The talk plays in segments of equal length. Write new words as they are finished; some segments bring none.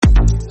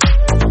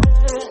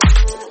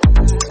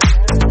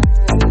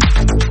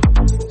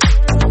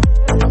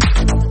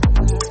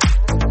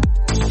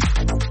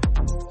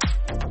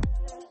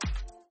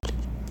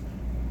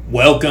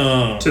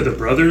Welcome to the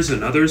Brothers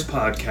and Others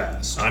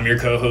podcast. I'm your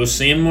co-host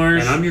Sam Marsh.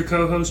 And I'm your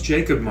co-host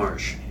Jacob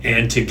Marsh.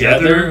 And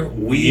together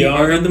we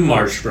are the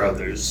Marsh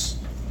Brothers.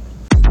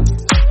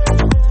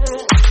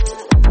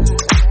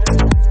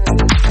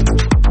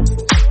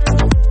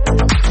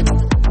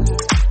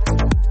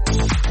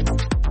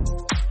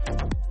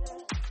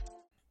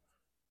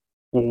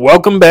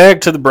 Welcome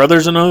back to the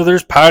Brothers and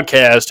Others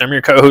podcast. I'm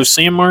your co-host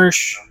Sam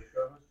Marsh.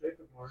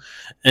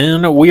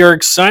 And we are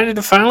excited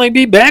to finally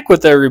be back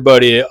with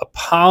everybody.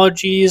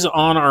 Apologies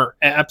on our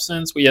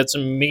absence. We had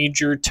some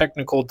major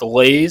technical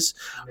delays.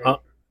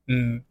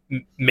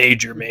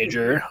 Major.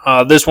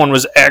 This one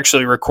was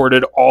actually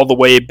recorded all the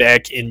way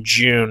back in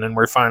June, and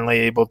we're finally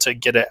able to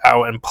get it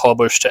out and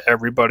published to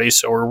everybody.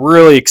 So we're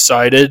really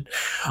excited.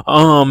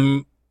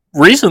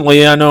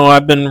 Recently, I know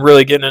I've been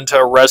really getting into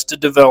Arrested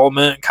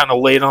Development, kind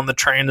of late on the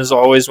train as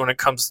always when it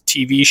comes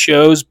to TV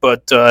shows,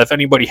 but if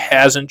anybody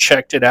hasn't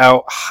checked it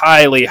out,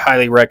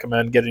 highly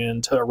recommend getting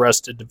into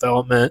Arrested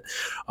Development.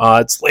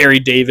 It's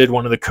Larry David,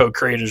 one of the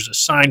co-creators of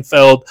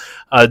Seinfeld.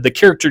 The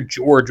character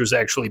George was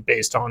actually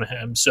based on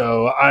him,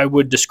 so I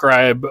would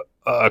describe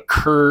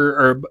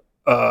Curb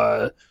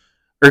Your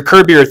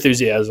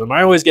Enthusiasm.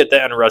 I always get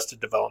that and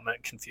Arrested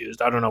Development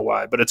confused. I don't know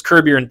why, but it's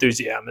Curb Your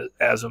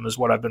Enthusiasm is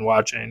what I've been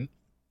watching.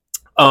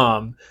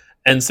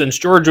 And since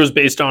George was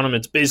based on him,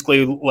 it's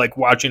basically like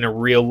watching a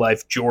real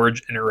life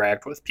George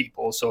interact with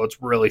people. So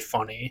it's really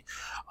funny.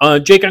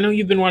 Jake, I know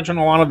you've been watching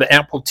a lot of the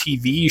Apple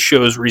TV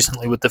shows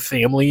recently with the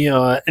family.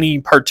 Any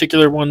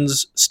particular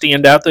ones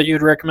stand out that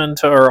you'd recommend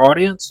to our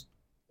audience?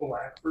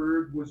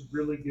 Blackbird was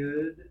really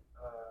good.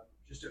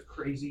 Just a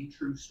crazy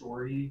true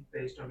story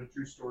based on a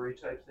true story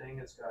type thing.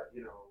 It's got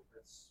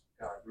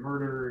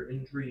murder,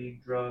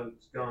 intrigue,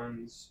 drugs,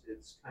 guns.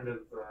 It's kind of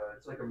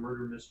it's like a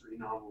murder mystery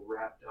novel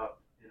wrapped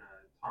up in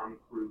a Tom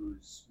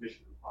Cruise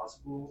Mission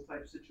Impossible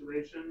type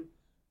situation,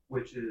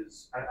 which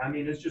is,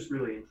 it's just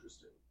really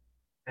interesting.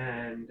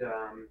 And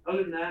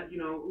other than that, a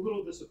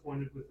little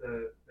disappointed with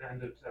the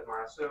end of Ted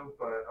Lasso,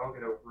 but I'll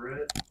get over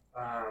it.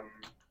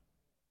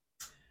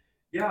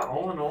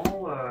 All in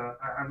all,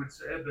 I would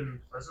say I've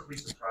been pleasantly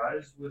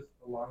surprised with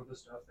a lot of the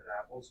stuff that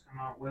Apple's come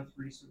out with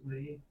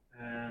recently.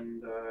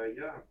 And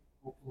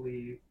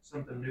hopefully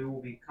something new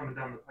will be coming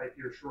down the pipe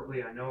here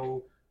shortly. I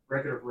know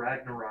Record of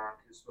Ragnarok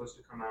is supposed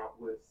to come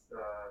out with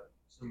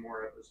some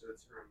more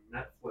episodes from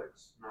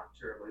Netflix, not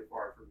terribly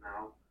far from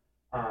now.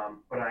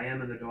 But I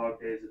am in the dog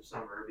days of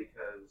summer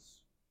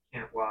because I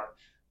can't watch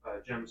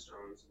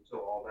Gemstones until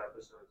all the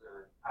episodes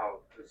are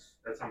out, because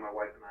that's how my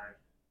wife and I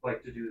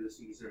like to do the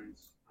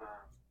seasons,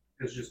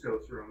 is just go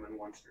through them in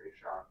one straight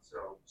shot.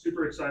 So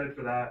super excited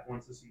for that.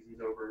 Once the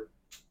season's over,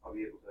 I'll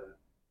be able to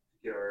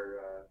get our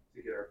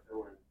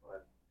fill in.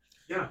 But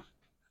yeah.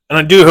 And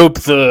I do hope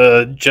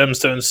the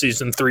Gemstone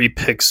Season 3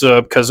 picks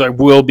up, because I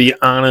will be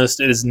honest,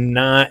 it is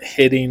not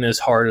hitting as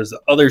hard as the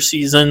other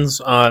seasons.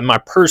 In my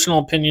personal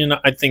opinion,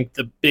 I think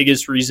the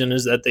biggest reason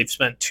is that they've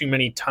spent too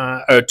much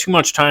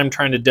time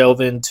trying to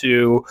delve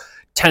into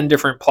 10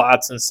 different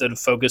plots instead of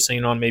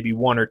focusing on maybe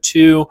one or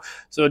two.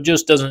 So it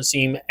just doesn't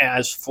seem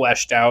as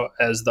fleshed out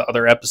as the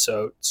other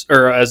episodes,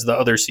 or as the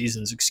other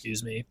seasons,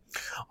 excuse me.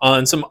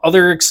 And some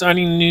other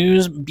exciting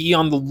news, be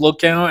on the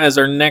lookout, as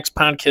our next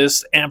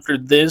podcast after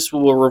this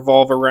will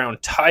revolve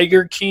around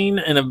Tiger King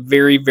and a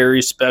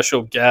very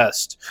special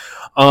guest.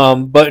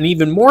 But an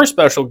even more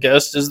special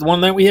guest is the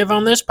one that we have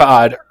on this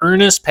pod,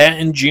 Earnest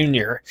Patton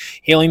Jr.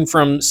 Hailing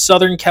from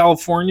Southern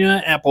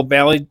California, Apple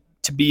Valley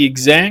to be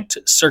exact,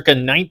 circa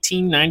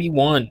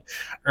 1991.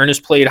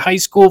 Ernest played high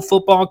school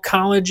football,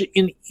 college,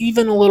 and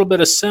even a little bit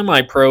of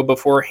semi-pro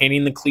before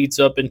hanging the cleats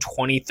up in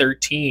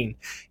 2013.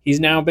 He's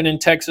now been in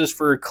Texas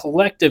for a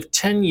collective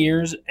 10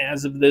 years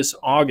as of this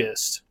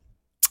August.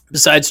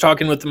 Besides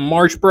talking with the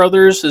Marsh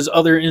Brothers, his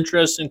other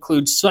interests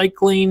include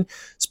cycling,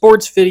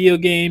 sports video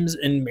games,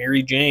 and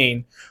Mary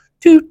Jane.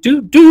 Mary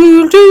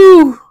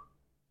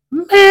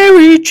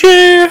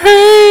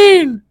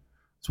Jane!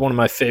 It's one of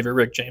my favorite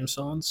Rick James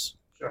songs.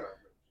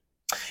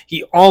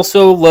 He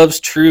also loves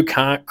true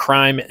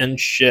crime and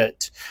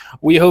shit.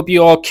 We hope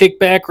you all kick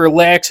back,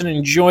 relax, and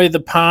enjoy the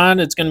pod.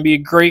 It's going to be a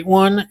great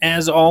one.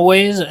 As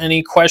always,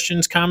 any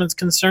questions, comments,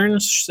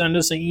 concerns, send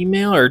us an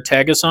email or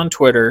tag us on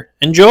Twitter.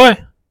 Enjoy!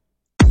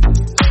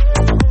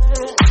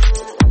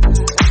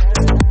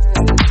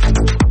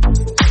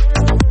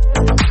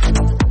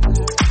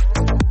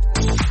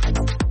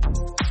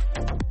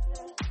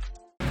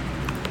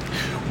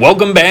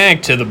 Welcome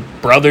back to the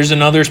Brothers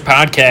and Others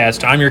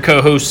podcast. I'm your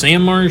co-host,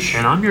 Sam Marsh.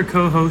 And I'm your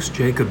co-host,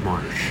 Jacob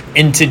Marsh.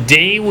 And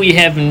today we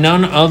have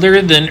none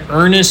other than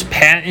Earnest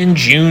Patton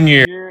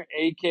Jr.,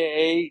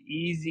 a.k.a.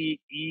 Easy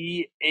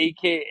E,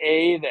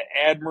 a.k.a. the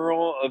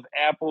Admiral of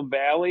Apple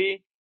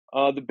Valley,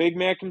 the Big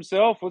Mac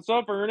himself. What's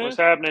up, Ernest? What's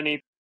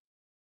happening?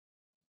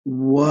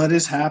 What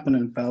is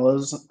happening,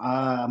 fellas?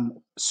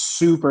 I'm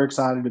super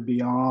excited to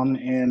be on,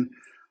 and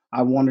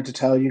I wanted to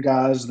tell you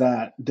guys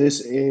that this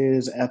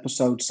is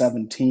episode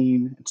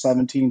 17.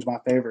 17 is my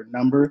favorite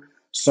number.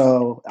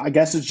 So I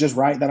guess it's just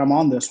right that I'm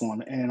on this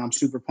one. And I'm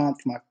super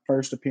pumped. My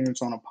first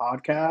appearance on a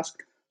podcast.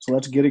 So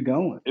let's get it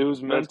going. It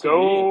was meant Let's to be.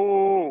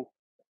 go.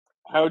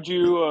 How'd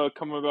you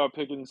come about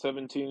picking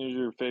 17 as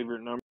your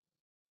favorite number?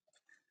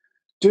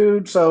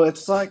 Dude, so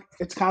it's kind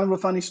of a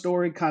funny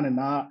story, kind of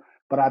not.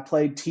 But I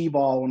played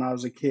t-ball when I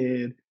was a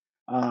kid.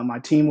 My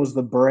team was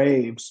the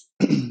Braves,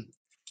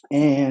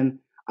 and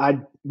I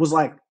was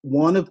like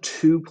one of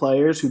two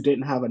players who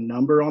didn't have a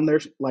number on their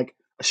like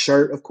a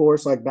shirt. Of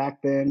course, like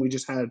back then we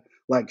just had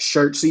like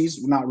shirtsies,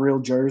 not real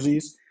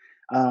jerseys.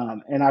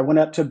 And I went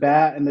up to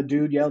bat, and the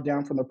dude yelled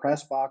down from the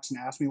press box and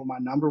asked me what my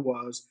number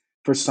was.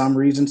 For some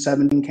reason,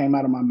 17 came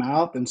out of my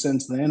mouth, and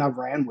since then I've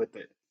ran with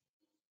it.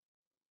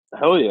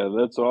 Hell yeah,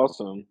 that's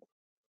awesome.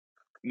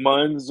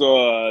 Mine's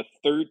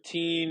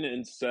 13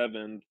 and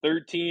 7.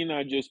 13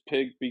 I just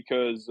picked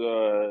because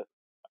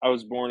I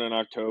was born in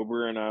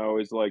October and I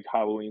always like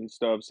Halloween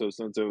stuff, so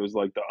since it was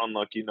like the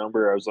unlucky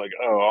number, I was like,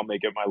 "Oh, I'll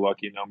make it my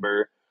lucky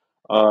number."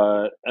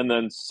 And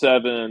then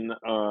 7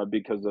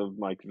 because of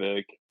Mike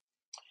Vick.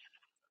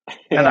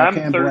 Hey, And I I'm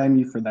can't blame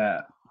you for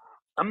that.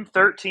 I'm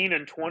 13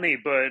 and 20,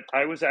 but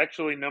I was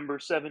actually number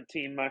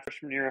 17 my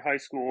freshman year of high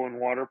school in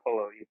water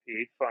polo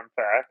EP. Fun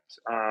fact.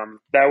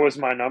 That was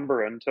my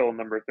number until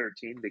number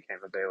 13 became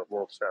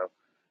available. So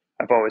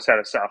I've always had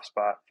a soft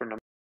spot for number.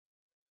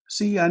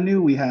 See, I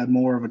knew we had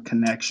more of a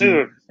connection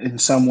Dude. in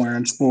somewhere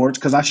in sports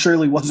because I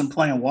surely wasn't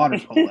playing water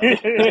polo.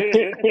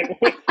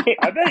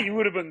 I bet you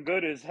would have been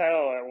good as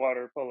hell at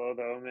water polo,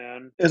 though,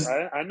 man. As,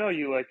 I know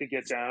you like to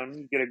get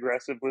down, get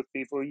aggressive with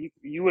people.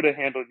 You would have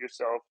handled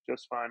yourself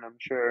just fine, I'm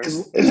sure.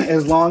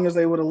 as long as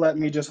they would have let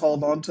me just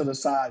hold on to the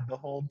side the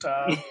whole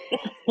time.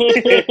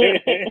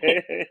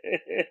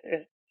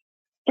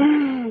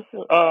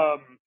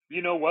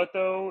 You know what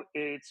though?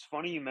 It's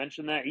funny you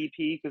mentioned that EP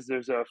because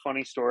there's a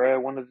funny story I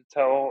wanted to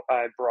tell.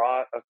 I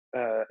brought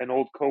an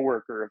old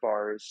coworker of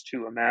ours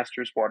to a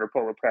Masters water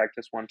polo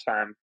practice one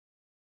time.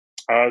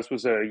 This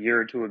was a year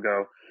or two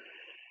ago,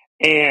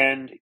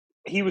 and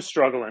he was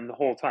struggling the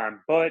whole time,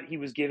 but he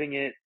was giving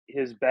it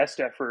his best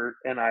effort,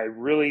 and I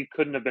really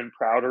couldn't have been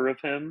prouder of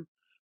him.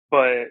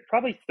 But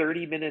probably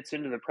 30 minutes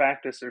into the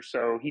practice or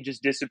so, he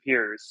just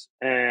disappears.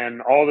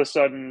 And all of a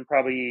sudden,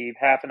 probably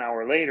half an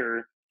hour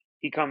later,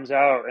 he comes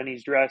out and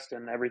he's dressed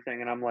and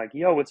everything. And I'm like,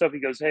 yo, what's up? He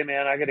goes, hey,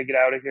 man, I got to get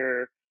out of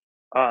here.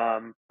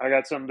 I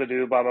got something to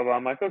do, blah, blah, blah.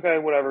 I'm like, okay,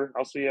 whatever.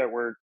 I'll see you at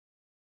work.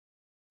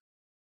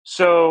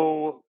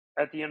 So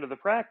at the end of the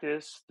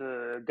practice,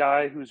 the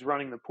guy who's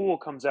running the pool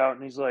comes out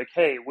and he's like,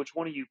 hey, which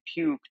one of you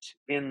puked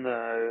in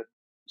the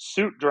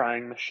suit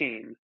drying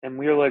machine? And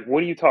we were like,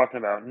 what are you talking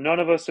about? None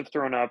of us have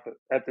thrown up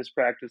at this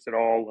practice at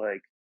all.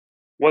 Like,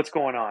 what's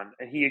going on?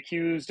 And he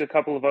accused a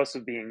couple of us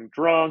of being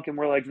drunk, and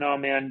we're like, no,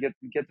 man, get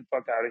the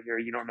fuck out of here.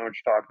 You don't know what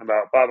you're talking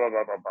about. Blah, blah,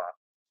 blah, blah, blah.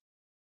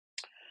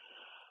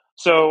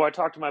 So I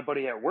talked to my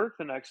buddy at work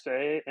the next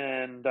day,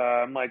 and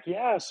I'm like,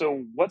 yeah,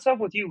 so what's up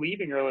with you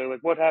leaving early?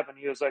 Like, what happened?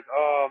 He was like,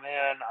 oh,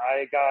 man,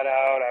 I got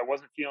out. I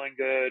wasn't feeling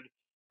good.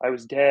 I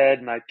was dead,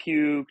 and I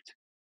puked,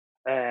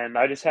 and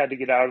I just had to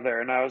get out of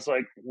there. And I was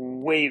like,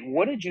 wait,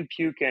 what did you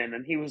puke in?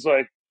 And he was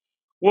like,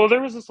 well,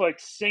 there was this, like,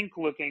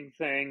 sink-looking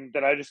thing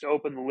that I just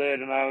opened the lid,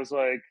 and I was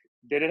like,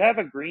 did it have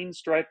a green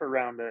stripe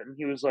around it? And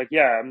he was like,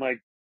 yeah. I'm like,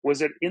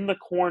 was it in the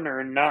corner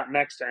and not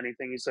next to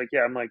anything? He's like,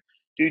 yeah. I'm like,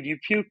 dude, you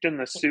puked in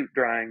the suit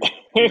drying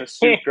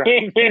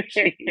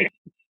machine.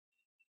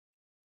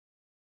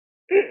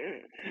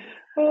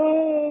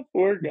 Oh,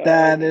 poor guy.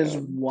 That is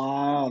man.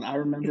 wild. I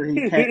remember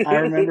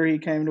he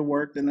came to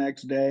work the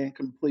next day in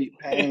complete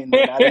pain,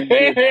 but I didn't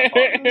hear that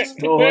part of the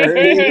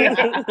story.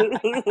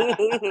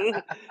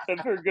 And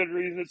for good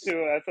reason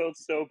too. I felt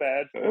so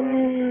bad for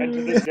him. And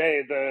to this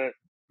day,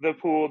 the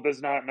pool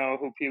does not know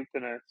who puked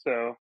in it.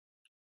 So,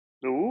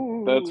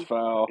 That's ooh.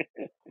 foul.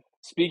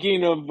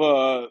 Speaking of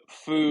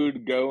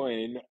food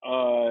going,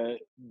 I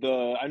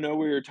know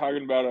we were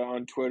talking about it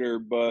on Twitter,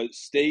 but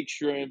steak,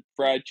 shrimp,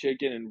 fried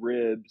chicken, and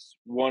ribs,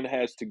 one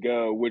has to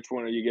go. Which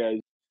one are you guys?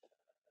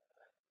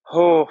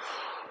 Oh,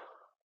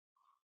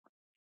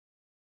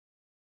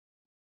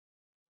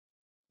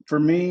 For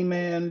me,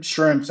 man,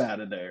 shrimp's out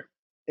of there.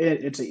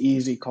 It's an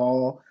easy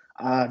call.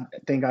 I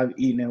think I've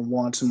eaten it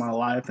once in my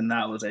life, and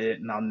that was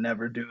it, and I'll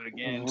never do it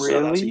again.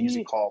 So that's an easy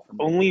Really? call for me.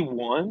 Only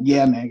once?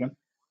 Yeah, Megan.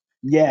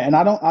 Yeah, and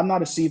I'm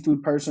not a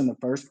seafood person in the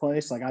first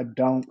place. Like I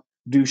don't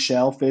do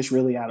shellfish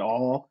really at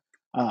all.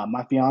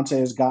 My fiance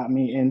has got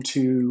me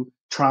into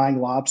trying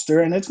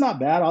lobster, and it's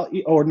not bad. I'll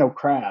eat or no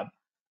crab.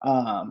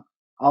 Um,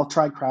 I'll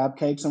try crab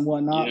cakes and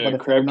whatnot, Yeah, but if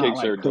they're crab not cakes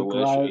like are cooked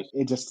right,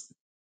 delicious.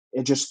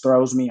 it just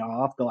throws me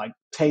off. The like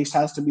taste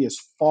has to be as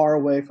far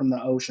away from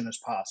the ocean as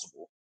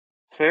possible.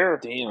 fair.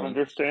 Damn.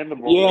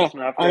 Understandable. Yeah, It's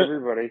not for I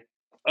everybody.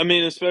 I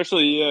mean,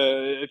 especially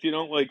if you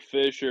don't like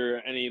fish or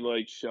any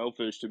like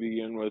shellfish to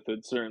begin with,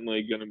 it's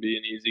certainly going to be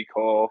an easy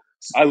call.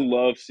 I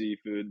love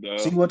seafood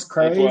See though. what's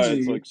That's why it's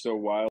crazy like so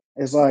wild.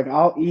 is like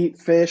I'll eat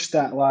fish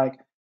that like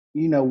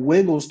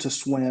wiggles to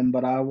swim,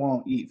 but I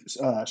won't eat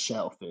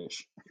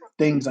shellfish.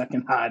 Things that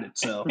can hide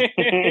itself.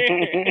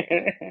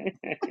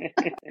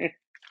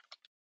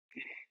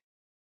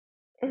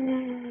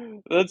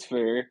 That's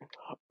fair.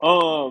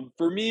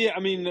 For me, I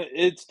mean,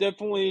 it's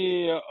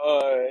definitely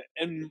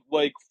and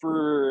like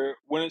for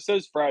when it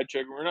says fried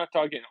chicken, we're not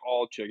talking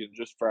all chicken,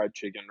 just fried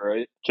chicken,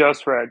 right?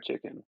 Just fried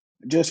chicken.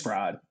 Just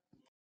fried.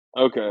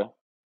 Okay.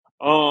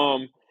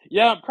 Um,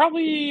 yeah,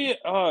 probably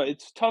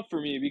it's tough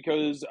for me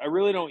because I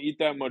really don't eat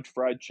that much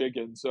fried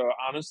chicken. So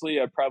honestly,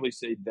 I'd probably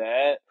say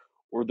that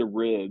or the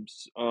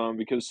ribs.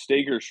 Because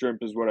steak or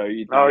shrimp is what I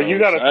eat the Oh, you most.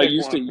 gotta I pick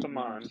used to one. eat Come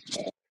on.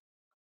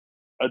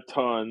 a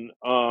ton.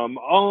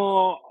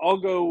 I'll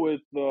go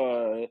with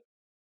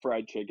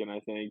fried chicken, I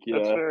think.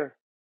 That's Yeah. fair.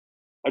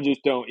 I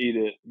just don't eat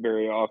it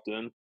very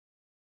often.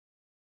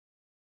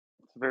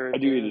 It's very I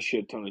do eat a fair.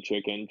 shit ton of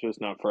chicken,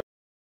 just not fried.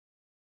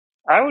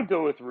 I would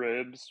go with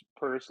ribs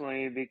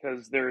personally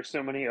because there are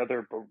so many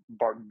other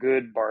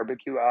good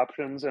barbecue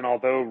options, and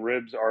although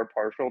ribs are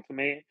partial to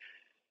me,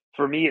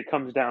 for me it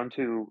comes down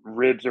to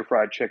ribs or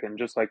fried chicken,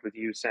 just like with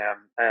you,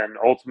 Sam. And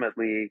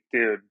ultimately,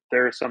 dude,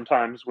 there are some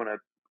times when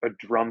a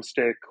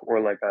drumstick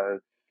or like a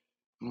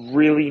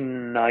really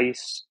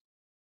nice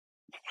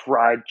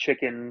fried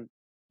chicken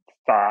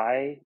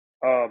thigh,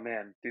 oh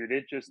man, dude,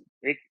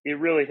 it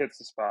really hits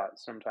the spot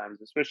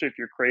sometimes, especially if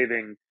you're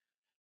craving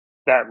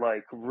that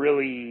like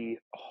really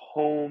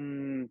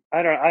home.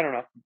 I don't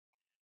know.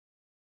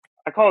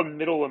 I call it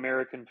middle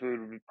American food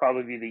would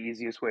probably be the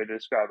easiest way to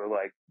describe it.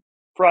 Like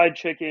fried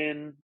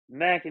chicken,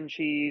 mac and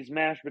cheese,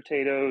 mashed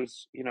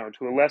potatoes.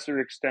 To a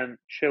lesser extent,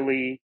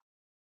 chili.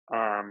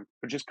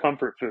 But just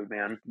comfort food,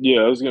 man.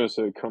 Yeah, I was gonna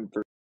say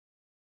comfort.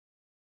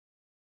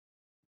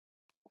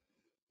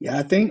 Yeah,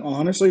 I think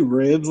honestly,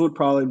 ribs would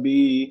probably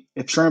be,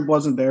 if shrimp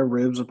wasn't there,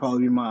 ribs would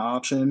probably be my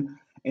option.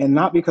 And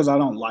not because I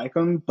don't like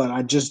them, but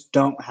I just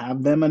don't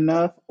have them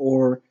enough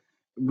or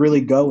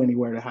really go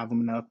anywhere to have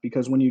them enough.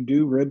 Because when you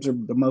do, ribs are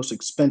the most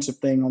expensive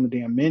thing on the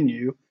damn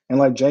menu. And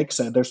like Jake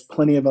said, there's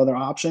plenty of other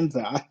options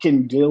that I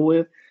can deal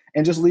with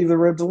and just leave the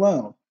ribs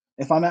alone.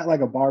 If I'm at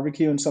like a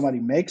barbecue and somebody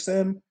makes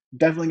them,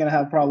 definitely going to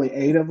have probably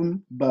 8 of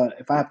them. But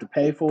if I have to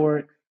pay for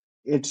it,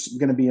 it's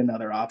going to be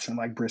another option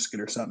like brisket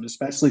or something,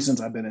 especially since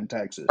I've been in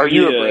Are Texas.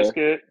 you a Yeah,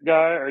 brisket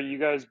guy? Are you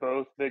guys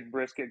both big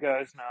brisket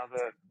guys now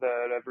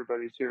that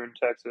everybody's here in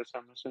Texas,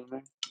 I'm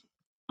assuming?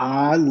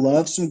 I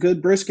love some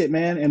good brisket,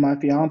 man. And my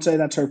fiance,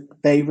 that's her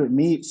favorite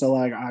meat. So,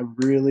 like, I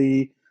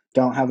really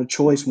don't have a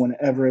choice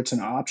whenever it's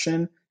an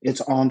option.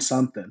 It's on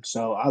something.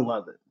 So, I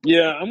love it.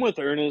 yeah, I'm with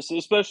Ernest,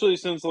 especially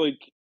since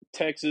like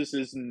Texas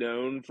is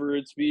known for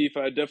its beef.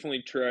 I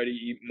definitely try to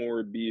eat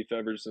more beef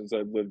ever since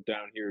I've lived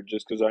down here,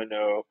 just because I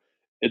know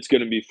it's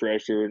gonna be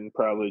fresher and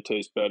probably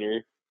taste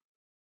better.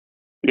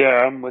 Yeah,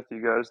 I'm with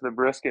you guys. The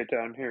brisket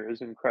down here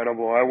is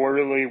incredible. I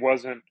really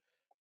wasn't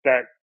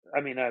that.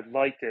 I mean, I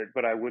liked it,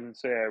 but I wouldn't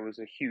say I was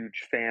a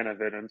huge fan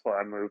of it until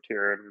I moved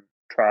here and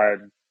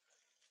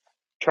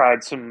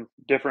tried some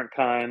different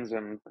kinds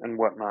and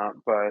whatnot.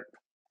 But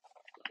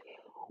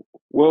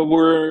Well,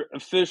 we're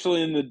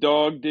officially in the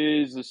dog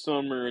days of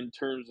summer in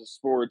terms of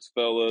sports,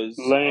 fellas.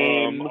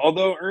 lame.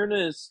 Although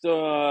Ernest,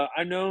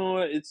 I know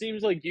it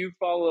seems like you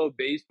follow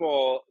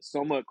baseball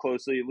somewhat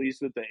closely, at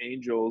least with the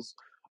Angels.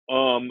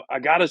 I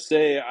gotta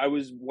say, I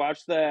was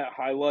watched that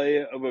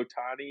highlight of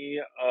Otani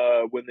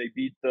when they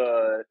beat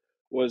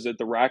was it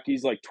the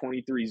Rockies like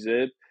 23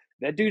 zip.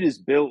 That dude is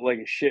built like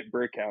a shit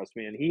brick house,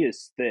 man. He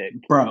is thick.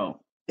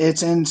 Bro,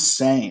 it's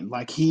insane.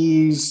 Like,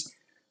 he's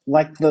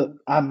like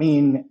I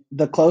mean,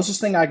 the closest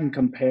thing I can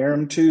compare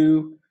him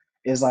to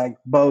is like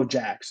Bo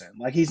Jackson.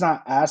 Like, he's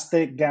not as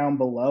thick down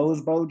below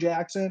as Bo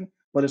Jackson,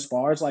 but as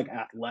far as like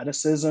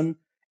athleticism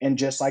and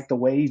just like the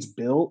way he's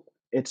built,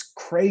 it's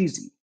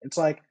crazy. It's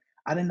like,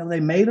 I didn't know they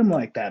made him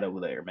like that over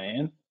there,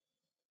 man.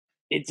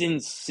 It's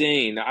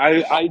insane.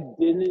 I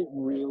didn't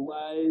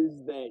realize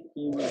that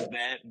he was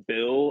that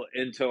Bill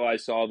until I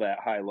saw that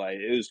highlight.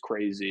 It was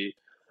crazy.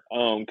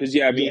 Because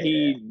yeah, I mean Yeah.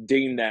 he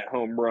dinged that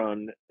home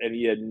run and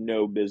he had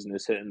no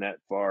business hitting that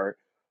far.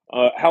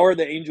 How are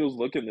the Angels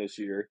looking this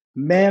year?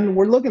 Man,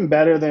 we're looking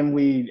better than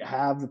we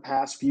have the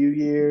past few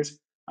years.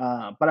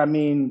 But I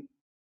mean,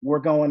 we're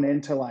going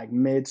into like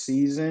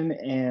mid-season,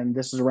 and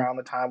this is around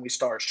the time we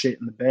start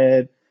shitting the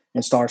bed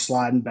and start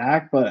sliding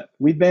back. But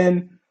we've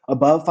been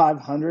above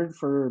 500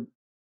 for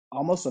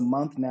almost a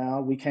month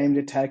now. We came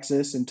to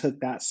Texas and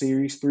took that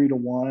series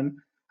 3-1.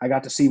 I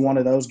got to see one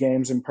of those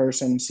games in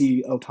person,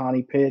 see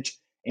Otani pitch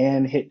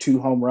and hit 2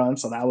 home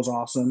runs, so that was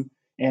awesome.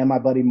 And my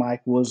buddy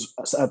Mike was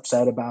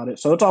upset about it,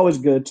 so it's always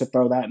good to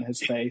throw that in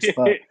his face.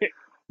 But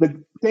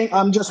the thing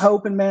I'm just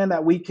hoping, man,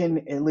 that we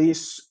can at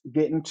least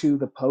get into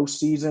the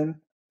postseason.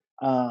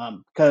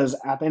 Because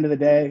at the end of the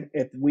day,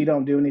 if we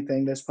don't do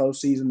anything this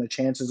postseason, the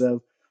chances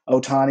of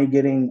Otani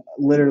getting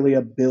literally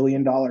 $1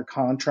 billion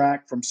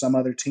contract from some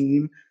other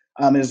team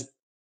is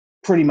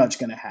pretty much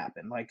going to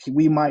happen. Like,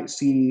 we might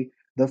see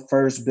the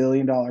first $1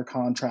 billion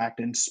contract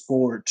in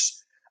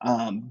sports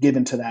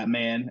given to that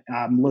man.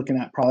 I'm looking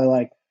at probably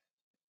like,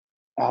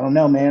 I don't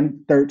know,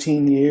 man,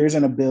 13 years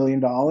and $1 billion.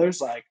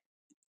 Like,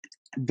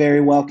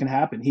 very well can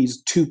happen.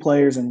 He's two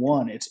players in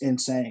one. It's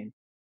insane.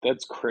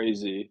 That's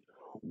crazy.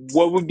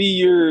 What would be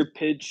your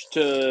pitch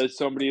to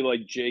somebody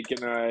like Jake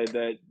and I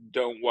that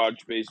don't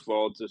watch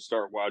baseball to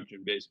start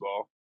watching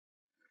baseball?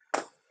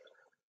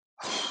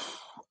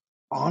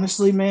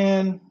 Honestly,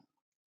 man,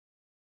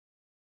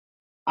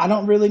 I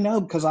don't really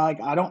know because I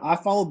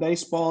follow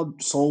baseball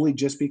solely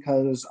just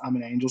because I'm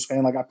an Angels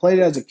fan. Like I played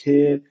it as a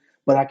kid,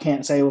 but I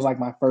can't say it was like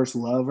my first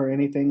love or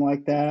anything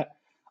like that.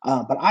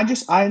 But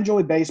I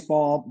enjoy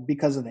baseball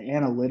because of the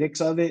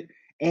analytics of it,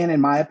 and in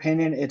my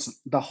opinion,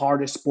 it's the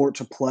hardest sport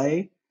to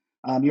play.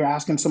 You're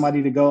asking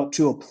somebody to go up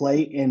to a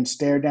plate and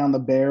stare down the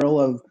barrel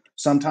of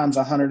sometimes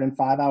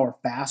 105-hour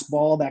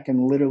fastball that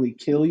can literally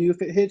kill you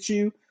if it hits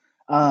you.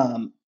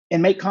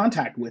 And make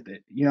contact with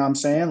it. You know what I'm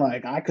saying?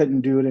 Like I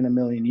couldn't do it in a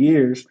million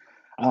years.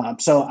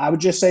 So I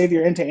would just say if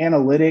you're into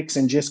analytics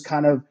and just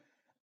kind of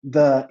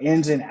the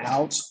ins and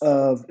outs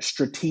of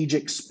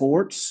strategic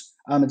sports,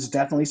 it's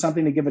definitely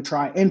something to give a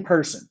try in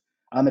person.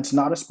 It's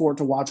not a sport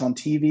to watch on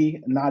TV.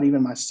 Not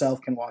even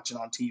myself can watch it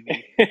on TV.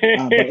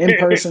 But in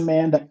person,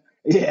 man,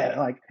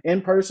 like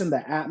in person,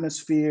 the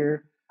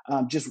atmosphere,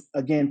 just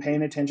again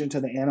paying attention to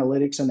the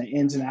analytics and the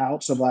ins and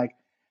outs of like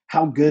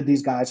how good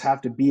these guys have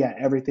to be at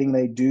everything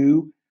they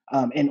do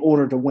in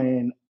order to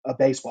win a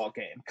baseball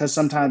game. Because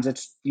sometimes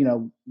it's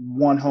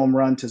one home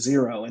run to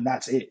zero and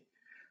that's it.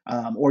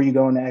 Or you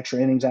go into extra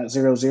innings at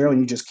 0-0 and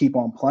you just keep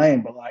on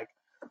playing. But like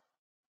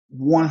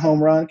one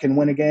home run can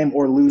win a game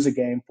or lose a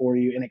game for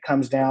you, and it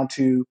comes down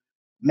to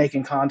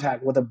making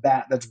contact with a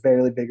bat that's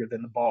barely bigger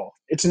than the ball.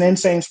 It's an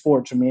insane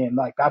sport to me, and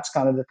like that's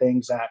kind of the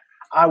things that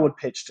I would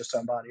pitch to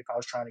somebody if I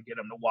was trying to get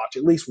them to watch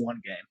at least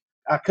one game.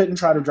 I couldn't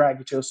try to drag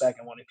you to a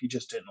second one if you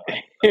just didn't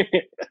like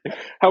it.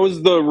 How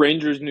is the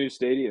Rangers' new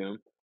stadium?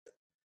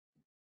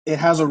 It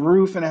has a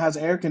roof and it has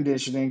air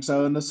conditioning.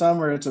 So in the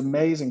summer, it's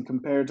amazing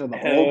compared to the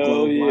old Hell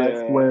Globe Life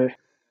yeah. where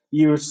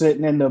you were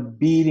sitting in the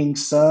beating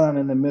sun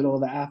in the middle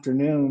of the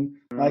afternoon.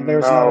 Like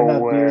there's not No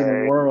enough beer in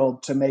the way.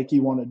 world to make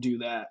you want to do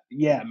that.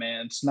 Yeah,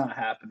 man, it's not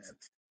happening.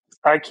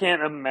 I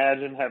can't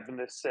imagine having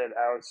to sit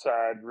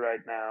outside right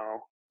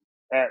now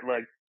at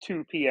like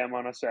 2 p.m.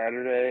 on a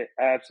Saturday.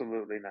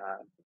 Absolutely not.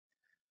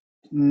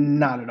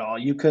 Not at all.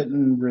 You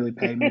couldn't really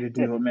pay me to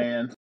do it,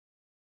 man.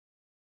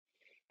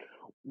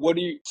 What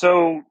do you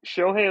So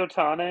Shohei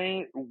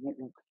Ohtani,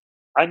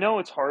 I know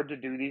it's hard to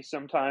do these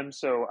sometimes.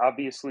 So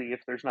obviously,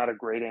 if there's not a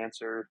great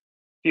answer,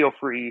 feel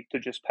free to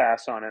just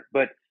pass on it.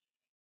 But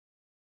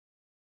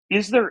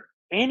is there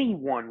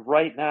anyone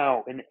right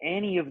now in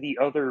any of the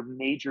other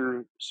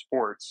major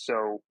sports?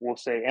 So we'll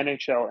say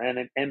NHL,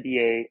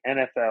 NBA,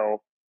 NFL.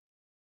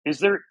 Is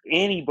there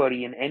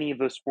anybody in any of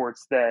those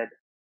sports that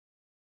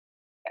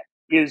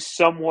is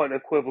somewhat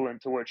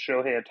equivalent to what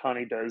Shohei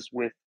Ohtani does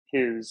with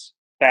his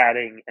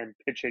batting and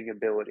pitching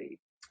ability?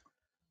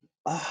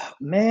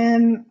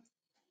 Man,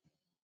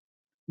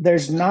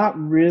 there's not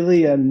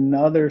really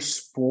another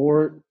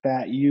sport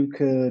that you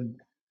could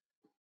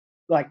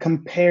like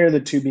compare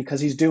the two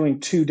because he's doing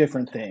two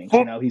different things.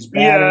 You know, he's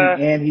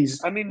batting Yeah, and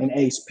he's I mean, an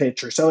ace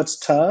pitcher. So it's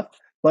tough.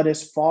 But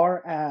as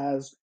far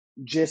as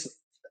just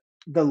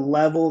the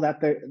level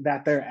that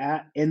they're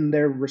at in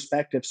their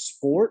respective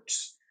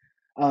sports,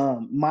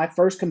 my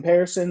first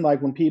comparison,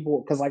 like when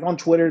people, because like on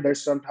Twitter,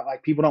 there's some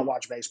like people don't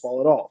watch baseball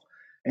at all.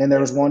 And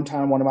there was yeah, one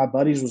time one of my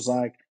buddies was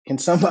like, "Can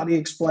somebody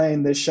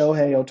explain this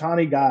Shohei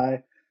Ohtani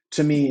guy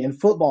to me in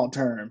football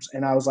terms?"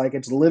 And I was like,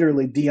 "It's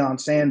literally Deion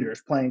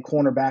Sanders playing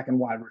cornerback and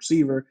wide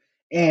receiver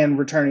and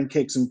returning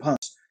kicks and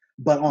punts,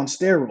 but on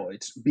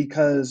steroids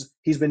because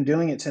he's been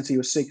doing it since he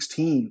was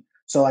 16."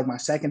 So like my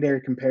secondary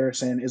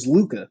comparison is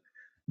Luka,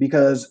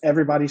 because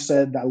everybody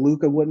said that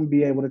Luka wouldn't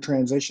be able to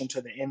transition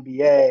to the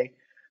NBA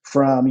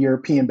from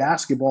European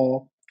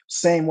basketball,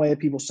 same way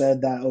people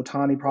said that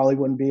Ohtani probably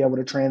wouldn't be able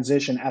to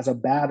transition as a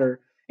batter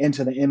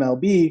into the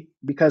MLB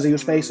because he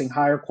was mm, facing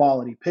higher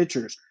quality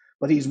pitchers.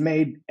 But he's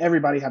made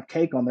everybody have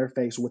cake on their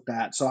face with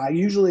that. So I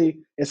usually,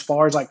 as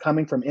far as like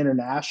coming from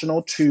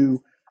international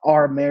to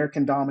our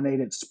American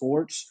dominated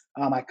sports,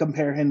 I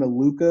compare him to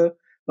Luka.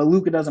 But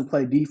Luka doesn't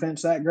play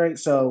defense that great,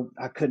 so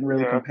I couldn't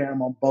really yeah. compare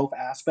him on both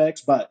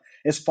aspects. But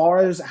as far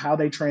as how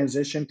they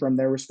transition from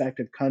their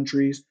respective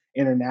countries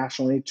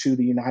internationally to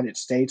the United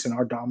States and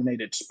our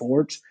dominated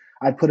sports,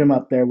 I'd put him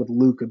up there with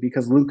Luka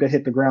because Luka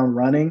hit the ground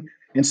running,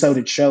 and so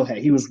did Shohei.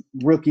 He was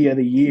Rookie of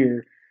the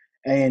Year,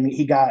 and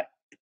he got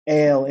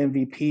AL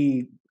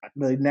MVP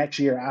the next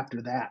year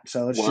after that.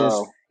 So it's just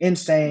Wow.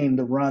 insane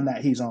the run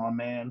that he's on,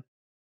 man.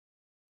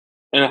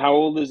 And how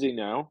old is he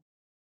now?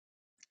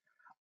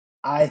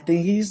 I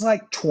think he's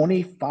like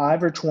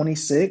 25 or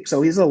 26,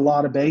 so he's a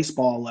lot of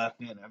baseball left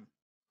in him.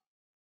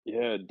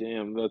 Yeah,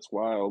 damn, that's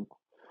wild.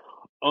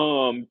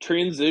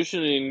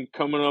 Transitioning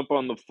coming up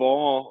on the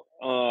fall.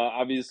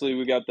 Obviously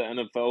we got the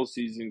NFL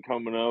season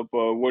coming up.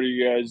 What are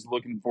you guys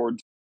looking forward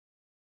to?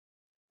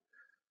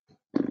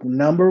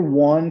 Number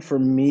one for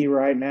me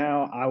right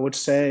now, I would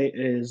say,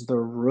 is the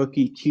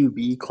rookie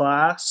QB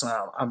class.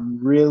 I'm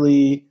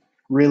really,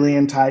 really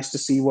enticed to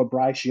see what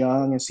Bryce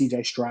Young and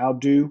CJ Stroud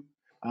do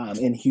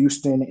in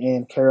Houston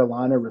and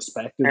Carolina, And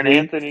respectively.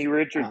 Anthony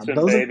Richardson,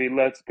 Those are, baby,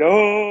 let's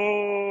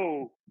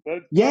go!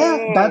 Let's yeah,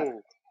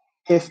 go!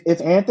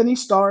 If Anthony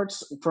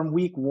starts from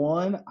week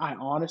one, I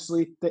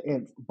honestly,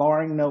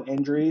 barring no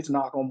injuries,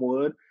 knock on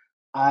wood,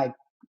 I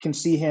can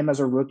see him as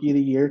a rookie of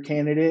the year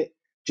candidate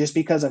just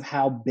because of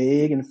how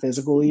big and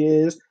physical he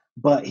is.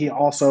 But he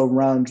also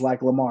runs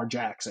like Lamar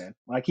Jackson.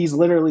 Like he's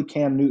literally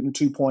Cam Newton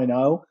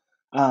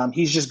 2.0.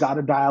 He's just got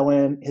to dial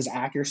in his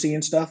accuracy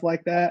and stuff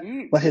like that.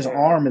 But his Yeah.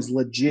 arm is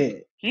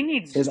legit. He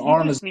His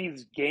arm is just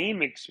needs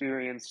game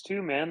experience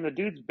too, man. The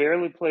dude's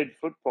barely played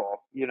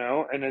football,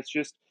 and it's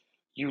just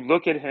you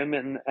look at him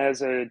and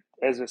as a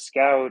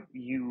scout,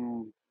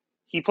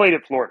 he played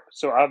at Florida.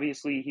 So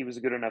obviously he was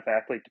a good enough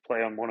athlete to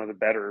play on one of the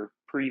better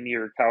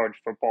premier college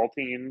football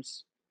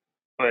teams.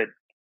 But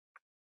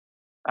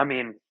I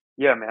mean,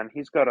 yeah, man,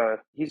 he's got a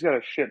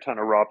shit ton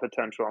of raw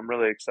potential. I'm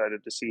really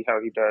excited to see how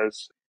he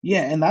does.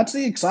 Yeah, and that's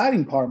the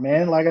exciting part,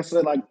 man. Like I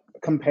said, like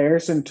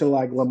comparison to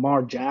like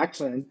Lamar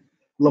Jackson,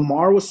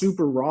 Lamar was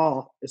super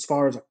raw as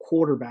far as a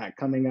quarterback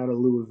coming out of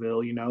Louisville,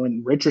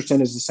 and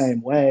Richardson is the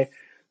same way.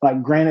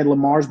 Like, granted,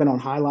 Lamar's been on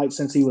highlights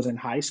since he was in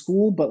high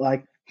school, but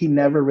like he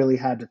never really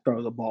had to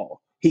throw the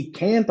ball. He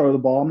can throw the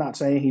ball. I'm not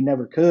saying he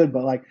never could,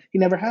 but like he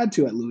never had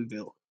to at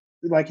Louisville.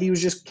 Like he was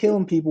just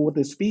killing people with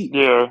his feet.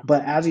 Yeah.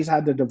 But as he's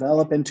had to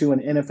develop into an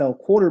NFL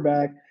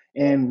quarterback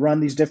and run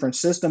these different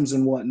systems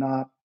and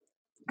whatnot,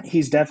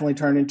 he's definitely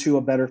turned into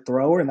a better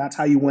thrower, and that's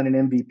how you win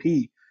an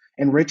MVP.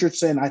 And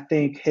Richardson, I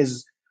think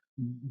his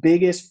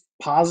biggest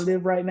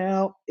positive right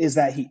now is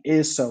that he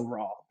is so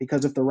raw,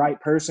 because if the right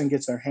person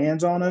gets their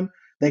hands on him,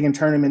 they can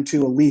turn him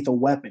into a lethal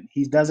weapon.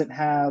 He doesn't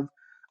have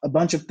a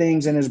bunch of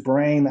things in his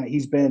brain that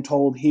he's been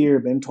told here,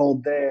 been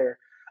told there,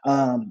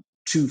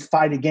 to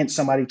fight against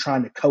somebody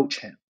trying to coach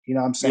him. You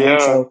know what I'm saying? Yeah,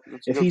 So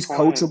that's a if good he's point.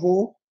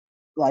 coachable,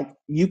 like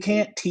you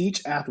can't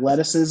teach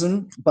athleticism,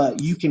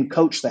 but you can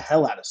coach the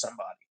hell out of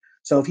somebody.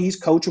 So if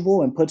he's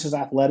coachable and puts his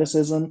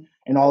athleticism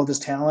and all of his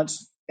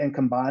talents and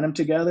combine them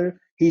together,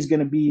 he's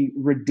going to be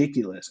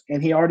ridiculous.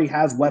 And he already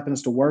has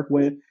weapons to work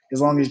with as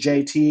long as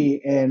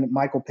JT and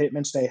Michael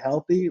Pittman stay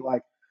healthy.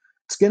 Like,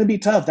 it's going to be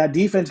tough. That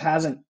defense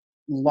hasn't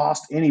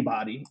lost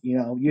anybody.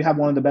 You have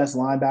one of the best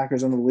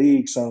linebackers in the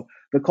league. So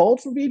the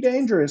Colts will be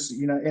dangerous,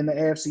 in the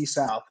AFC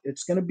South.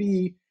 It's going to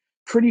be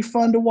pretty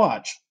fun to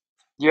watch.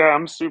 Yeah,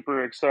 I'm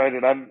super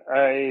excited.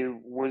 I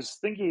was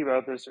thinking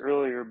about this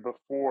earlier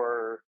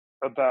before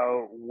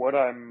about what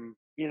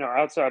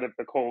outside of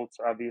the Colts,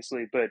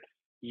 obviously, but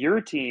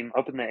your team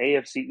up in the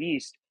AFC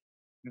East,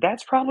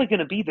 that's probably going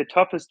to be the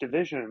toughest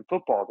division in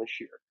football this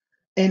year.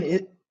 And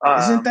it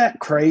isn't Um, that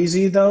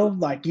crazy though?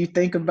 Like, you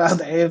think about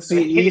the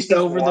AFC it East is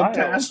over the wild,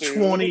 past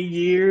 20 dude.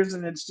 years,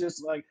 and it's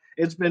just like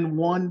it's been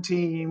one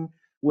team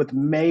with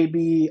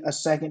maybe a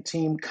second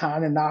team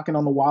kind of knocking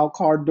on the wild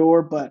card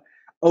door, but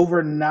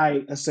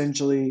overnight,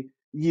 essentially,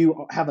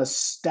 you have a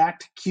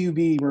stacked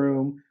QB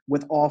room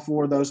with all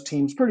four of those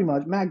teams. Pretty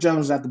much, Mac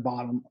Jones is at the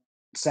bottom,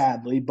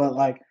 sadly, but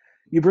like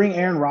you bring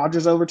Aaron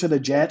Rodgers over to the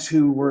Jets,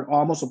 who were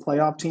almost a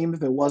playoff team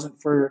if it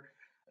wasn't for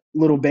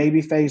little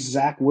baby face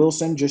Zach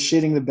Wilson just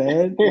shitting the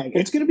bed. Like,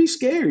 it's going to be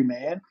scary,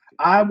 man.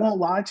 I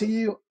won't lie to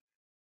you.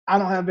 I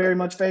don't have very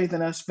much faith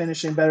in us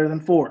finishing better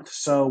than fourth.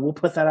 So we'll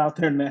put that out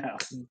there now.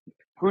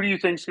 Who do you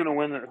think's going to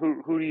win that?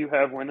 Who do you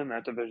have winning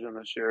that division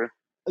this year?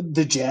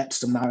 The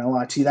Jets, I'm not going to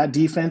lie to you. That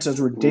defense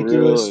is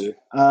ridiculous.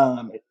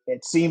 Really?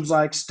 It seems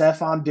like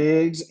Stephon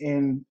Diggs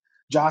and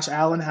Josh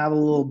Allen have a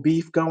little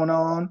beef going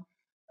on.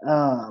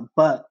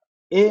 But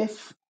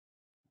if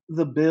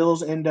the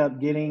Bills end up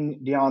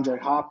getting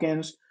DeAndre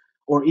Hopkins,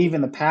 or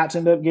even the Pats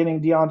end up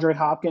getting DeAndre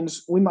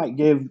Hopkins, we might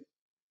give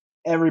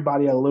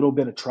everybody a little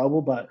bit of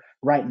trouble. But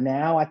right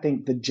now, I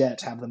think the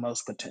Jets have the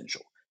most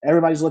potential.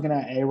 Everybody's looking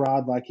at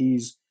A-Rod like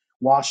he's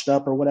washed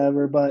up or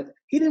whatever, but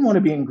he didn't want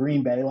to be in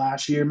Green Bay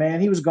last year,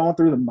 man. He was going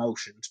through the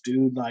motions,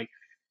 dude. Like,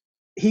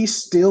 he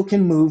still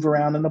can move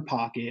around in the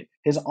pocket.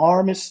 His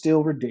arm is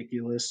still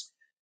ridiculous.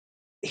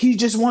 He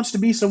just wants to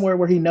be somewhere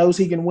where he knows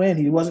he can win.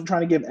 He wasn't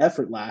trying to give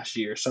effort last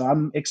year. So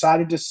I'm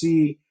excited to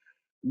see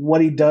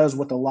what he does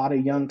with a lot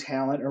of young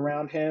talent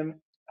around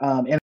him.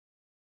 And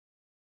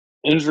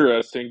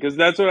Interesting, because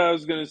that's what I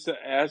was going to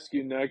ask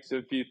you next,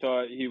 if you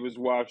thought he was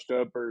washed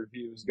up or if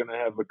he was going to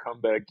have a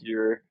comeback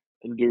year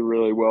and do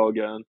really well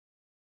again.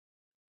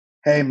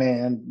 hey,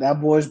 man, that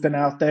boy's been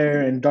out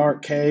there in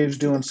dark caves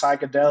doing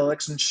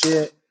psychedelics and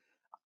shit.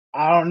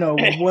 I don't know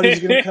what he's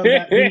going to come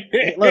back.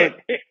 Look,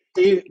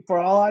 for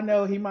all I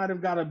know, he might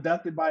have got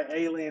abducted by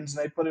aliens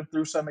and they put him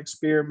through some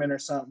experiment or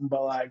something.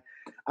 But like,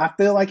 I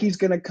feel like he's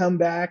going to come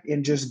back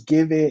and just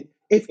give it.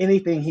 If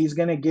anything, he's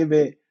going to give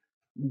it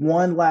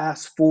one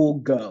last full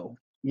go,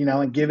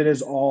 and give it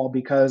his all,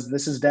 because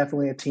this is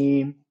definitely a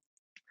team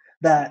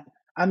that,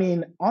 I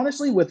mean,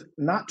 honestly, with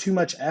not too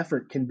much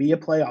effort, can be a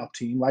playoff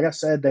team. Like I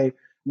said, they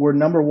were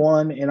number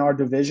one in our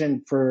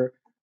division for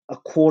a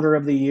quarter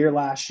of the year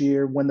last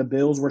year when the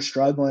Bills were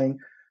struggling,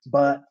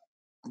 but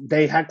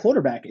they had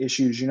quarterback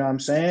issues. You know what I'm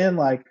saying?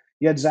 Like,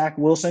 you had Zach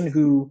Wilson,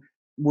 who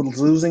was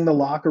losing the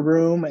locker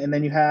room, and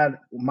then you had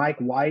Mike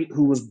White,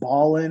 who was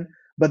balling,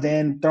 but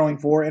then throwing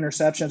 4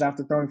 interceptions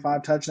after throwing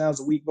 5 touchdowns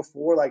a week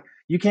before. Like,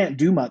 you can't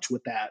do much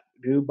with that,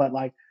 dude. But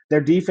like,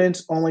 their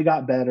defense only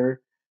got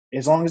better.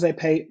 As long as they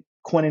pay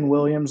Quinnen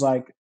Williams,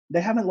 like they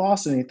haven't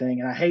lost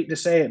anything. And I hate to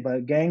say it,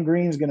 but Gang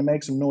Green's going to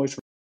make some noise.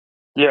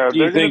 Yeah, Do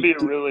you they're going to think?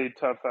 be a really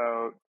tough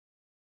out.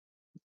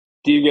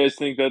 Do you guys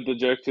think that the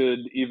Jets could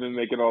even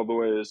make it all the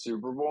way to the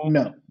Super Bowl?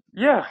 No,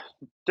 Yeah,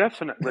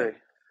 definitely.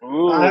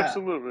 Ooh, I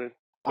Absolutely.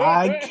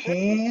 I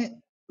can't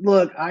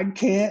look. I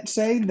can't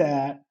say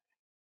that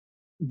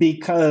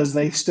because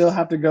they still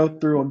have to go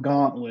through a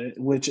gauntlet,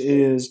 which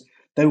is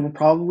they will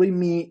probably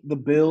meet the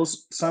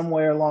Bills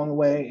somewhere along the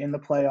way in the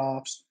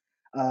playoffs.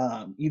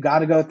 You got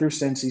to go through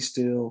Cincy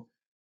still.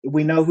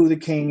 We know who the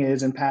king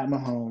is in Pat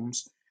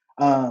Mahomes.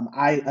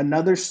 I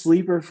another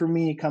sleeper for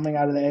me coming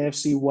out of the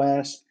AFC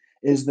West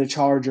is the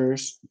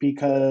Chargers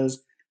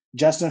because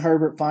Justin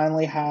Herbert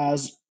finally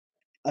has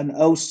an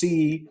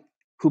OC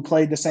who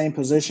played the same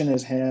position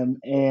as him,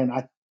 and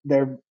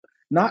they're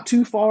not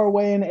too far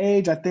away in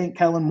age. I think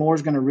Kellen Moore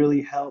is going to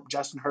really help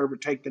Justin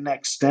Herbert take the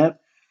next step,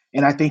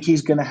 and I think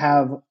he's going to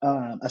have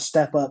a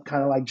step up,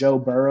 kind of like Joe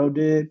Burrow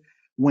did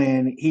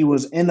when he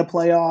was in the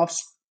playoffs,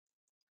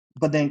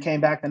 but then came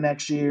back the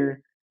next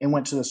year and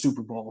went to the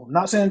Super Bowl. I'm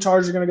not saying the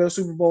Chargers are going to go to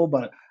the Super Bowl,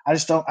 but I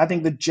just don't. I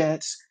think the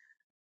Jets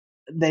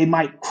they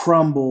might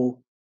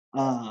crumble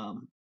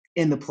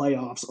in the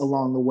playoffs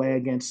along the way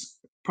against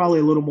probably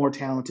a little more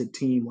talented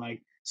team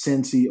like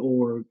Cincy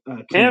or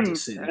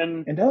Kansas City.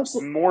 And And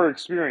also, more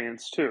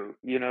experience too.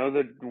 You know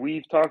that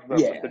we've talked about,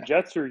 but the yeah,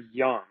 Jets are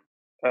young,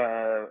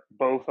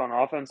 both on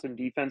offense and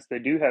defense. They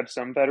do have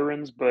some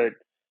veterans, but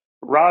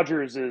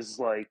Rodgers is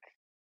like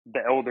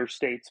the elder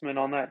statesman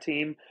on that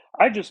team.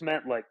 I just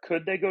meant like,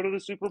 could they go to the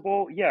Super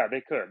Bowl? Yeah,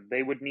 they could.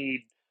 They would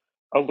need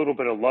a little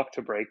bit of luck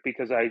to break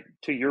because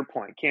to your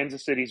point,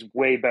 Kansas City's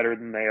way better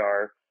than they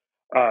are.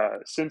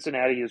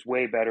 Cincinnati is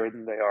way better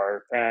than they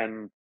are,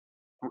 and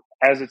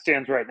as it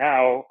stands right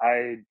now,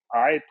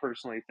 I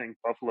personally think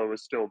Buffalo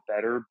is still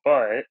better,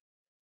 but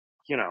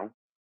you know,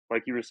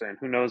 like you were saying,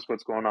 who knows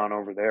what's going on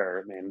over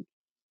there? I mean,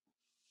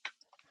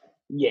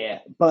 yeah,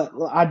 but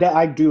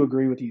I do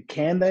agree with you.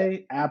 Can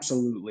they?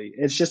 Absolutely.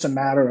 It's just a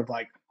matter of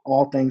like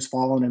all things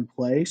falling in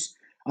place.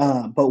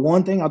 But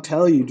one thing I'll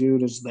tell you,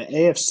 dude, is the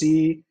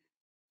AFC.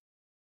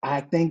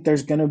 I think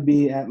there's going to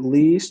be at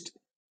least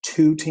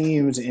two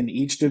teams in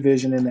each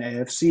division in the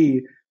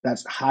AFC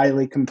that's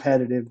highly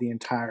competitive the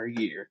entire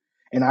year.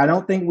 And I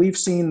don't think we've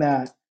seen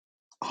that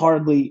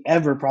hardly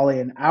ever, probably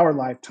in our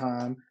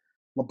lifetime.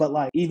 But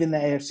like even the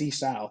AFC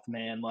South,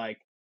 man, like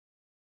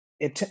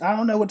I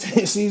don't know what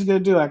Tennessee's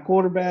going to do at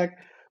quarterback,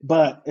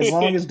 but as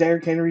long as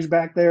Derrick Henry's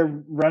back there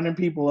running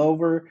people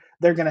over,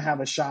 they're going to have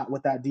a shot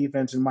with that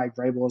defense and Mike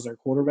Vrabel as their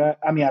quarterback.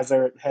 I mean, as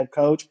their head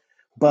coach.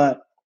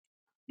 But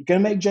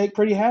going to make Jake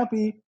pretty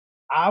happy.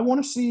 I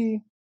want to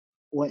see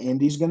what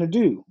Indy's going to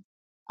do.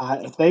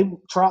 If they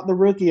trot the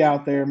rookie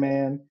out there,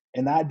 man,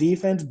 and that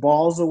defense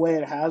balls the way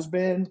it has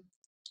been,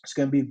 it's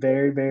going to be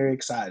very, very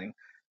exciting.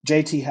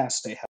 JT has to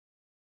stay healthy.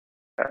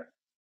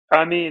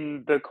 I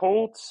mean, the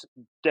Colts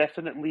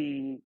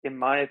definitely, in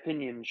my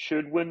opinion,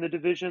 should win the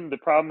division. The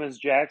problem is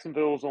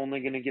Jacksonville is only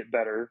going to get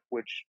better,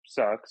 which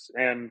sucks.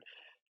 And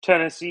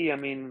Tennessee, I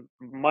mean,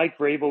 Mike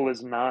Vrabel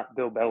is not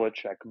Bill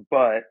Belichick,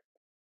 but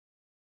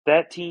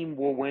that team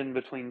will win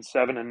between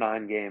 7 and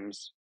 9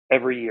 games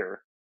every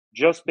year,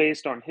 just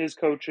based on his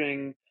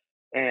coaching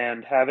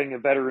and having a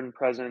veteran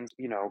presence.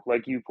 You know,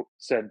 like you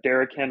said,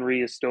 Derrick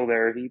Henry is still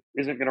there. He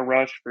isn't going to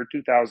rush for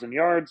 2,000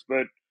 yards,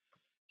 but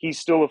he's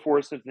still a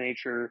force of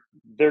nature.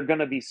 They're going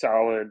to be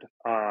solid.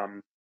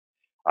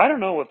 I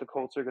don't know what the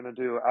Colts are going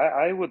to do.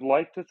 I would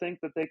like to think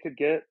that they could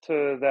get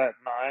to that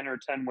 9 or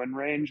 10 win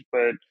range,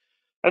 but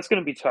that's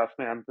going to be tough,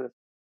 man.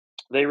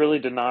 They really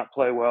did not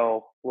play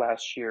well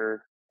last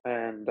year,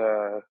 and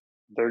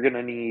they're going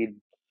to need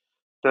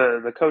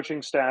the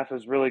coaching staff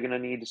is really going to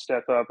need to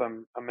step up.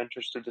 I'm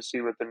interested to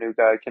see what the new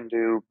guy can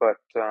do, but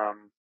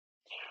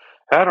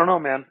I don't know,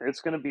 man.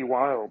 It's going to be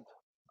wild.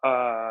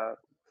 Uh,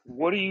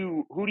 who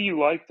do you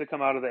like to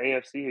come out of the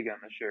AFC again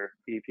this year,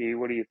 EP?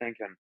 What are you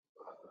thinking?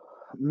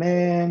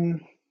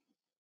 Man,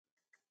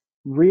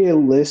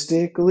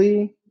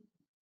 realistically,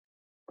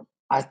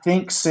 I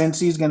think since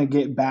he's going to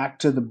get back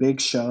to the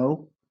big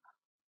show,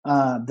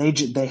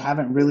 they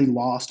haven't really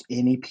lost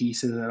any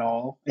pieces at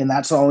all, and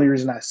that's the only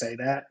reason I say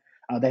that.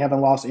 They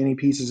haven't lost any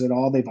pieces at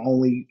all. They've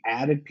only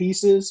added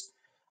pieces.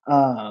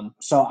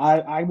 So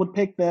I would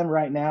pick them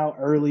right now.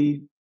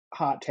 Early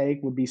hot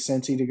take would be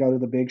Cincy to go to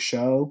the big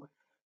show,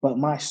 but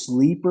my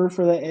sleeper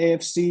for the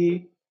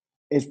AFC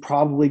is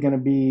probably going to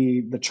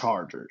be the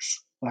Chargers.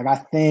 Like I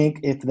think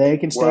if they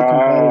can stay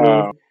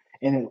competitive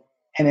wow.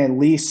 and at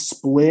least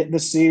split the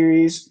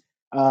series,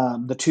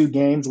 the two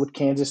games with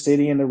Kansas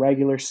City in the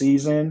regular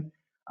season.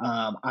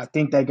 I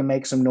think they can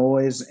make some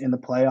noise in the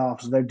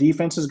playoffs. Their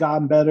defense has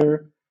gotten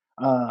better.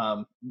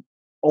 Um,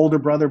 older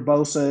brother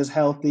Bosa is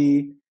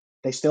healthy.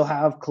 They still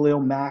have Khalil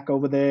Mack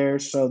over there.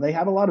 So they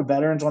have a lot of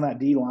veterans on that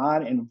D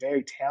line and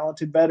very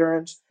talented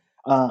veterans.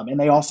 And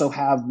they also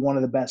have one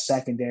of the best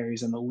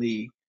secondaries in the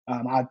league.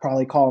 I'd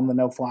probably call them the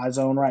no-fly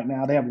zone right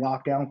now. They have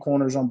lockdown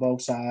corners on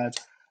both sides.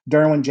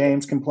 Derwin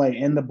James can play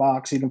in the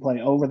box. He can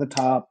play over the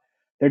top.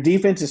 their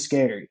defense is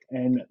scary,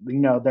 and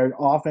their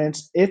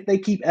offense. If they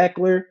keep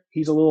Eckler,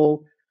 he's a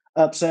little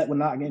upset with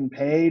not getting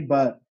paid,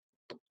 but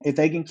if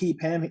they can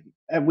keep him,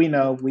 and we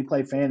know we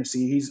play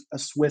fantasy, he's a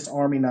Swiss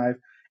Army knife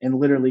and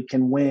literally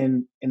can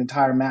win an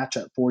entire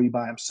matchup for you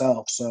by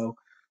himself. So,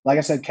 like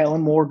I said,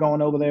 Kellen Moore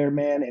going over there,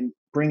 man, and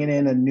bringing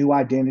in a new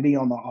identity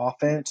on the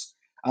offense.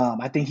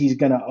 I think he's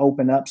going to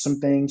open up some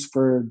things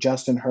for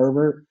Justin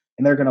Herbert,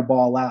 and they're going to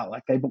ball out.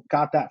 Like they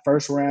got that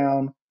first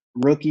round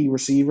rookie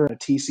receiver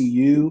at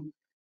TCU.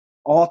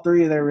 All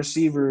three of their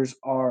receivers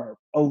are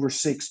over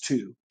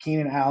 6'2".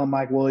 Keenan Allen,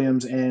 Mike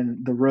Williams,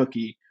 and the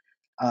rookie.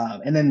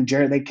 And then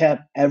Jared, they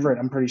kept Everett,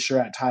 I'm pretty sure,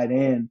 at tight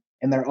end,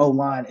 and their O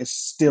line is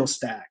still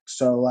stacked.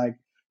 So like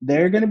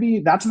they're gonna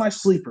be that's my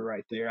sleeper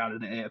right there out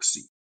of the AFC.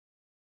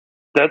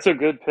 That's a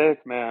good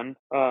pick, man.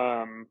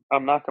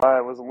 I'm not gonna lie,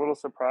 I was a little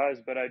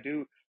surprised, but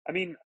I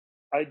mean,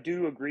 I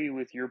do agree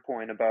with your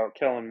point about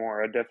Kellen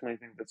Moore. I definitely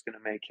think that's gonna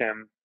make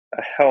him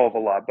a hell of a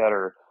lot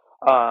better.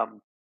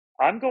 Um,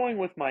 I'm going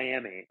with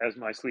Miami as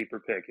my sleeper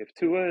pick. If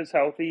Tua is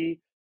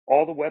healthy,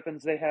 all the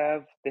weapons they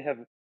have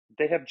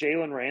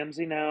Jalen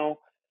Ramsey now.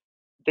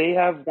 They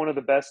have one of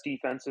the best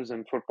defenses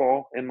in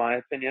football, in my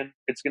opinion.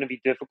 It's gonna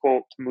be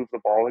difficult to move the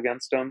ball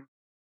against them.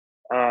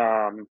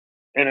 Um,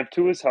 and if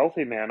Tua's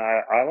healthy, man,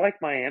 I like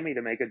Miami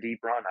to make a deep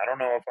run. I don't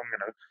know if I'm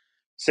going to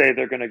say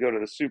they're going to go to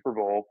the Super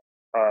Bowl.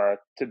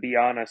 To be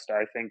honest,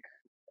 I think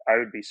I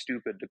would be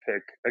stupid to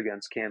pick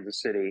against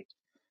Kansas City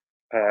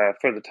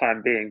for the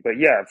time being. But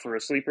yeah, for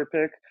a sleeper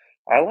pick,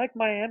 I like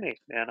Miami,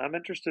 man. I'm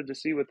interested to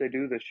see what they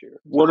do this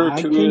year. What are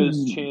I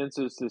Tua's can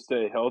chances to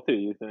stay healthy,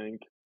 you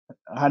think?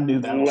 I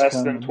knew that was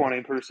Less than coming.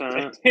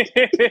 20%.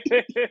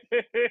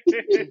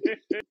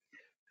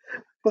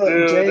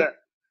 But Dude, Jake,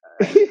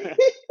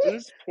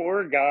 this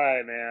poor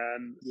guy,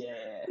 man.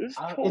 yeah, This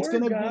it's poor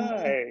gonna be.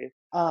 guy.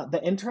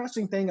 The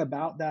interesting thing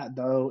about that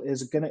though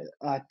is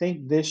I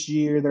think this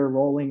year they're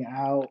rolling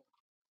out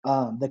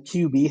the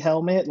QB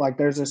helmet. Like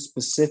there's a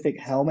specific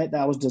helmet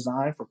that was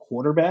designed for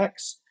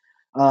quarterbacks.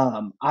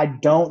 I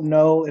don't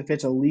know if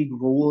it's a league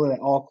rule that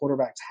all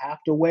quarterbacks have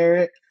to wear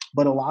it,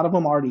 but a lot of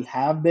them already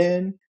have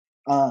been.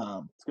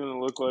 It's gonna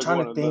look like Trying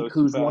one to of think those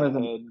who's one fat of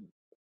them. head.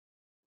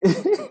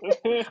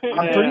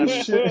 I'm pretty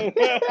Man. sure.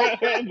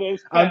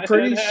 Those I'm fat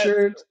head pretty hats.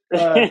 sure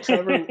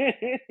Trevor.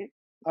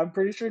 I'm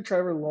pretty sure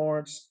Trevor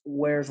Lawrence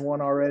wears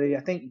one already.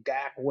 I think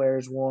Dak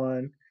wears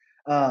one.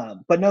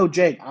 But no,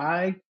 Jake,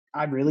 I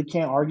really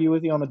can't argue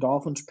with you on the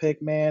Dolphins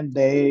pick, man.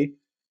 They,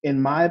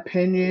 in my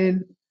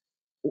opinion,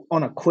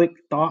 on a quick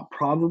thought,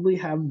 probably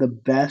have the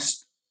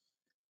best.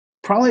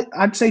 Probably,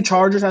 I'd say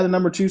Chargers have the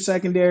number two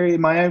secondary.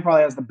 Miami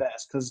probably has the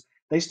best because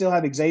they still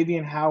have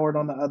Xavier Howard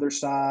on the other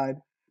side.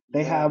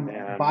 They Yeah, have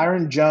man.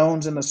 Byron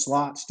Jones in the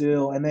slot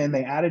still, and then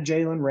they added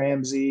Jalen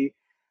Ramsey.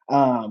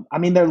 I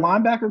mean, their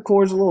linebacker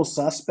core is a little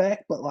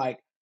suspect, but like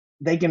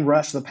they can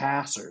rush the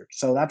passer.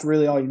 So that's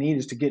really all you need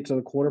is to get to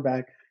the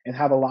quarterback and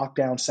have a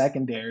lockdown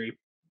secondary.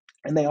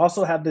 And they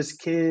also have this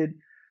kid.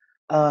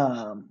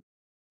 Um,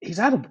 he's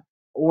out of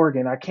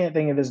Oregon. I can't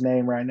think of his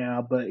name right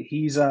now, but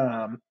he's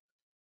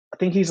I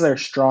think he's their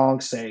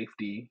strong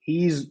safety.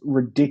 He's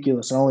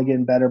ridiculous and only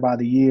getting better by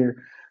the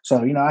year.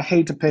 So, I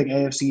hate to pick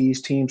AFC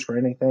East teams for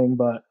anything,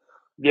 but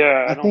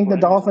Yeah, I I don't think the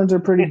blame you. Dolphins are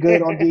pretty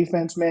good on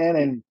defense, man.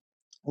 And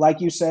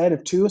like you said,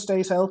 if Tua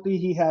stays healthy,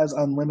 he has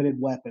unlimited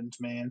weapons,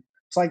 man.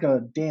 It's like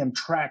a damn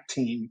track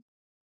team.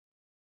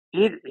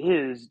 It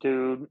is,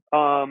 dude.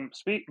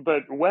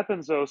 But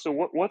weapons though. So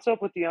what's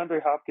up with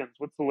DeAndre Hopkins?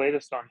 What's the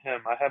latest on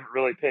him? I haven't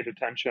really paid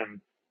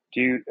attention.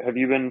 Have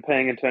you been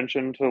paying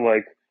attention to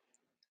like,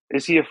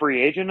 is he a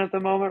free agent at the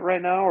moment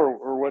right now,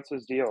 or what's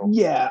his deal?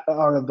 Yeah,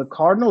 the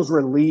Cardinals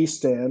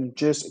released him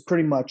just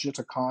pretty much just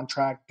a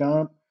contract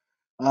dump.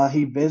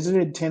 He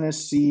visited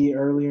Tennessee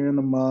earlier in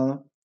the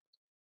month,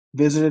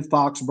 visited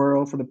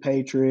Foxborough for the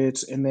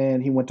Patriots, and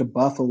then he went to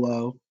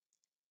Buffalo.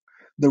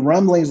 The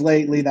rumblings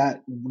lately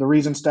that the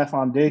reason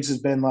Stefon Diggs has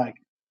been like,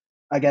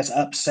 I guess,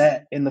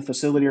 upset in the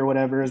facility or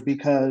whatever is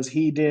because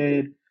he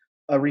did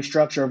a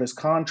restructure of his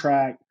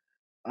contract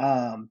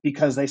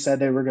because they said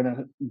they were going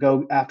to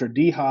go after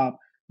D Hop.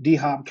 D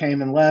Hop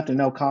came and left, and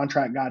no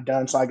contract got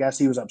done. So I guess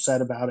he was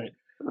upset about it.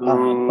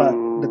 But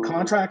Ooh. the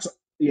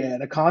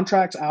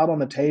contracts out on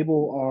the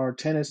table are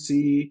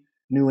Tennessee,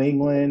 New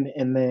England,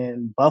 and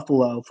then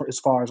Buffalo, for as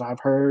far as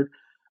I've heard.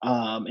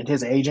 And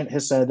his agent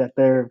has said that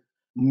they're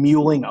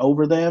muling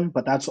over them,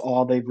 but that's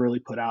all they've really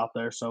put out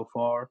there so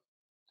far.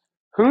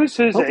 Who's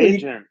his Hopefully,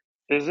 agent?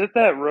 Is it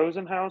that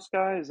Rosenhaus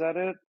guy? Is that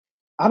it?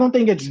 I don't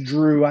think it's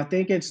Drew. I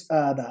think it's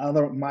the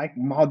other Mike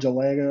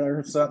Majalega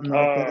or something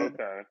like Oh, that.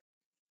 okay.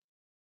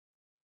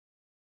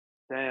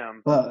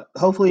 Damn. But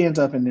hopefully, he ends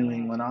up in New Dang.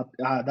 England.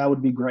 That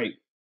would be great.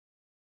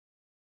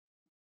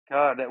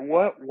 God,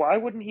 why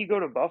wouldn't he go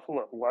to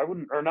Buffalo? Why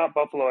wouldn't, or not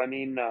Buffalo, I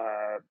mean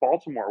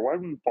Baltimore. Why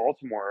wouldn't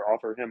Baltimore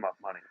offer him up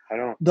money? I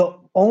don't. The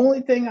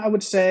only thing I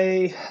would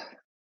say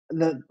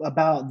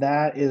about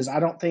that is I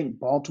don't think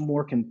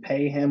Baltimore can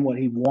pay him what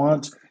he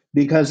wants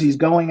because he's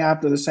going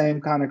after the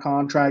same kind of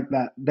contract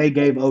that they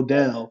gave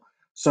Odell.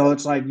 So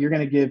it's like you're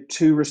going to give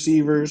two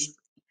receivers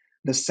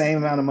the same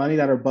amount of money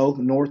that are both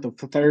north of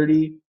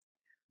 30.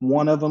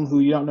 One of them who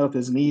you don't know if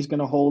his knee's going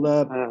to hold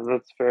up.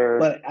 That's fair.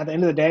 But at the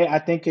end of the day, I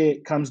think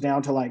it comes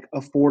down to like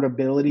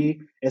affordability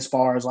as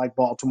far as like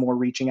Baltimore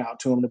reaching out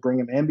to him to bring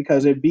him in,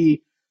 because it'd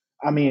be,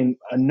 I mean,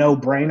 a no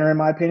brainer in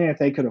my opinion if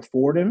they could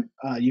afford him.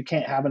 You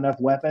can't have enough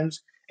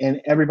weapons, and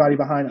everybody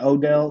behind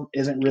Odell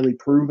isn't really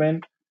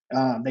proven.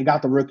 They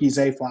got the rookie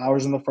Zay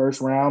Flowers in the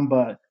first round,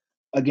 but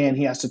again,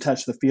 he has to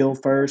touch the field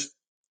first.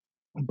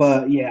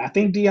 But yeah, I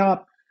think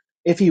Diop,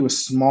 if he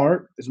was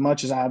smart, as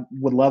much as I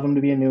would love him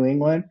to be in New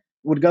England,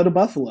 would go to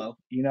Buffalo.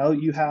 You know,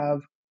 you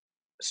have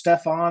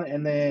Stephon,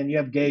 and then you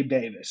have Gabe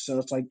Davis. So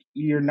it's like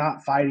you're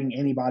not fighting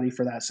anybody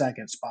for that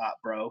second spot,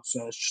 bro.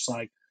 So it's just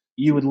like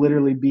you would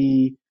literally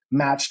be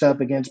matched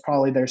up against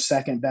probably their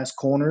second best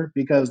corner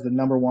because the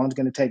number one's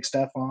going to take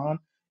Stephon.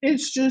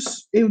 It's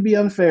just, it would be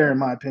unfair in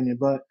my opinion,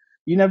 but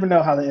you never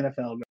know how the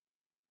NFL goes.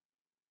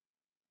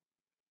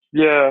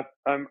 Yeah,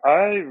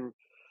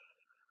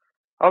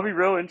 I'll be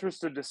real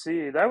interested to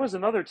see. That was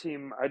another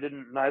team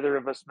neither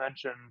of us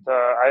mentioned.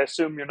 I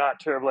assume you're not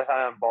terribly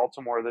high on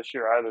Baltimore this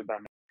year either,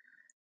 then.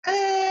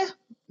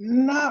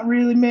 Not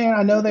really, man.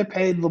 I know they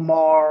paid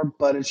Lamar,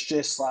 but it's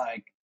just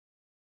like,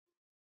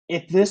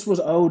 if this was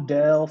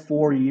Odell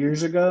 4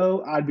 years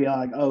ago, I'd be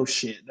like, oh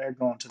shit, they're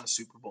going to the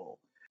Super Bowl.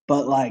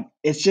 But like,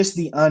 it's just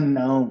the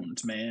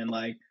unknowns, man.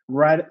 Like,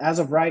 right as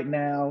of right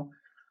now,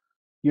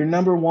 your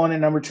number one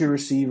and number two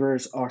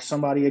receivers are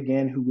somebody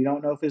again who we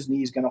don't know if his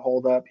knee is going to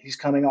hold up. He's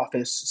coming off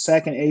his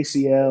second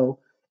ACL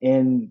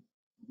in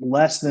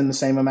less than the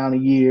same amount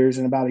of years,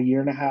 in about a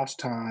year and a half's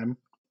time.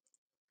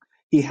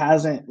 He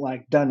hasn't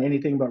like done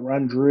anything but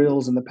run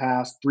drills in the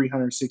past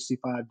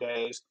 365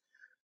 days.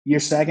 Your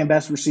second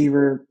best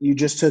receiver you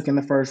just took in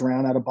the first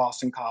round out of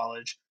Boston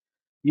College.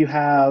 You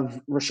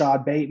have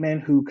Rashad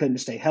Bateman, who couldn't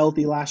stay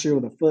healthy last year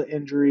with a foot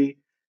injury.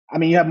 I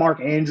mean, you have Mark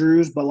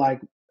Andrews, but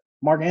like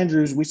Mark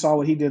Andrews, we saw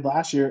what he did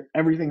last year,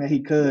 everything that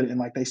he could, and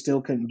like they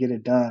still couldn't get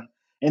it done.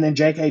 And then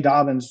J.K.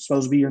 Dobbins is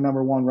supposed to be your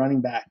number one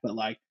running back, but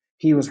like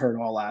he was hurt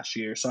all last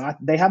year. So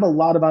they have a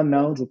lot of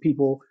unknowns with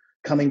people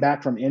coming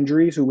back from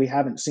injuries who we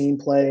haven't seen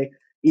play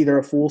either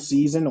a full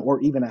season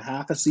or even a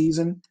half a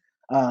season.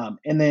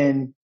 And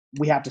then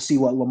we have to see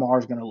what Lamar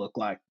is going to look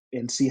like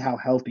and see how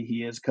healthy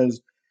he is,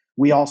 because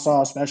we all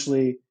saw,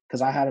 especially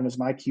because I had him as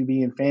my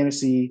QB in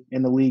fantasy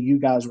in the league you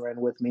guys were in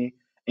with me,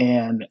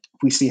 and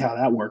we see how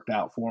that worked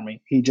out for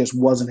me. He just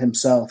wasn't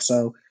himself.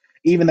 So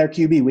even their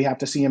QB, we have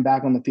to see him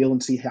back on the field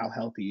and see how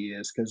healthy he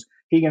is, because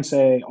he can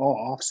say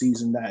all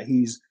offseason that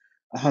he's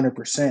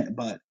 100%,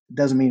 but it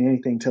doesn't mean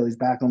anything until he's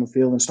back on the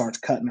field and starts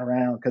cutting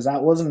around, because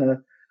that wasn't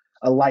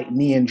a light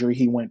knee injury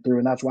he went through,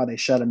 and that's why they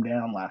shut him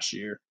down last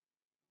year.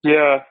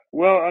 Yeah,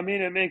 well, I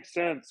mean, it makes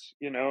sense,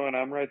 and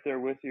I'm right there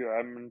with you.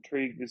 I'm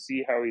intrigued to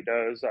see how he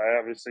does. I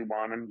obviously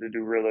want him to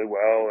do really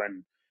well.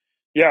 And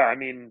yeah, I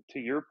mean, to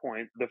your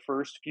point, the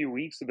first few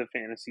weeks of the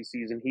fantasy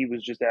season, he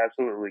was just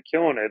absolutely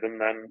killing it. And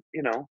then,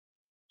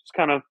 just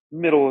kind of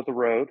middle of the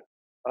road.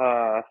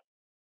 Uh,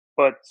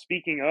 but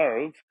speaking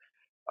of,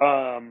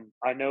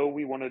 I know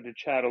we wanted to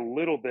chat a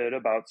little bit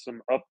about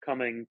some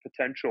upcoming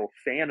potential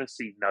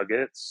fantasy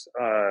nuggets.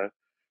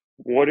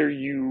 What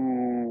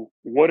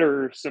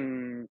are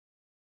some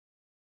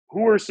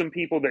who are some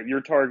people that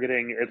you're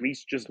targeting, at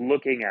least just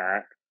looking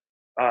at,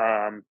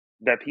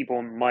 that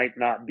people might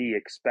not be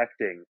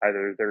expecting?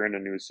 Either they're in a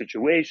new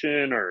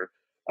situation or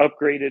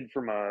upgraded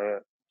from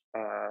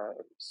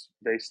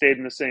they stayed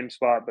in the same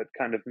spot, but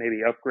kind of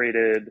maybe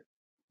upgraded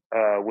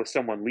with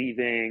someone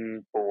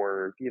leaving,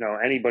 or,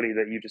 anybody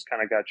that you just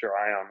kind of got your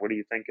eye on. What are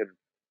you thinking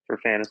for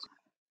fantasy?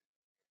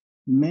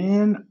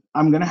 Man,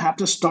 I'm gonna have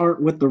to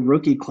start with the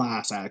rookie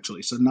class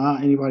actually. So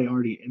not anybody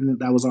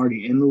that was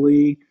already in the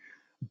league,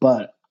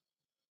 but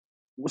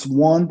was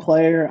one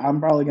player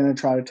I'm probably gonna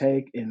try to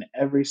take in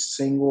every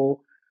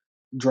single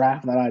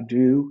draft that I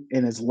do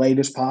in as late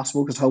as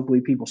possible, because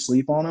hopefully people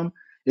sleep on him,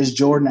 is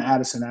Jordan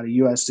Addison out of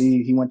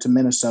USC. He went to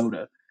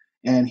Minnesota,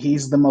 and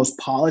he's the most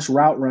polished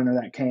route runner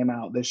that came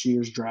out this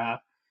year's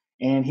draft.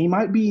 And he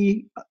might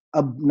be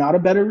not a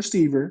better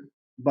receiver,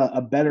 but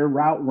a better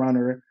route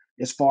runner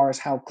as far as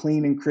how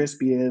clean and crisp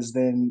he is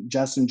than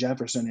Justin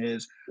Jefferson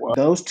is. Wow.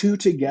 Those two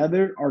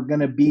together are going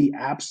to be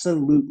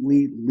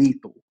absolutely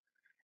lethal,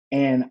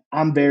 and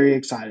I'm very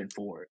excited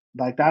for it.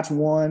 Like that's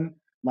one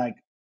like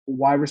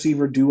wide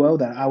receiver duo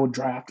that I would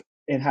draft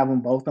and have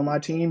them both on my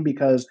team,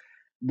 because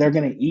they're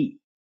going to eat.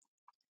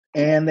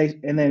 And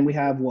then we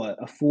have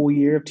a full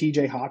year of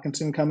TJ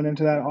Hawkinson coming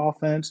into that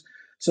offense.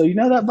 So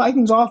that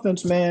Vikings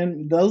offense,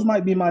 man, those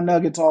might be my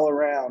nuggets all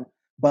around.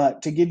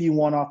 But to give you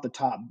one off the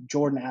top,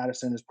 Jordan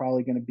Addison is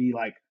probably going to be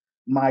like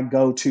my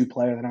go-to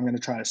player that I'm going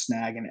to try to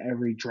snag in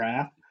every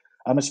draft.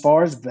 As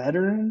far as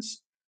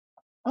veterans,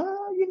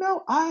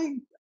 I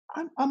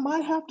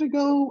might have to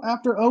go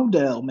after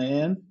Odell,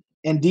 man,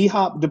 and D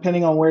Hop,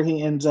 depending on where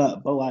he ends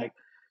up. But like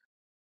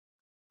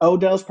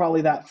Odell's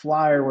probably that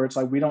flyer where it's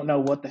like we don't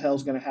know what the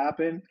hell's going to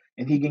happen,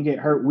 and he can get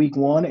hurt week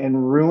one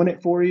and ruin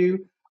it for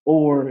you,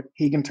 or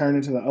he can turn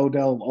into the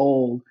Odell of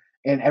old,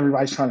 and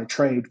everybody's trying to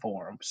trade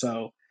for him.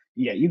 So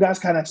yeah, you guys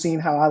kind of seen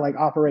how I like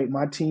operate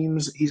my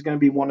teams. He's going to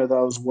be one of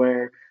those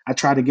where I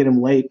try to get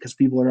him late because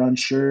people are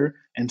unsure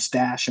and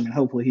stash him, and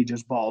hopefully he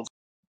just balls.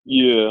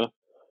 Yeah.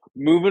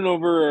 Moving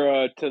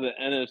over to the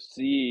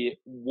NFC,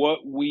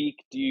 what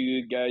week do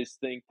you guys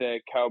think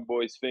that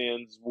Cowboys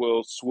fans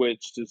will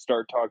switch to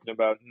start talking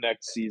about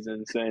next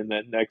season, saying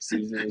that next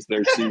season is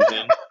their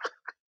season?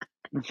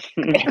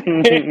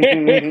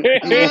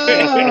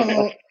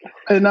 Oh,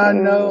 and I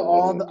know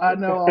all the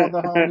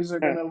homies are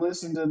going to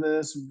listen to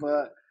this,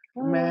 but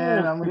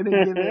man, I'm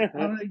gonna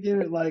give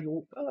it like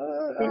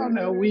I don't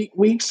know, week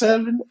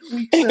 7,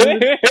 week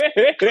 7.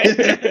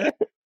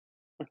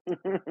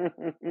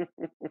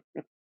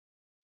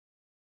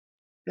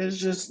 It's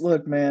just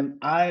look, man.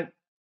 I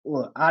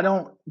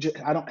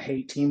don't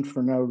hate teams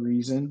for no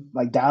reason.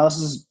 Like Dallas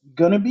is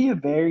gonna be a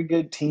very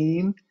good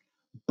team,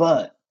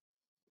 but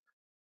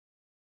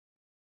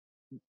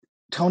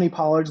Tony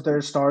Pollard's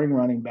their starting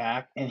running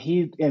back, and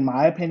in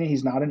my opinion,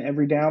 he's not an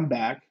every down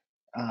back.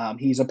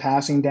 He's a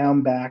passing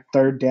down back,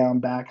 third down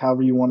back,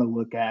 however you want to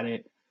look at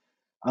it.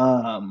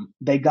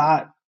 They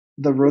got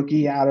the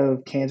rookie out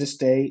of Kansas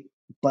State,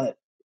 but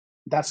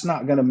that's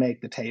not going to make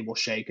the table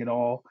shake at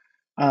all.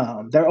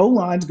 Their O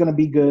line's going to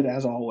be good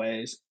as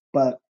always,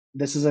 but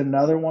this is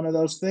another one of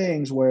those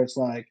things where it's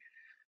like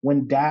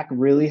when Dak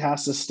really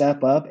has to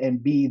step up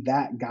and be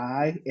that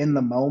guy in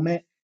the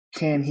moment,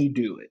 can he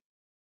do it?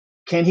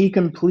 Can he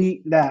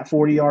complete that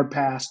 40-yard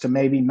pass to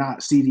maybe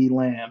not CeeDee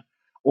Lamb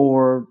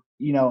or,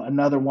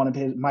 another one of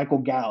his, Michael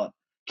Gallup?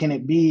 Can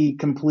it be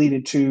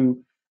completed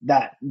to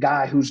that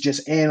guy who's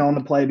just in on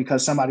the play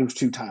because somebody was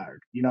too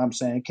tired? You know what I'm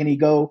saying? Can he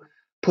go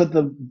put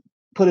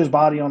his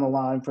body on the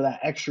line for that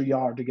extra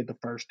yard to get the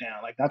first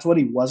down? Like that's what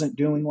he wasn't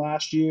doing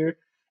last year.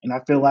 And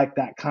I feel like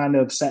that kind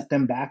of set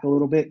them back a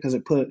little bit because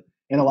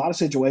in a lot of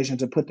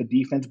situations, it put the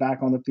defense back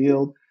on the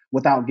field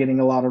without getting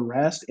a lot of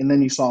rest. And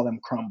then you saw them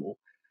crumble.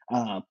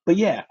 But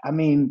yeah, I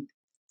mean,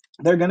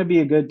 they're going to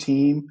be a good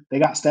team. They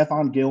got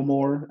Stephon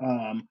Gilmore.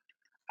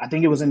 I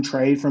think it was in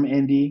trade from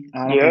Indy. I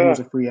don't think he Yeah. was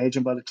a free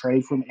agent, but a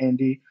trade from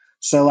Indy.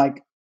 So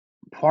like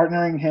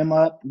partnering him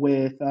up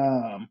with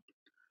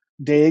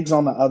Diggs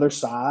on the other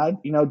side.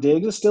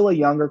 Diggs is still a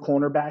younger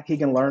cornerback. He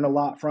can learn a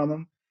lot from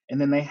him.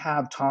 And then they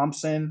have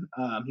Thompson.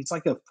 He's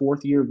like a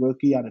fourth-year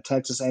rookie out of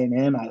Texas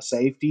A&M at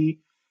safety.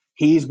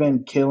 He's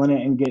been killing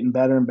it and getting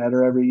better and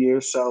better every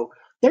year. So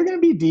they're going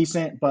to be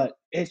decent, but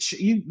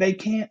they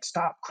can't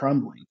stop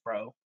crumbling,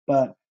 bro.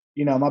 But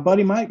my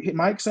buddy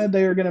Mike said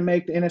they were going to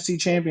make the NFC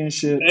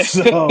Championship,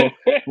 so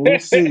we'll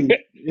see.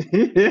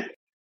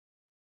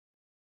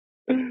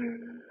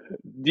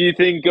 Do you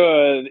think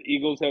the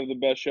Eagles have the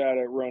best shot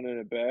at running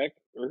it back,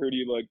 or who do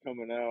you like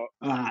coming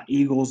out?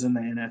 Eagles in the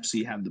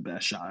NFC have the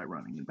best shot at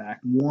running it back,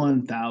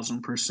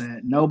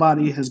 1,000%.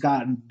 Nobody has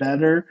gotten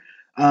better.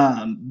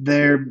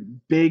 Their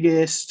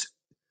biggest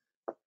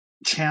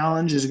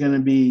challenge is going to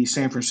be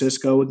San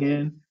Francisco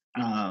again.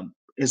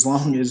 As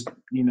long as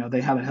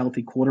they have a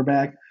healthy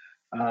quarterback.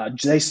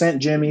 They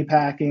sent Jimmy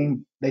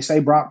packing. They say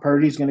Brock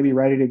Purdy's going to be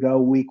ready to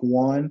go week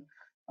 1,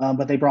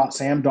 but they brought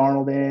Sam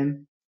Darnold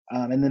in,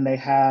 and then they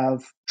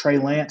have Trey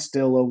Lance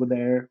still over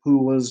there, who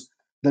was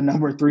the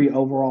number 3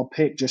 overall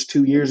pick just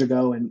 2 years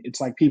ago, and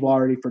it's like people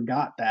already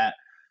forgot that.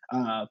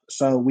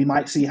 So we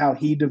might see how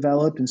he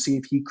developed and see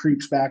if he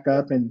creeps back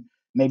up and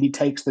maybe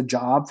takes the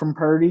job from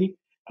Purdy.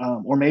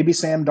 Or maybe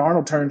Sam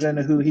Darnold turns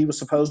into who he was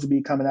supposed to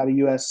be coming out of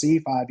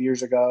USC 5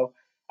 years ago,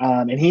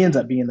 and he ends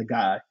up being the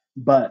guy.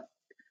 But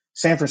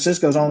San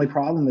Francisco's only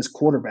problem is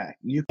quarterback.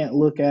 You can't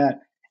look at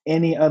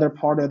any other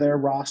part of their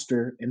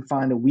roster and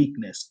find a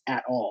weakness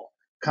at all.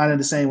 Kind of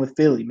the same with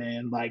Philly,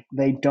 man. Like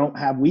they don't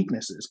have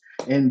weaknesses,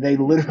 and they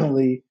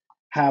literally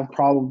have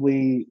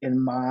probably,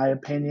 in my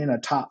opinion, a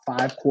top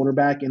 5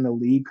 quarterback in the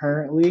league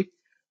currently.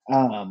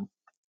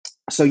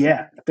 So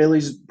yeah,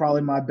 Philly's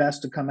probably my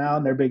best to come out,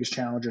 and their biggest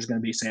challenger is going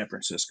to be San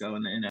Francisco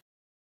in the NFC.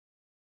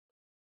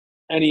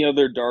 Any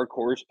other dark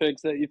horse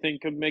picks that you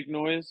think could make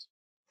noise?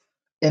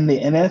 In the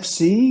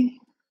NFC,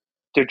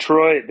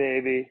 Detroit,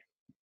 baby.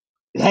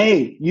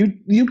 hey,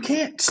 you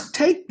can't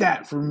take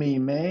that from me,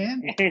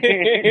 man.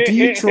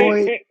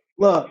 Detroit,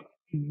 look,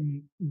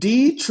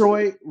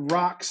 Detroit,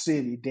 Rock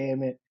City,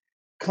 damn it,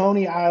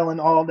 Coney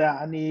Island, all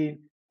that. I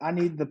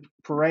need the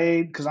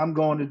parade because I'm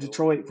going to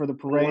Detroit for the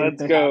parade if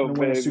Let's they happen go, to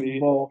win a Super baby.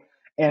 Bowl,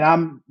 and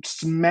I'm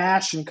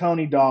smashing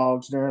Coney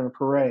dogs during the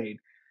parade.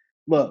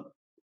 Look,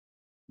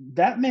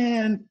 that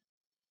man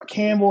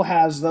Campbell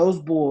has those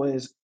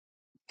boys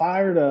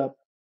fired up,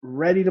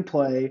 ready to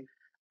play.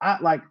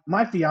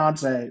 My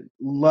fiance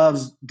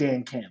loves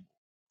Dan Campbell.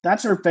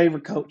 That's her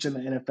favorite coach in the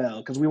NFL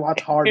because we watch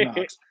Hard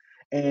Knocks.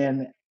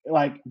 And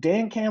like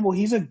Dan Campbell,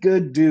 he's a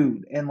good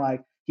dude. And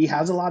like he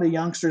has a lot of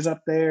youngsters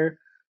up there.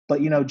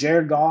 But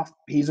Jared Goff,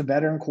 he's a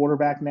veteran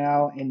quarterback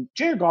now. And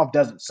Jared Goff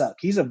doesn't suck.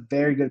 He's a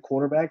very good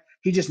quarterback.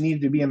 He just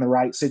needed to be in the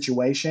right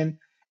situation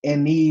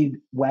and need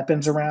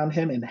weapons around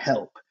him and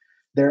help.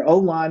 Their O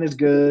line is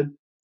good.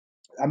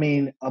 I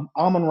mean,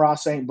 Amon-Ra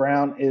St.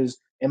 Brown is,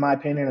 in my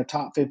opinion, a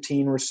top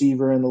 15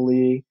 receiver in the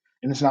league.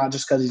 And it's not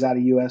just because he's out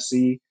of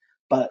USC.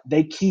 but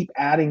they keep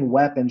adding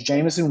weapons.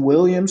 Jamison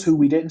Williams, who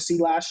we didn't see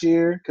last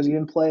year because he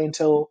didn't play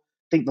until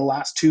I think the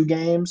last 2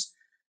 games,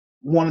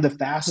 one of the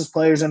fastest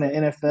players in the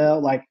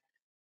NFL. Like,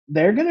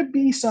 they're going to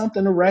be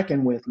something to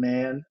reckon with,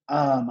 man.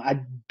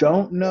 I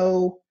don't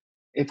know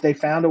if they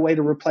found a way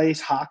to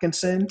replace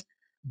Hawkinson,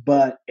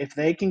 but if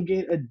they can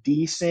get a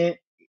decent,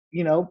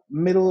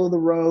 middle of the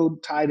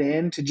road tight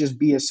end to just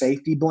be a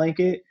safety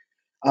blanket,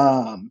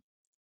 and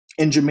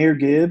Jahmyr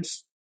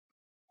Gibbs,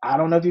 I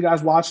don't know if you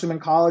guys watched him in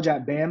college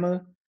at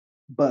Bama,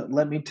 but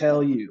let me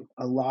tell you,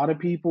 a lot of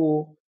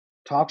people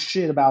talk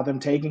shit about them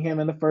taking him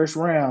in the first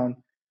round.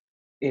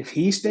 If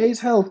he stays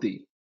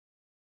healthy,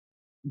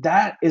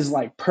 that is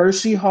like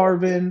Percy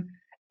Harvin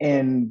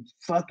and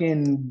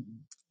fucking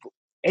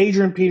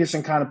Adrian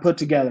Peterson kind of put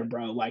together,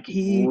 bro. Like,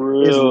 he is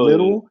Really?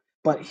 little,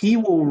 but he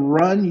will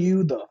run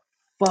you the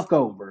fuck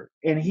over.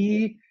 And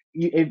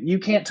if you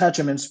can't touch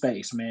him in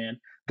space, man.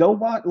 Go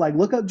watch, like,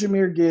 look up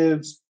Jahmyr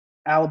Gibbs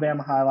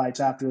Alabama highlights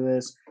after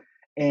this,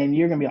 and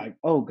you're gonna be like,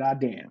 oh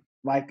goddamn.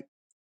 Like,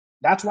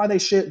 that's why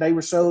they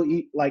were so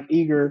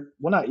eager.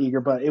 Well, not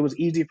eager, but it was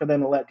easy for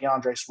them to let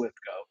DeAndre Swift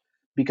go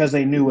because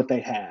they knew what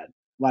they had.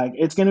 Like,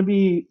 it's going to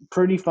be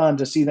pretty fun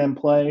to see them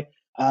play.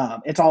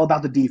 It's all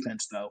about the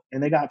defense, though.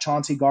 And they got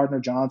Chauncey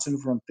Gardner-Johnson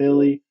from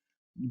Philly,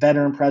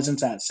 veteran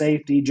presence at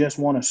safety, just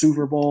won a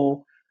Super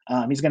Bowl.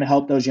 He's going to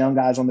help those young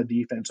guys on the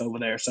defense over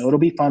there. So it'll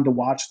be fun to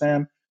watch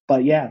them.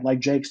 But, yeah, like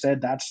Jake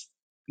said,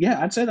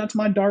 I'd say that's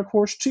my dark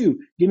horse, too.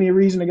 Give me a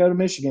reason to go to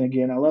Michigan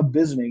again. I love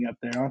visiting up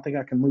there. I don't think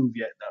I can move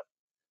yet, though.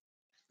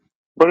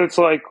 But it's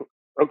like,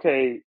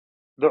 okay,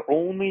 the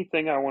only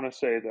thing I want to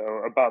say,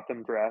 though, about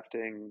them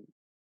drafting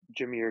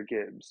Jahmyr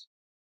Gibbs,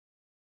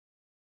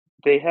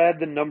 they had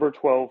the number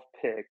 12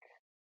 pick.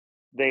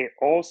 They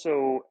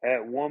also,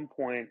 at one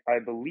point, I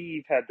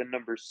believe, had the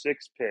number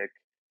 6 pick,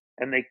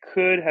 and they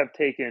could have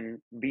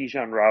taken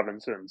Bijan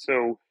Robinson.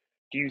 So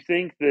do you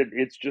think that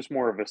it's just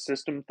more of a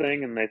system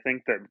thing, and they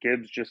think that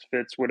Gibbs just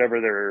fits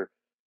whatever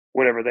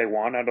they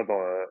want out of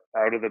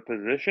the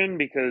position?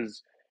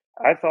 Because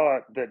I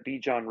thought that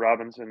Bijan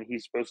Robinson,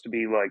 he's supposed to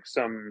be like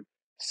some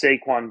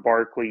Saquon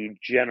Barkley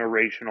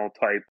generational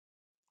type.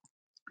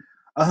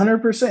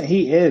 100%.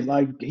 He is.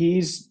 Like,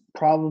 he's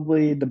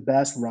probably the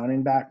best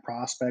running back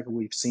prospect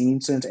we've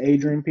seen since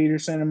Adrian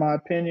Peterson, in my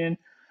opinion.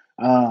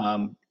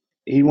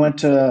 He went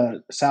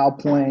to South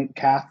Point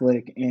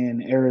Catholic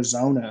in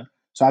Arizona.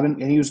 So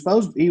and he was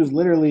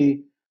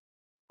literally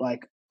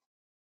like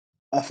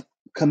a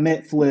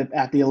commit flip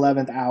at the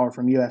 11th hour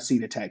from USC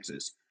to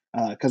Texas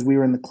because we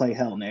were in the Clay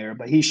Helton era,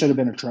 but he should have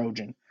been a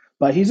Trojan.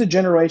 But he's a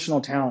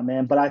generational talent,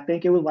 man. But I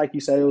think it was, like you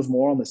said, it was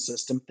more on the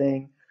system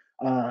thing.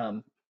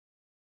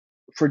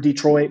 For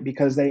Detroit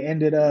because they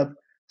ended up,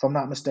 if I'm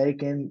not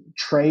mistaken,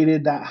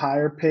 traded that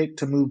higher pick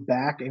to move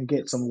back and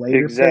get some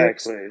later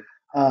picks. Exactly.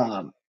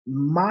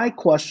 My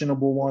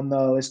questionable one,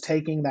 though, is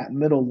taking that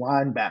middle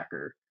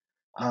linebacker.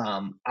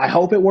 I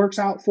hope it works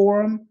out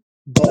for him,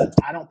 but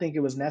I don't think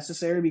it was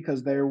necessary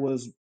because there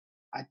was,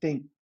 I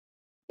think,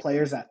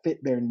 players that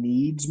fit their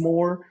needs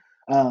more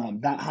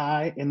that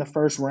high in the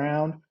first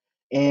round.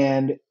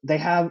 And they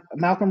have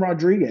Malcolm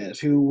Rodriguez,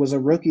 who was a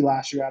rookie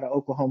last year out of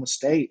Oklahoma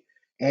State,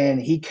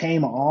 and he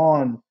came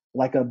on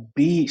like a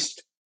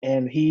beast,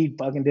 and he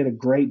fucking did a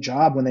great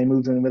job when they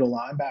moved to the middle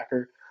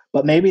linebacker.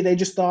 But maybe they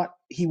just thought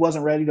he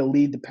wasn't ready to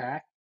lead the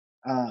pack.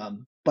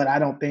 But I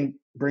don't think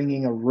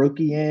bringing a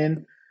rookie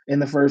in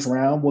the first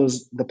round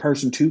was the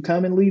person to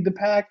come and lead the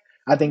pack.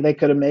 I think they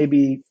could have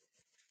maybe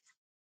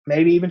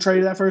even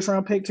traded that first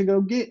round pick to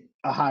go get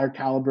a higher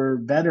caliber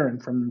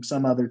veteran from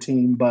some other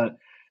team. But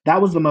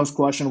that was the most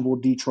questionable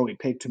Detroit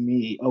pick to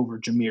me over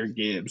Jahmyr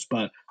Gibbs.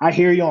 But I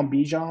hear you on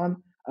Bijan,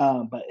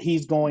 but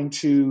he's going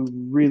to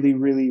really,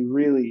 really,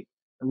 really,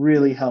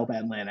 really help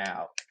Atlanta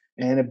out.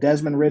 And if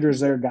Desmond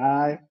Ritter's their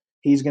guy,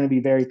 he's going to be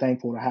very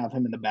thankful to have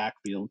him in the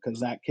backfield because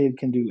that kid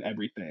can do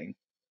everything.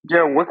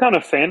 Yeah, what kind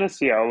of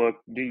fantasy outlook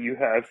do you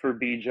have for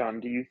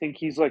Bijan? Do you think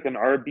he's like an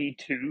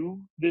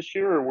RB2 this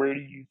year, or where do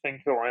you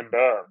think he'll end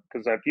up?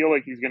 Because I feel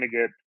like he's going to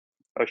get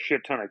a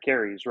shit ton of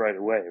carries right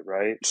away,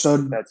 right? So,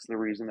 That's the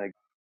reason they.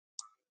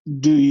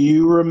 do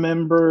you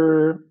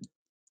remember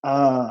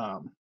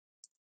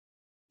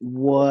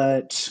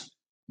what's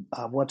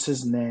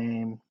his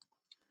name?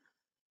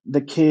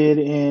 The kid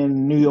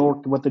in New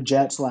York with the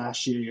Jets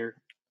last year,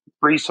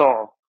 Brees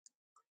Hall.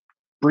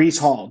 Brees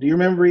Hall. Do you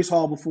remember Brees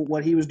Hall before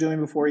what he was doing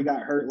before he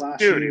got hurt last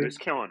Dude, he year? was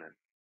killing it.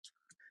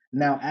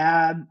 Now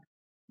add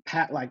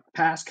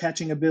pass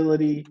catching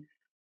ability,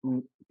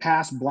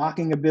 pass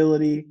blocking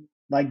ability.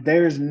 Like,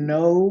 there's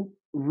no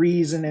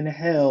reason in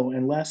hell,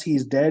 unless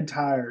he's dead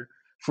tired,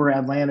 for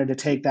Atlanta to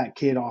take that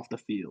kid off the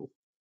field.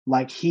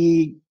 Like,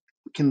 he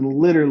can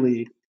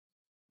literally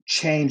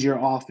change your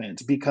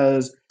offense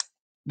because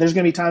there's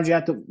going to be times you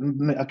have to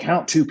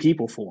account 2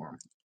 people for him.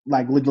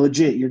 Like,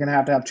 legit, you're going to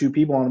have 2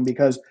 people on him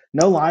because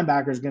no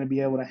linebacker is going to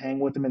be able to hang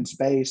with him in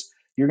space.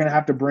 You're going to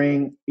have to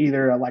bring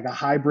either a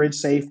hybrid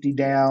safety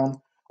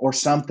down or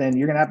something.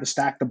 You're going to have to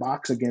stack the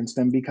box against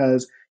him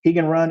because he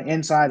can run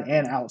inside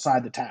and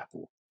outside the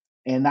tackle.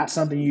 And that's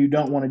something you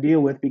don't want to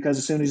deal with because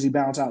as soon as he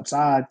bounces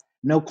outside,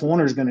 no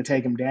corner is going to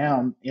take him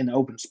down in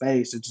open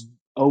space. It's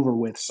over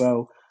with.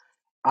 So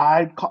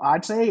I'd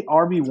say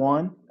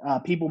RB1.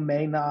 People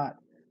may not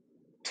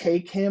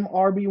take him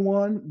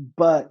RB1,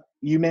 but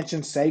you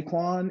mentioned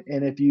Saquon,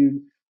 and if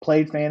you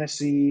played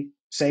fantasy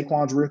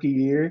Saquon's rookie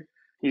year,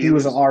 He he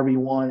was an was,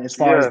 RB1 as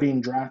far as yeah.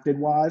 being drafted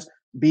wise.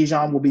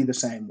 Bijan will be the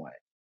same way.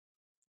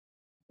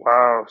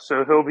 Wow.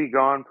 So he'll be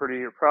gone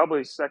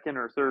probably second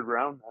or third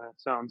round. It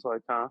sounds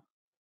like, huh?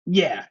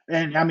 Yeah,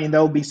 and I mean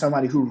there'll be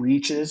somebody who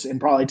reaches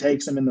and probably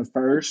takes him in the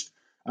first,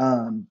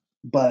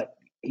 but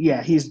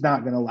yeah, he's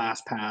not going to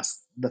last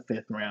past the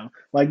fifth round.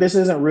 Like this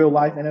isn't real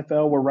life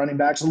NFL where running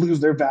backs lose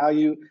their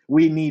value.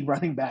 We need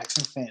running backs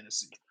in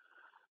fantasy.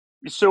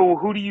 So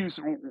who do you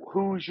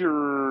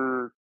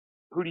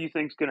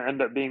think's going to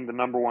end up being the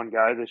number one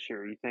guy this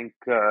year? You think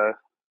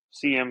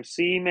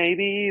CMC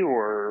maybe,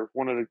 or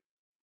one of the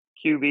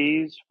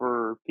QBs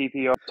for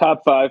PPR?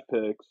 Top 5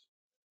 picks.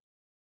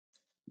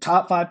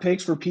 Top 5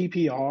 picks for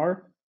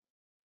PPR.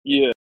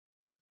 Yeah.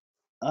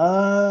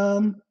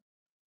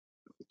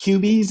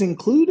 QBs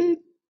included.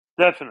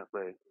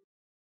 Definitely.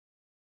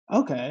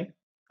 Okay.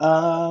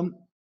 I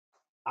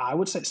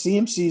would say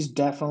CMC is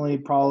definitely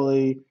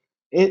probably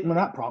it. Well,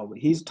 not probably.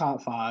 He's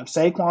top 5.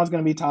 Saquon's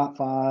going to be top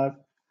 5.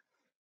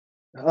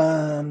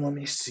 Let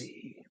me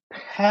see.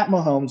 Pat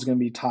Mahomes is gonna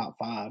be top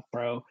 5,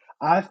 bro.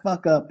 I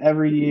fuck up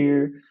every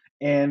year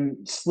and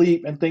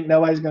sleep and think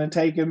nobody's gonna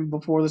take him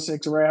before the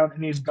 6th round,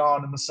 and he's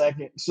gone in the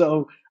second.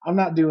 So I'm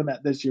not doing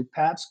that this year.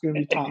 Pat's gonna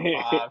be top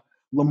 5.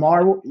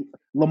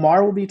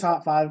 Lamar will be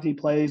top 5 if he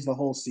plays the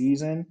whole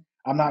season.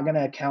 I'm not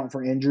gonna account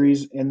for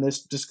injuries in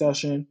this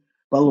discussion,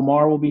 but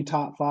Lamar will be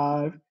top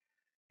 5.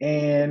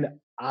 And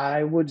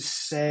I would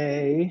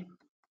say,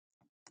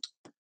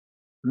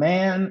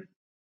 man,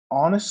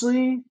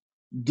 honestly,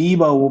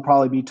 Debo will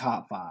probably be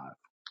top 5.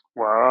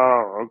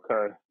 Wow.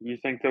 Okay. You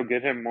think they'll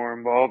get him more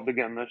involved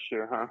again this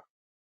year, huh?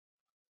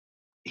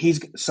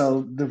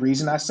 So the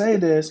reason I say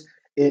this,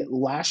 it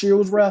last year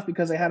was rough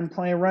because they had him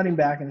playing running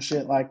back and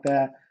shit like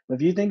that. But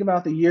if you think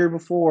about the year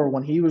before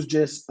when he was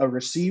just a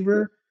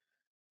receiver,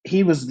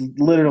 he was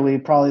literally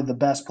probably the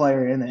best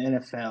player in the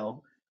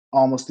NFL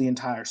almost the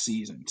entire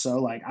season. So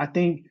like I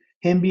think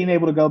him being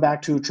able to go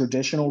back to a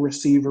traditional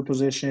receiver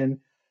position,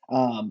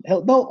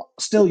 they'll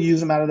still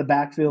use him out of the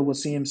backfield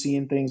with CMC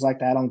and things like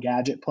that on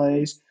gadget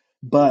plays.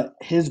 But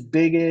his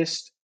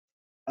biggest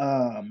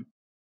um,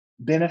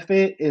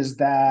 benefit is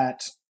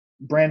that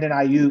Brandon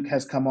Ayuk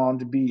has come on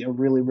to be a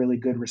really, really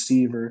good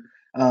receiver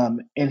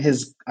in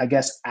his, I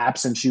guess,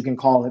 absence, you can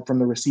call it, from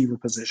the receiver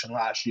position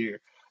last year.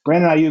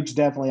 Brandon Ayuk's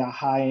definitely a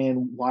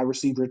high-end wide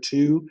receiver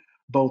too,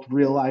 both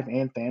real life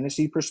and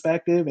fantasy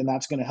perspective, and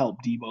that's going to help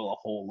Debo a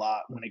whole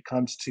lot when it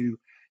comes to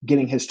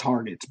getting his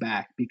targets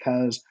back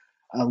because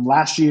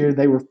last year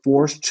they were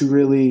forced to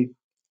really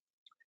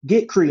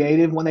get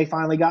creative when they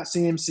finally got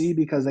CMC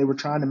because they were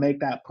trying to make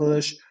that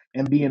push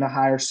and be in a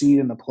higher seed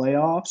in the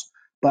playoffs.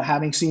 But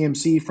having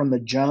CMC from the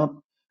jump,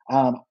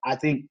 I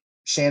think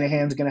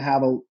Shanahan's going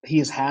to he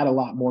has had a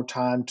lot more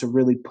time to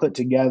really put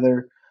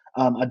together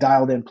a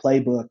dialed in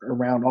playbook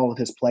around all of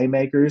his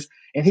playmakers.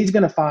 And he's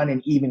going to find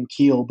an even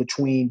keel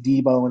between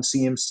Debo and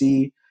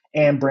CMC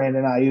and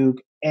Brandon Ayuk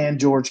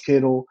and George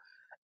Kittle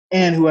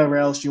and whoever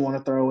else you want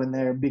to throw in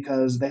there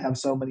because they have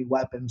so many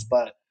weapons.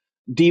 But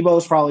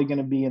Debo's probably going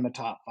to be in the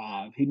top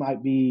 5. He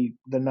might be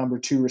the number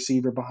 2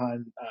 receiver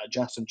behind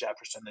Justin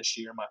Jefferson this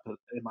year,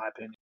 in my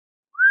opinion.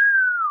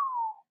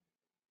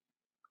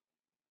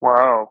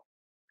 Wow.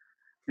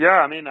 Yeah,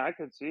 I mean, I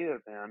could see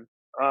it, man.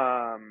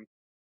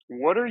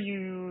 What are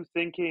you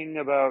thinking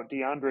about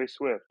DeAndre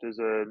Swift? Is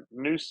a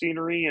new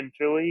scenery in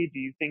Philly? Do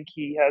you think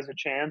he has a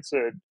chance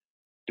at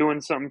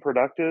doing something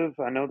productive?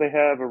 I know they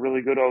have a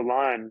really good O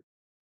line.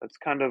 That's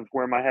kind of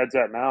where my head's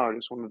at now. I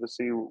just wanted to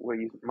see what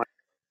you might.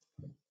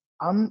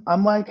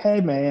 I'm like, hey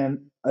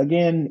man,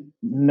 again,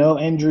 no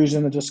injuries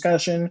in the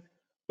discussion,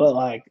 but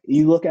like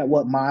you look at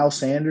what Miles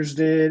Sanders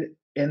did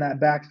in that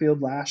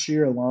backfield last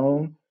year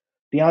alone,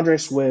 DeAndre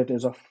Swift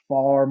is a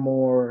far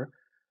more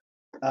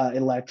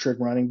electric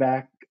running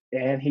back,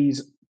 and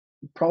he's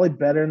probably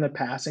better in the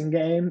passing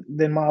game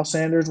than Miles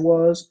Sanders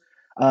was.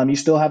 You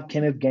still have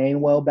Kenneth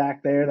Gainwell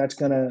back there that's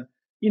going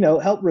to,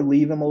 help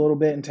relieve him a little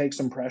bit and take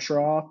some pressure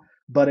off.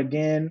 But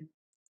again,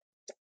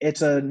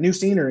 it's a new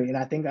scenery, and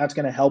I think that's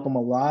going to help him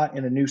a lot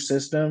in a new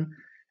system,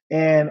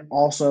 and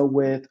also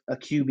with a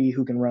QB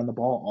who can run the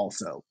ball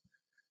also,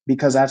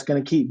 because that's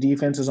going to keep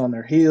defenses on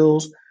their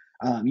heels.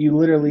 You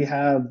literally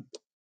have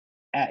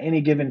at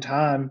any given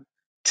time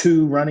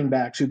 2 running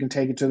backs who can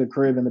take it to the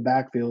crib in the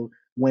backfield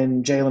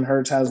when Jalen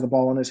Hurts has the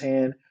ball in his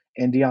hand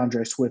and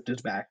DeAndre Swift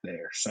is back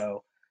there.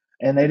 So,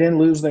 and they didn't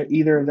lose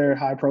either of their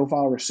high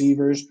profile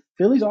receivers.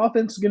 Philly's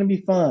offense is going to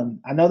be fun.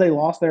 I know they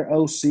lost their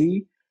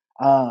OC,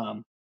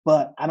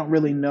 but I don't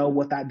really know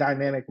what that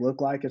dynamic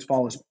looked like as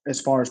far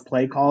as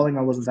play calling.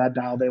 I wasn't that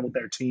dialed in with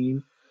their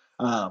team,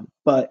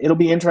 but it'll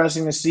be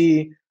interesting to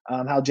see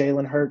how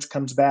Jalen Hurts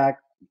comes back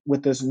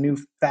with this new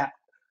fat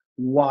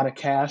wad of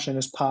cash in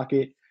his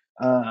pocket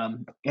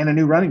and a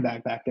new running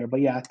back there.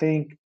 But yeah, I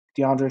think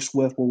DeAndre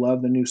Swift will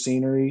love the new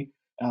scenery.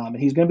 And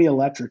he's going to be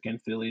electric in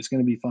Philly. It's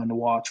going to be fun to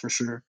watch for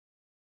sure.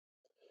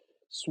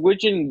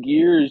 Switching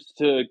gears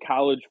to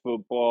college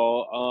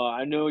football,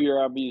 I know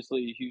you're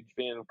obviously a huge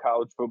fan of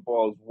college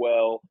football as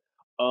well.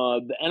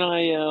 The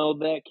NIL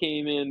that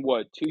came in,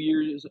 what, 2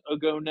 years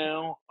ago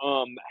now?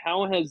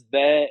 How has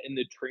that and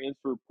the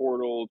transfer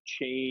portal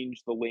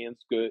changed the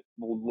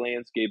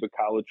landscape of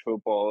college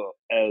football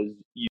as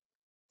you?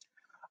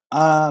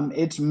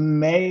 It's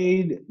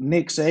made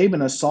Nick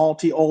Saban a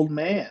salty old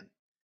man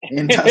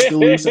in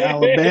Tuscaloosa,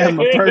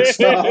 Alabama.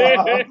 First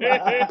off,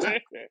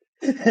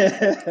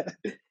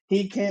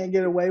 he can't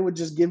get away with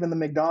just giving the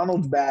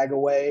McDonald's bag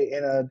away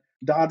in a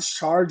Dodge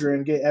Charger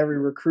and get every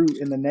recruit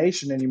in the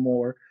nation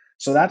anymore.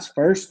 So that's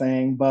first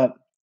thing. But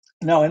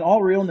no, in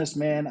all realness,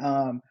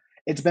 man,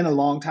 it's been a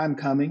long time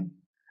coming.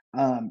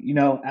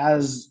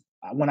 As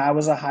when I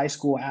was a high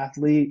school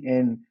athlete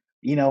and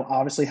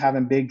obviously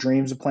having big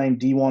dreams of playing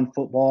D1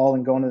 football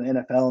and going to the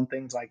NFL and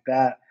things like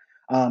that.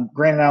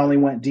 Granted, I only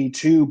went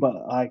D2,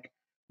 but like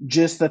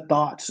just the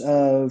thoughts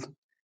of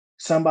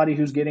somebody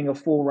who's getting a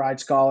full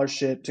ride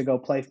scholarship to go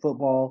play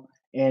football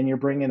and you're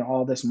bringing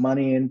all this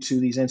money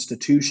into these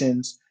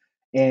institutions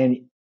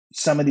and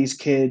some of these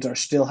kids are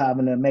still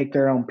having to make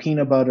their own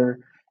peanut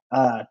butter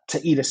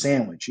to eat a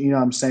sandwich. You know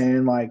what I'm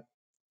saying? Like,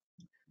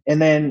 and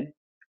then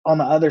on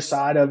the other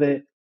side of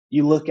it,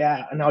 you look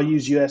at, and I'll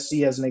use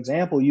USC as an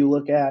example, you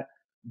look at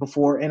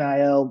before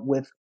NIL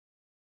with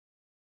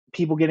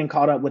people getting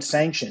caught up with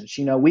sanctions.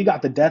 We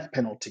got the death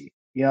penalty.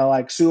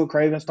 Like Sua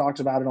Cravens talks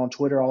about it on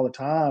Twitter all the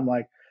time.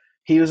 Like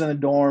he was in the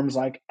dorms,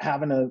 like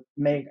having to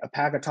make a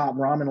pack of top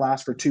ramen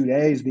last for 2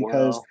 days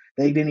because Wow,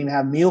 they didn't even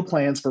have meal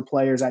plans for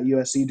players at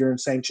USC during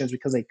sanctions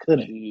because they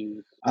couldn't.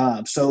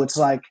 jeez. So it's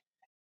like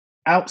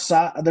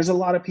outside, there's a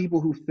lot of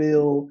people who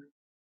feel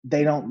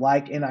they don't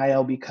like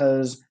NIL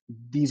because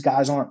these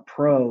guys aren't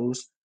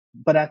pros.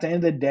 But at the end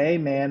of the day,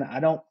 man, I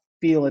don't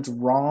feel it's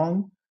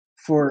wrong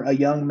for a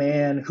young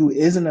man who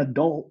is an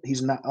adult.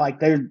 He's not like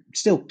they're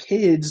still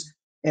kids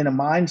in a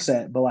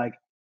mindset, but like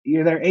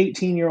they're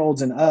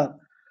 18-year-olds and up,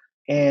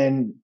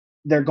 and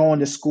they're going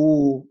to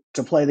school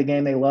to play the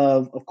game they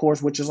love, of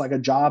course, which is like a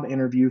job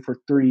interview for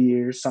 3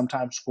 years,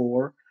 sometimes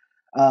four.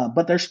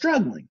 But they're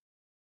struggling.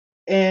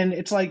 And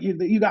it's like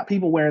you got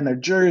people wearing their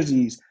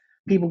jerseys,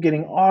 people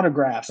getting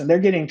autographs, and they're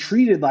getting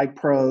treated like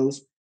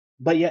pros,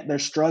 but yet they're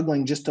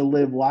struggling just to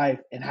live life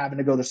and having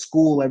to go to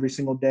school every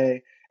single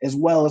day, as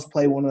well as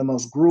play one of the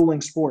most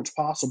grueling sports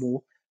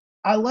possible.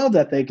 I love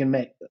that they can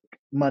make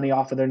money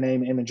off of their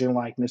name, image, and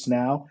likeness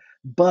now,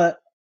 but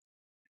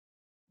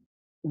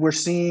we're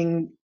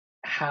seeing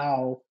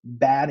how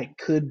bad it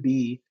could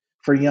be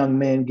for young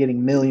men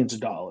getting millions of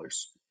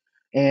dollars.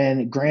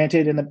 And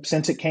granted,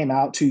 since it came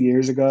out 2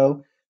 years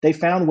ago, they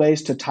found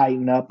ways to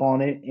tighten up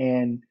on it.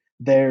 And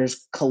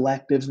there's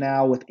collectives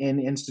now within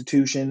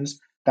institutions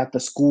that the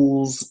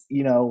schools,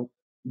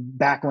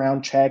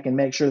 background check and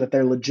make sure that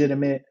they're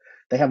legitimate.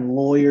 They have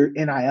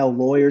NIL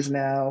lawyers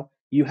now.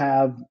 You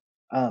have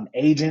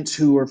agents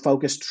who are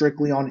focused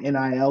strictly on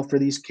NIL for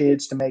these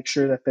kids to make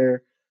sure that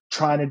they're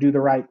trying to do the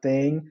right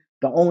thing.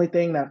 The only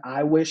thing that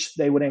I wish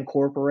they would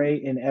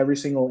incorporate in every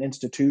single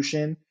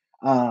institution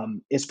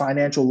is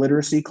financial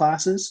literacy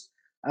classes.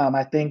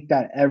 I think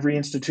that every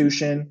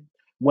institution,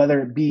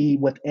 whether it be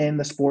within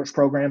the sports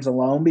programs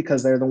alone,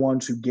 because they're the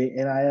ones who get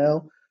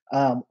NIL,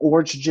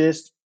 or it's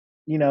just,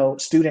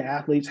 student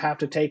athletes have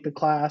to take the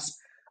class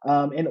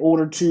in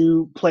order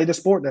to play the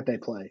sport that they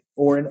play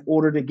or in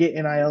order to get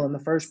NIL in the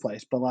first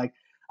place. But like,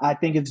 I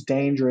think it's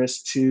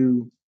dangerous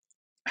to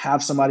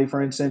have somebody,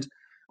 for instance,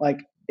 like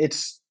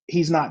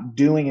he's not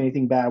doing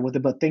anything bad with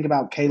it, but think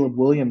about Caleb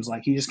Williams.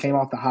 Like he just came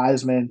off the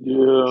Heisman.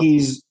 Yeah.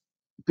 He's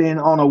been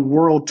on a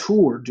world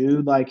tour,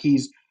 dude. Like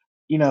he's,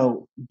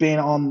 been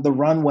on the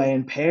runway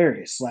in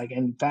Paris, like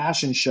in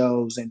fashion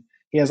shows, and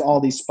he has all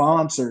these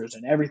sponsors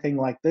and everything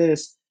like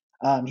this.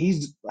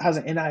 He's has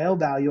an NIL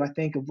value, I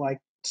think, of like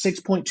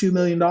 $6.2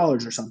 million or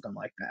something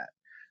like that.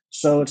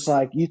 So it's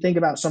like you think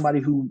about somebody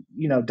who,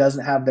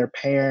 doesn't have their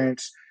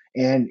parents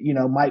and,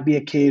 might be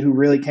a kid who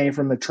really came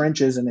from the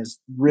trenches and is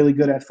really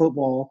good at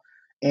football.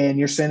 And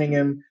you're sending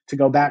him to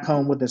go back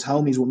home with his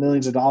homies with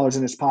millions of dollars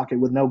in his pocket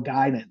with no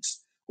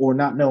guidance or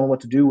not knowing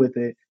what to do with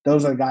it.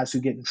 Those are the guys who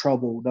get in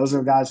trouble. Those are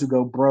the guys who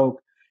go broke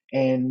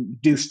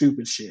and do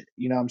stupid shit.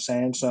 You know what I'm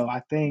saying? So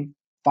I think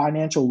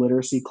financial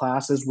literacy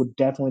classes would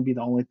definitely be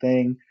the only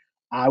thing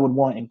I would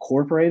want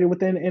incorporated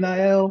within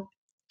NIL.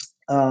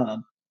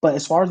 But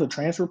as far as the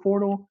transfer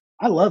portal,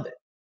 I love it.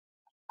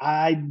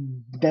 I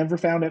never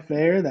found it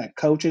fair that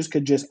coaches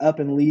could just up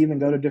and leave and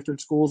go to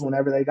different schools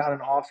whenever they got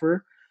an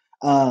offer.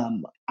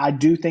 I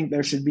do think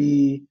there should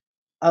be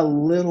a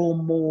little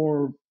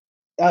more,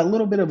 a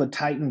little bit of a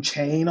tightened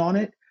chain on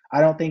it. I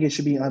don't think it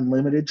should be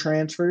unlimited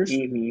transfers.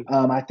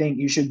 Hmm. I think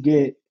you should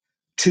get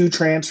two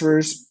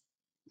transfers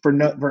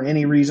for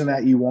any reason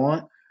that you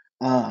want.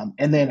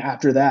 And then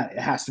after that, it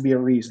has to be a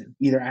reason,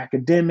 either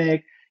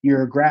academic,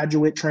 you're a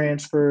graduate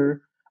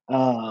transfer.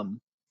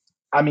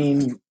 I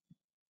mean,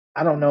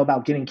 I don't know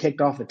about getting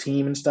kicked off the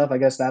team and stuff. I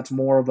guess that's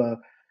more of a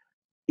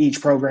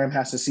each program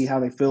has to see how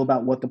they feel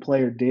about what the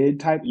player did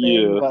type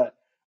thing. Yeah. But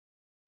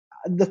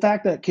the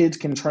fact that kids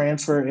can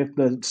transfer if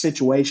the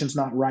situation's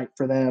not right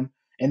for them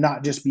and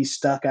not just be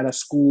stuck at a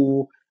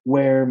school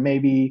where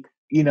maybe,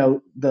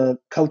 the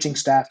coaching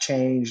staff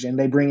changed and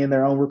they bring in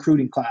their own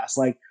recruiting class.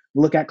 Like,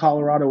 look at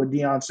Colorado with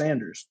Deion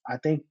Sanders. I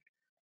think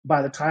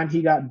by the time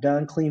he got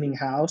done cleaning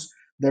house,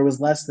 there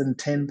was less than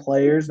 10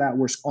 players that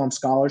were on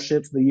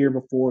scholarships the year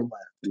before left.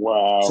 So,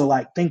 Wow.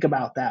 like, think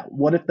about that.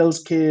 What if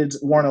those kids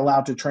weren't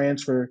allowed to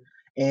transfer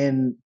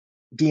and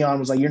Dion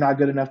was like, "You're not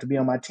good enough to be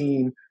on my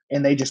team,"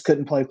 and they just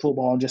couldn't play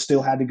football and just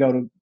still had to go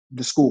to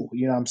the school?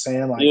 You know what I'm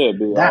saying? Like, Yeah, it'd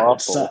be that would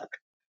awful. suck.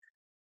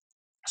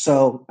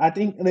 So, I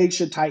think they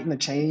should tighten the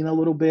chain a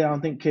little bit. I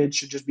don't think kids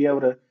should just be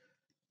able to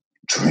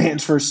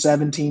transfer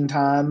 17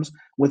 times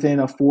within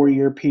a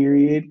 4-year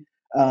period.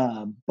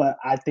 But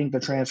I think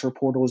the transfer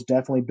portal is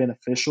definitely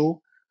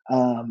beneficial.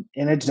 And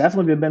it's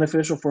definitely been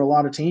beneficial for a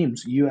lot of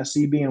teams,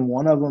 USC being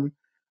one of them.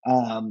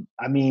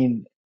 I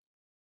mean,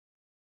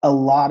 a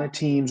lot of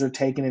teams are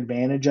taking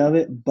advantage of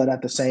it, but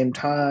at the same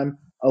time,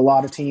 a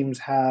lot of teams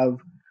have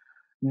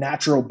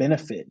natural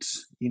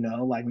benefits.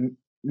 Like,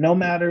 no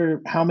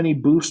matter how many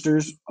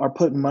boosters are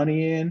putting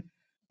money in,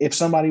 if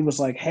somebody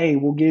was like, "Hey,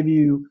 we'll give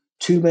you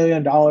 $2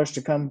 million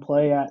to come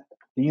play at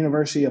the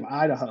University of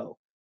Idaho,"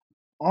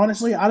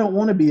 honestly, I don't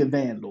want to be a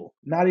vandal,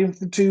 not even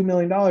for $2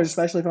 million,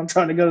 especially if I'm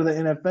trying to go to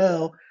the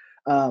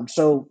NFL.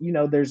 So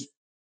there's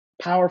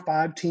Power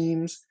Five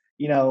teams,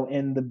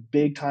 in the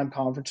big time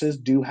conferences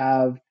do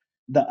have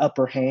the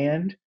upper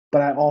hand.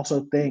 But I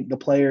also think the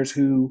players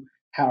who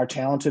are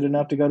talented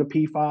enough to go to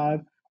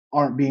P5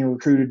 aren't being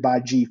recruited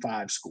by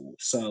G5 schools.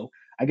 So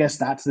I guess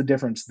that's the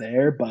difference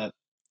there. But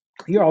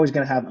you're always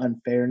going to have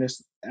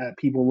unfairness that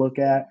people look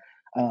at.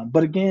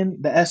 But again,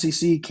 the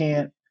SEC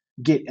can't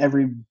get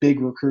every big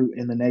recruit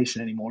in the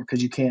nation anymore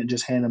because you can't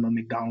just hand them a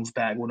McDonald's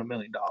bag with $1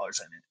 million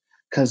in it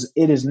because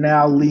it is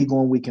now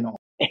legal and we can all.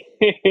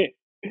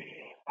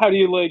 How do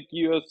you like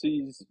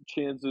USC's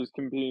chances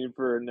competing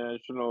for a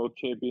national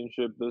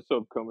championship this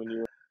upcoming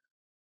year?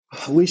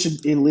 We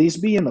should at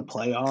least be in the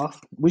playoff.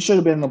 We should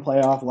have been in the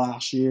playoff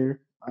last year.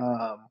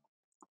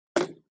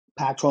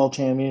 Pac-12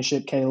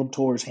 championship, Caleb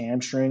tore his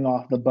hamstring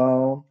off the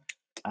bone.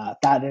 If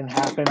that didn't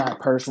happen, I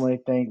personally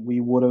think we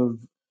would have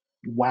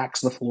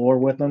waxed the floor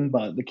with him,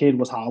 but the kid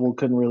was hobbled,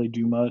 couldn't really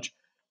do much.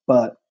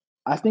 But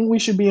I think we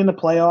should be in the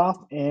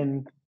playoff,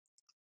 and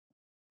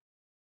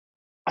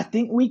I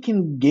think we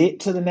can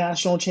get to the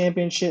national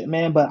championship,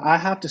 man, but I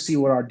have to see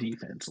what our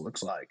defense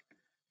looks like.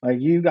 Like,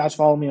 you guys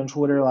follow me on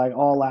Twitter, like,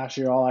 all last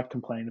year, all I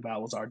complained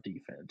about was our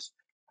defense.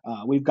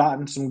 We've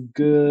gotten some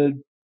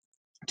good,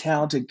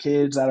 talented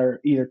kids that are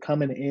either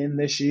coming in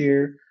this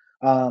year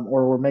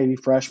or were maybe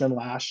freshmen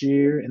last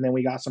year, and then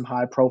we got some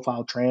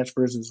high-profile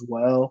transfers as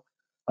well,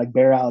 like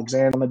Bear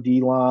Alexander on the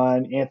D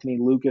line, Anthony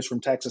Lucas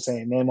from Texas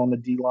A&M on the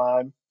D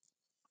line,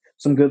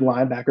 some good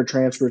linebacker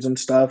transfers and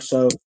stuff.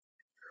 So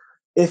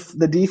if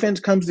the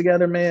defense comes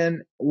together,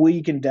 man,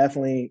 we can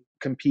definitely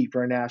compete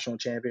for a national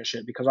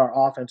championship because our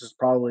offense is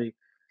probably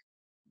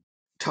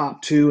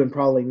top two and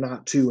probably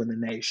not two in the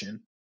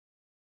nation.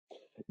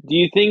 Do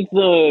you think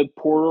the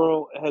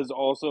portal has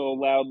also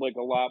allowed like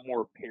a lot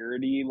more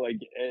parity? Like,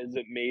 has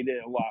it made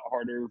it a lot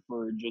harder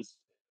for just,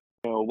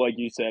 like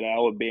you said,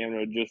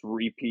 Alabama to just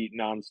repeat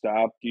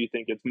nonstop? Do you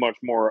think it's much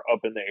more up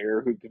in the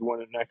air who could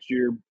win it next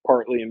year,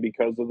 partly and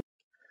because of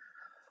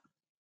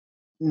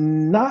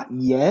Not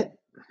yet.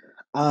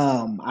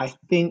 I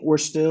think we're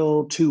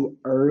still too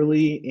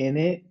early in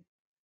it,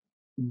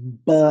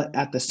 but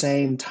at the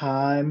same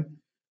time,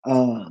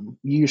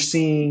 you're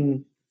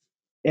seeing,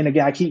 and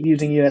again, I keep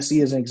using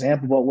USC as an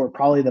example, but we're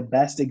probably the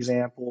best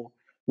example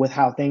with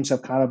how things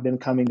have kind of been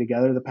coming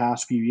together the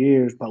past few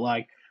years. But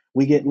like,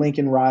 we get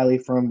Lincoln Riley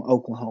from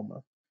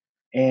Oklahoma,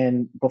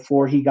 and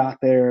before he got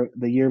there,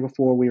 the year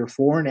before, we were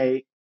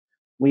 4-8.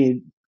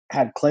 We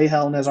had Clay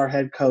Helton as our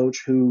head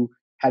coach, who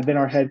had been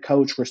our head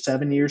coach for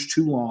 7 years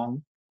too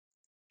long.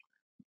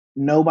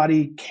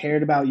 Nobody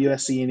cared about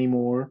USC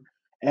anymore.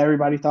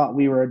 Everybody thought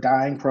we were a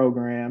dying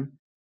program.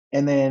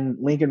 And then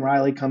Lincoln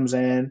Riley comes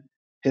in.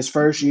 His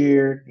first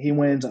year, he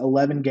wins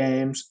 11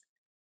 games,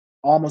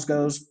 almost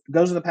goes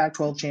to the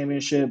Pac-12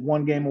 championship,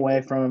 one game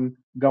away from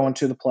going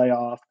to the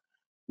playoff.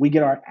 We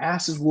get our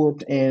asses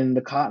whooped in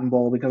the Cotton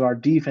Bowl because our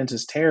defense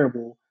is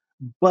terrible.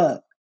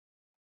 But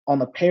on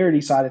the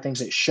parity side of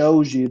things, it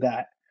shows you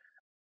that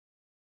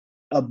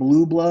a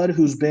blue blood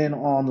who's been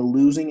on the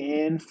losing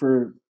end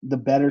for the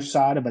better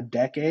side of a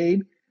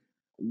decade,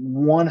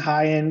 one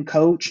high-end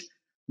coach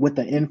with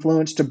the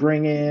influence to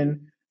bring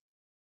in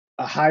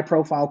a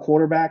high-profile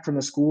quarterback from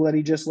the school that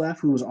he just left,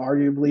 who was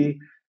arguably,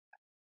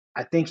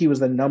 I think he was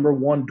the number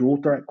one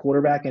dual-threat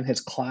quarterback in his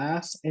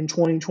class in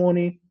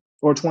 2020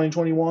 or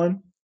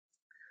 2021,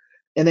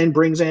 and then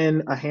brings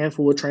in a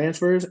handful of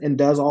transfers and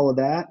does all of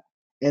that.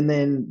 And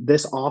then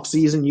this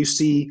offseason, you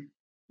see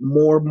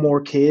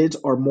more kids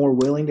are more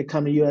willing to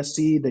come to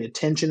USC. The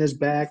attention is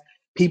back.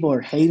 People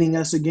are hating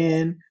us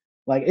again.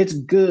 Like, it's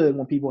good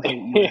when people hate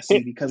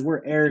USC because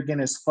we're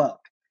arrogant as fuck.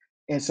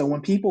 And so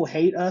when people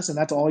hate us and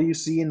that's all you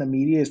see in the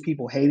media is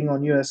people hating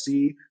on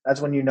USC,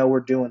 that's when you know we're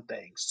doing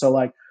things. So,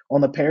 like,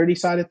 on the parody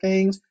side of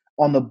things,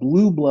 on the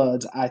blue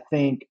bloods, I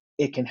think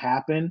it can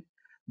happen.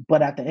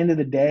 But at the end of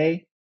the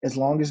day, as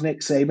long as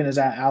Nick Saban is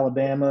at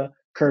Alabama,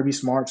 Kirby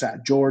Smart's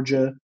at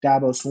Georgia,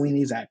 Dabo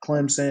Sweeney's at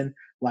Clemson,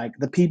 like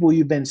the people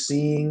you've been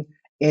seeing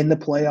in the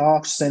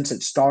playoffs since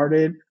it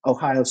started,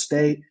 Ohio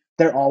State,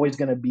 they're always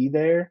going to be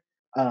there.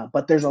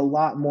 But there's a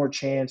lot more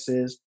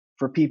chances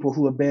for people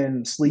who have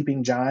been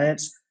sleeping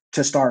giants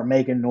to start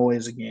making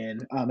noise again.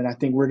 And I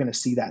think we're going to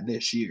see that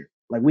this year.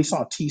 Like, we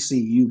saw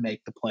TCU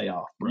make the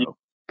playoff, bro.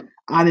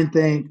 I didn't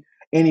think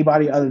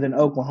anybody other than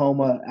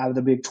Oklahoma out of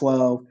the Big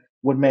 12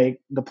 would make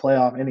the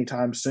playoff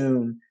anytime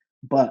soon,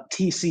 but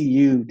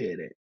TCU did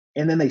it.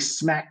 And then they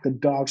smacked the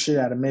dog shit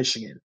out of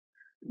Michigan.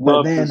 But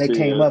Love to then they see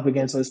came it. up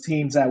against those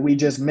teams that we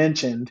just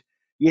mentioned.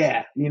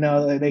 Yeah,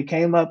 they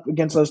came up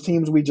against those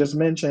teams we just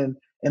mentioned,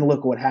 and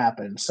look what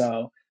happened.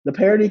 So the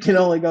parity can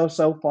only go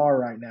so far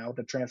right now with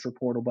the transfer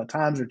portal, but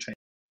times are changing.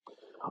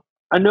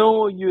 I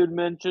know you had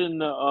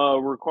mentioned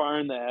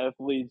requiring the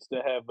athletes to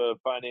have a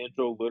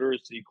financial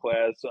literacy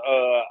class.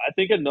 I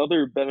think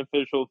another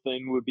beneficial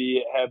thing would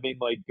be having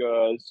like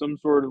some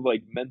sort of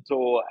like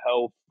mental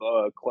health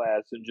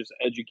class and just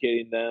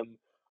educating them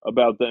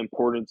about the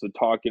importance of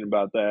talking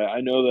about that.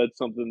 I know that's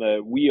something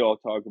that we all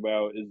talk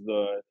about is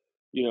the,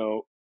 you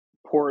know,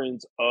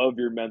 importance of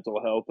your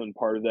mental health, and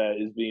part of that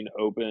is being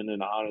open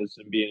and honest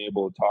and being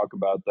able to talk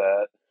about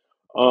that.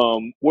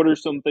 What are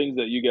some things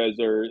that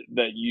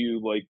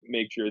you like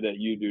make sure that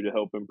you do to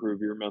help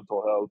improve your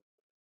mental health?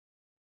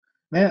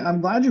 Man, I'm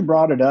glad you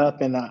brought it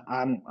up, and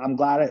I'm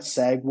glad it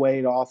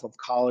segued off of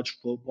college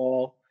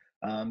football.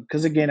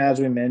 Because again, as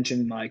we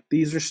mentioned, like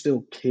these are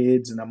still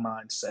kids in a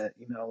mindset.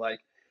 Like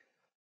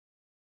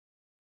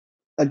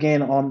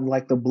again on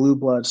like the blue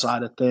blood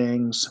side of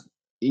things,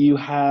 you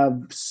have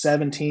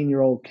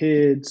 17-year-old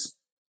kids,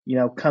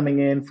 coming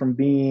in from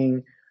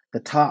being the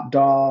top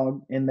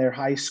dog in their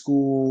high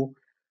school,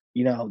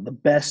 the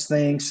best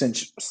thing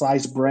since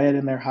sliced bread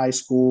in their high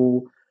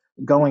school,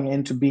 going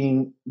into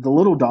being the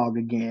little dog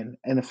again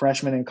and a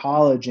freshman in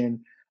college. And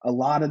a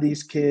lot of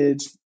these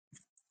kids,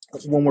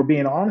 when we're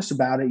being honest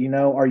about it,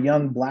 are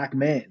young black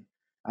men.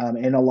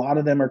 And a lot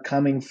of them are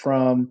coming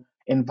from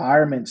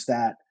environments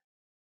that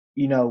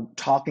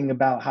talking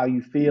about how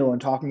you feel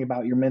and talking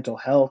about your mental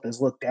health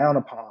is looked down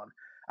upon.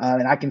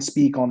 And I can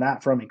speak on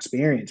that from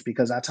experience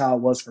because that's how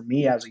it was for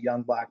me as a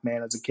young black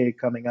man, as a kid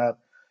coming up,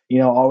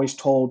 always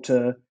told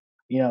to,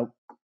 you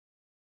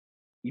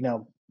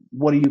know,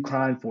 what are you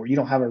crying for? You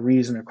don't have a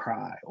reason to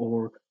cry.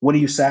 Or what are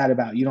you sad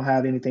about? You don't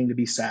have anything to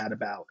be sad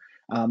about.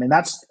 And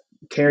that's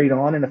carried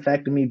on and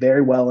affected me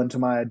very well into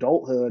my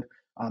adulthood.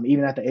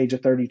 Even at the age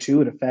of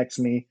 32, it affects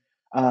me.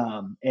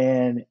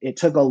 And it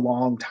took a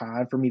long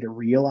time for me to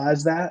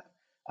realize that.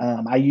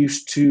 I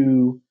used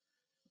to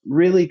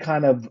really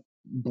kind of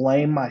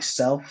blame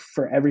myself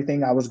for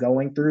everything I was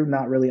going through,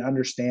 not really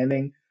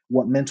understanding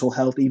what mental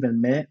health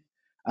even meant.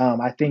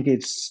 I think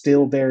it's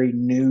still very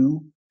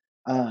new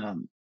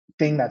um,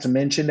 thing that's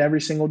mentioned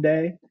every single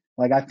day.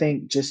 Like I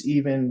think just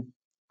even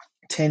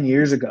 10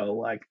 years ago,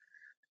 like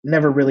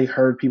never really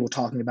heard people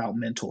talking about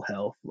mental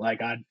health.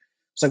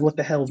 It's like, what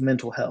the hell is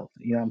mental health?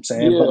 You know what I'm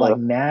saying? But Yeah, like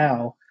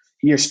now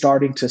you're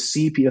starting to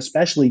see people,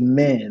 especially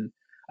men,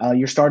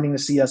 you're starting to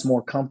see us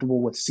more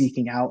comfortable with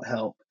seeking out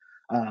help.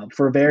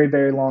 For a very,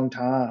 very long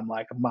time,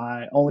 like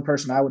my only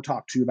person I would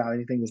talk to about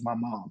anything was my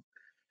mom.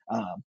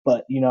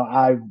 But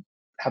I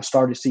have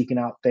started seeking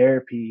out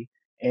therapy,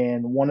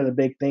 and one of the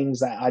big things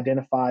that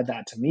identified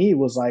that to me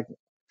was like,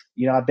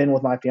 I've been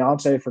with my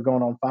fiance for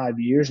going on 5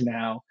 years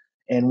now.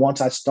 And once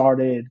I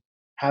started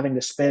having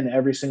to spend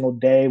every single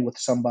day with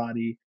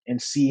somebody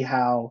and see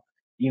how,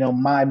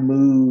 my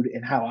mood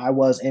and how I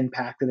was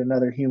impacted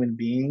another human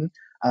being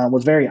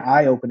was very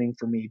eye opening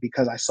for me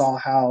because I saw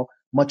how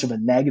much of a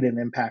negative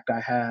impact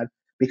I had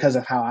because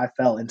of how I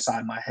felt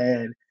inside my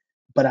head,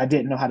 but I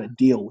didn't know how to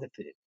deal with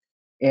it.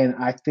 And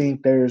I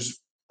think there's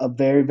a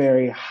very,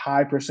 very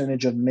high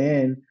percentage of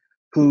men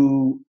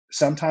who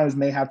sometimes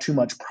may have too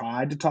much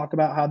pride to talk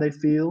about how they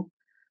feel.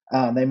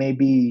 They may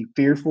be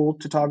fearful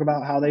to talk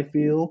about how they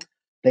feel.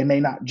 They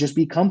may not just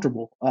be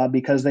comfortable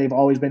because they've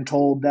always been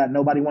told that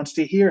nobody wants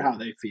to hear how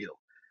they feel.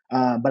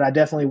 But I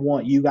definitely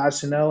want you guys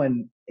to know,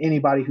 and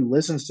anybody who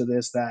listens to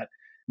this, that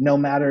no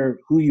matter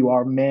who you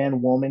are,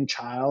 man, woman,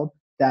 child,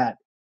 that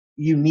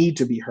you need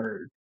to be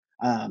heard.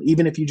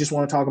 Even if you just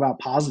want to talk about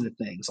positive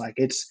things, like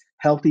it's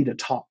healthy to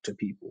talk to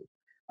people.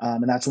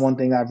 And that's one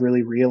thing I've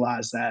really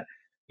realized, that,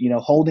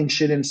 holding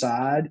shit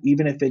inside,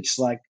 even if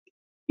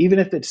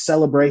it's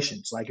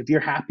celebrations, like if you're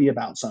happy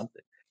about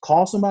something,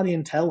 call somebody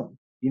and tell them,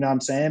 you know what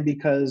I'm saying?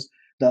 Because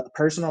the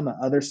person on the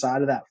other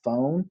side of that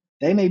phone,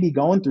 they may be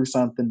going through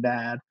something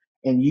bad,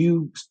 and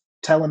you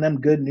telling them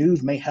good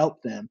news may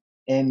help them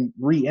and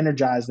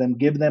re-energize them,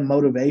 give them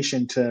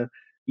motivation to,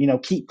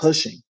 keep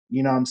pushing,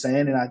 you know what I'm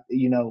saying?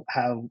 And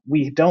how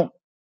we don't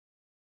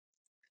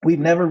we've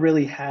never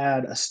really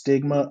had a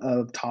stigma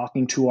of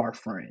talking to our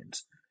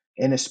friends.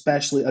 And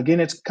especially, again,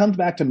 it comes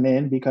back to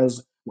men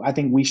because I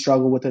think we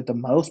struggle with it the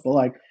most. But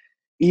like,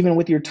 even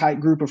with your tight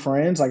group of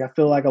friends, like, I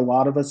feel like a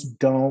lot of us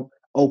don't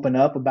open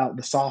up about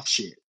the soft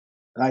shit.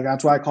 Like,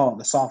 that's why I call it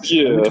the soft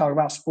shit. Like, we Yeah, talk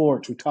about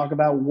sports, we talk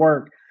about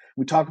work,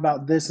 we talk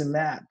about this and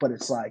that. But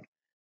it's like,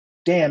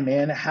 damn,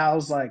 man,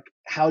 how's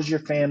your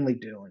family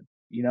doing?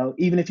 You know,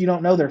 even if you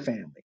don't know their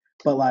family.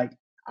 But like,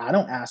 I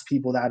don't ask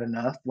people that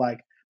enough.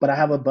 Like, but I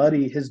have a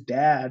buddy, his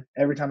dad,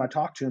 every time I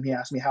talk to him, he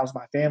asks me, how's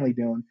my family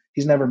doing?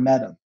 He's never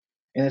met him.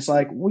 And it's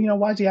like, well,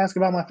 why does he ask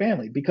about my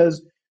family?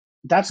 Because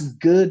that's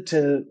good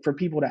for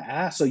people to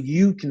ask so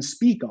you can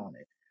speak on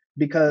it.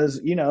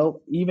 Because,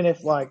 even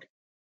if like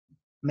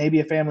maybe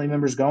a family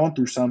member's going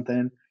through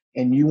something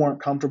and you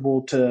weren't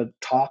comfortable to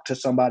talk to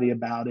somebody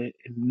about it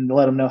and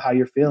let them know how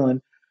you're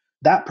feeling,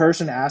 that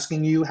person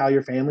asking you how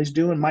your family's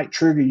doing might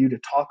trigger you to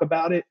talk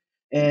about it,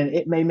 and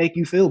it may make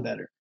you feel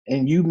better.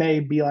 And you may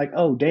be like,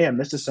 oh, damn,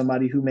 this is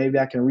somebody who maybe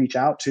I can reach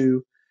out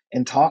to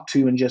and talk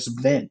to and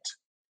just vent.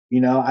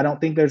 I don't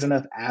think there's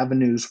enough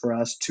avenues for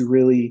us to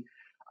really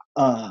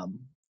um,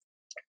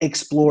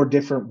 explore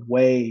different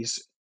ways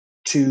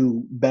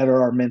to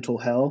better our mental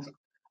health.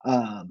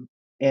 Um,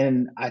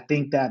 and I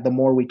think that the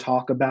more we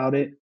talk about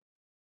it,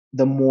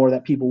 the more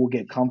that people will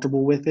get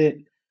comfortable with it.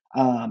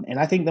 And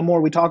I think the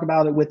more we talk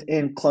about it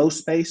within close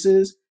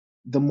spaces,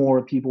 the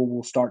more people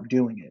will start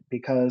doing it,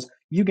 because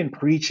you can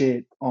preach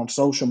it on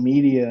social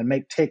media and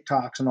make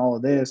TikToks and all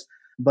of this.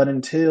 But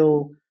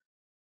until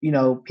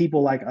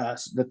people like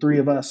us, the three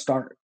of us,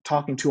 start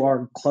talking to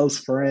our close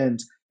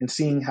friends and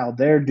seeing how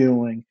they're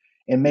doing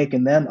and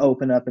making them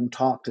open up and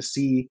talk to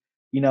see,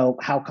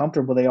 how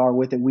comfortable they are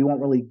with it, we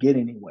won't really get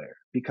anywhere.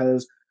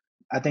 Because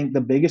I think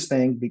the biggest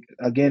thing,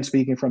 again,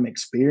 speaking from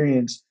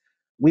experience,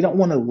 we don't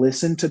want to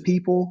listen to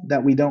people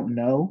that we don't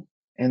know.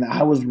 And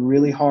I was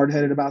really hard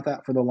headed about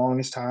that for the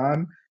longest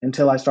time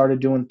until I started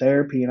doing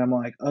therapy. And I'm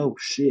like, oh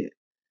shit,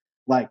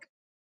 like,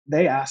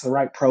 they ask the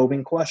right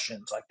probing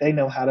questions. Like, they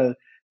know how to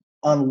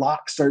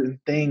unlock certain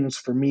things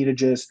for me to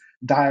just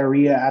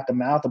diarrhea at the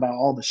mouth about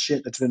all the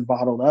shit that's been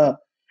bottled up.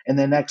 And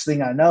then next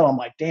thing I know, I'm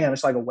like, damn,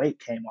 it's like a weight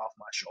came off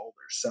my shoulders.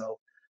 So,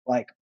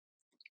 like,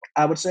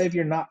 I would say if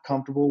you're not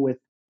comfortable with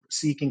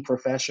seeking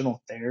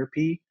professional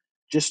therapy,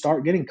 just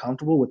start getting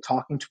comfortable with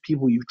talking to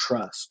people you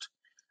trust.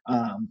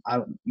 I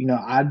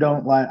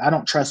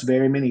don't trust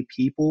very many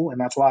people, and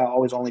that's why I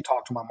always only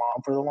talk to my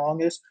mom for the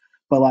longest.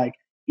 But like,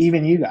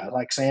 even you guys,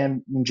 like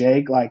Sam and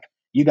Jake, like,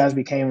 you guys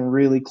became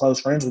really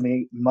close friends with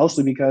me,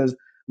 mostly because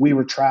we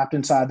were trapped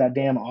inside that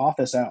damn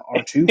office at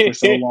R2 for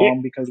so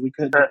long because we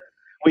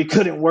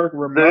couldn't work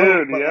remote.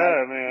 Dude, But like,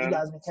 yeah, you man.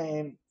 guys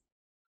became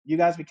you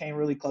guys became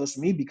really close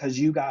to me because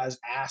you guys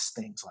asked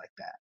things like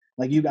that.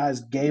 Like, you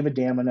guys gave a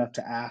damn enough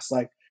to ask,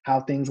 like,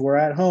 how things were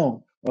at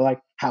home, or like,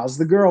 how's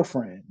the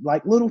girlfriend,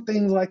 like little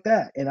things like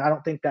that. And I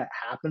don't think that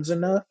happens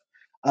enough.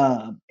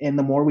 And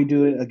the more we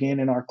do it again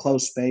in our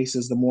close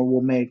spaces, the more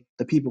we'll make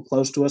the people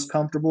close to us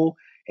comfortable.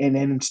 And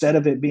then instead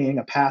of it being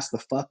a pass the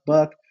fuck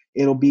buck,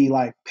 it'll be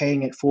like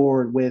paying it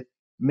forward with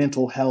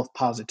mental health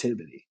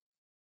positivity.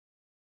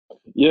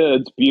 yeah,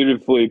 it's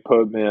beautifully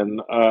put, man.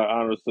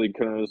 Honestly,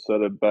 couldn't have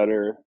said it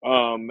better.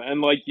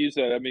 And like you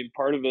said, I mean,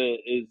 part of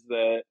it is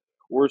that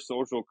we're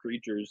social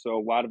creatures, so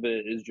a lot of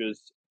it is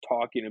just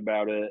talking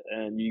about it,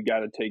 and you got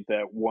to take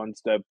that one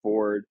step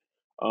forward.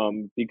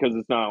 Because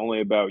it's not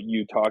only about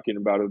you talking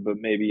about it, but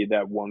maybe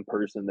that one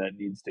person that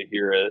needs to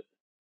hear it.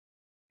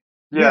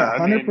 Yeah, Yeah, I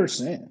mean,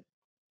 100%.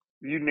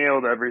 you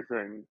nailed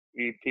everything,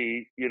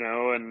 EP,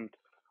 and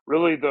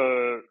really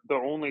the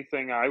only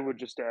thing I would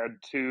just add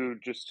to,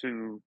 just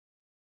to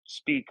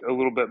speak a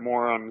little bit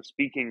more on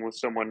speaking with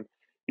someone,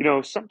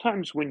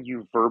 sometimes when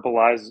you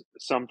verbalize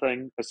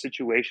something, a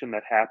situation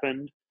that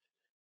happened,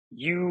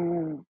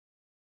 you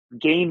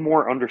gain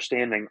more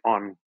understanding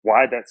on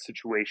why that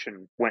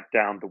situation went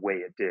down the way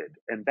it did.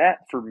 And that,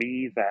 for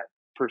me, that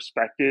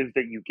perspective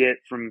that you get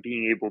from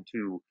being able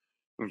to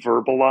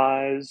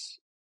verbalize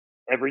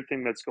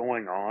everything that's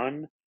going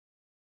on,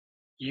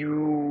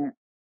 you,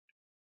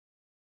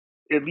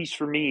 at least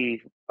for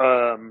me,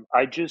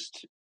 I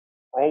just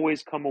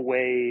always come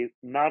away,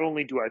 not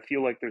only do I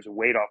feel like there's a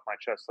weight off my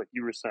chest, like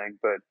you were saying,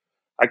 but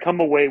I come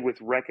away with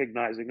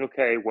recognizing,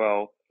 okay,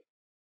 well,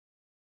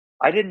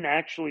 I didn't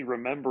actually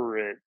remember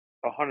it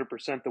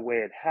 100% the way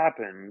it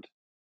happened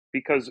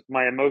because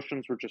my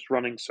emotions were just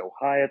running so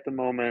high at the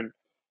moment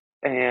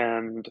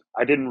and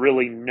I didn't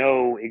really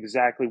know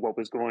exactly what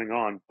was going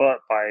on. But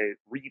by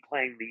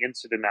replaying the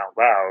incident out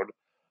loud,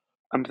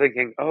 I'm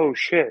thinking, oh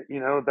shit,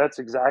 that's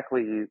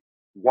exactly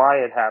why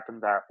it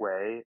happened that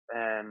way.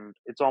 And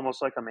it's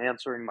almost like I'm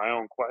answering my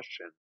own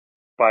question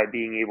by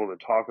being able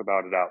to talk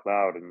about it out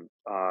loud. And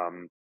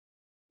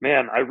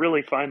man, I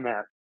really find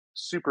that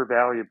super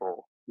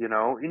valuable,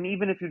 and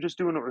even if you're just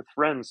doing it with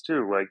friends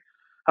too, like,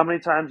 how many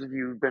times have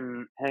you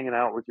been hanging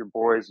out with your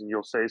boys and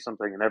you'll say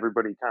something and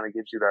everybody kind of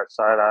gives you that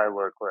side eye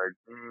look like,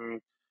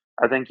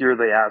 I think you're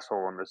the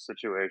asshole in this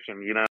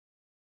situation,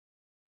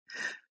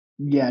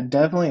 Yeah,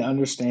 definitely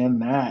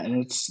understand that.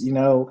 And it's,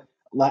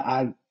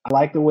 I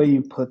like the way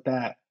you put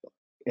that.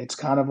 It's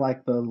kind of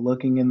like the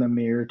looking in the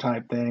mirror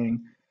type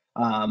thing,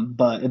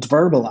 but it's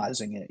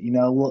verbalizing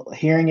it.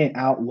 Hearing it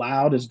out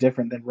loud is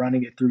different than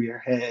running it through your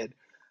head.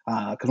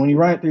 Because when you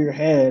run it through your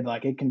head,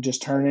 like it can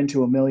just turn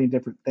into a million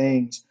different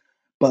things.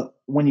 But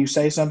when you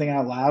say something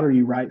out loud or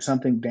you write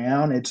something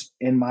down, it's,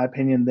 in my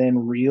opinion,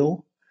 then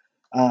real.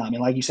 And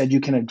like you said,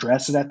 you can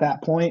address it at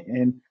that point.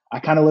 And I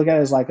kind of look at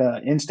it as like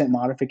a instant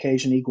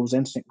modification equals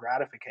instant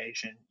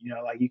gratification.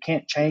 Like you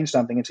can't change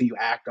something until you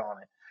act on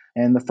it.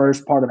 And the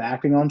first part of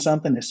acting on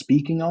something is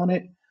speaking on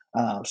it.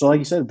 So like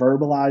you said,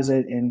 verbalize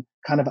it and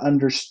kind of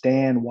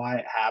understand why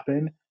it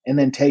happened, and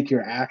then take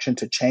your action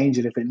to change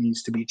it if it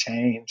needs to be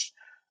changed.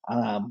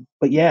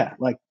 But yeah,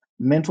 like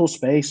mental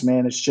space,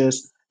 man, it's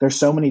just there's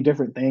so many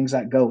different things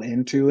that go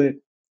into it.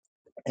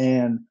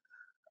 And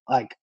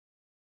like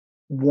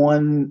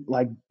one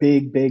like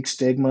big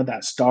stigma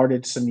that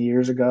started some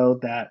years ago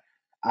that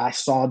I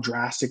saw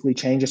drastically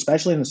change,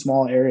 especially in the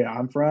small area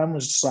I'm from,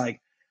 was just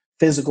like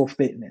physical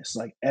fitness,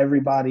 like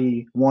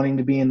everybody wanting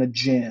to be in the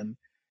gym.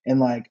 And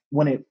like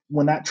when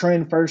that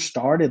trend first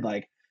started,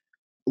 like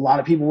a lot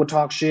of people would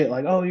talk shit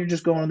like, oh, you're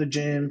just going to the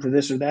gym for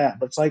this or that.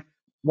 But it's like,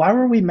 why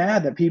were we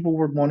mad that people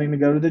were wanting to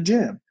go to the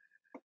gym?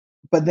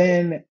 But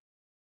then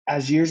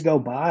as years go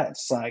by,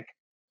 it's like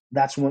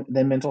that's when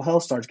then mental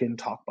health starts getting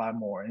talked by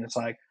more. And it's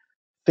like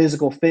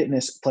physical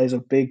fitness plays a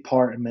big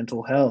part in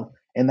mental health.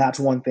 And that's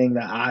one thing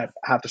that I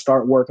have to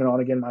start working on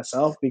again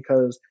myself,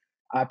 because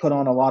I put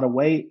on a lot of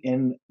weight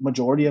and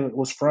majority of it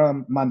was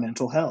from my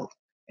mental health.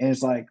 And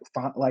it's like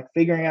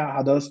figuring out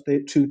how those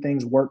two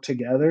things work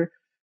together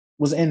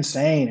was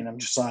insane. And I'm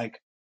just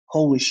like,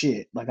 holy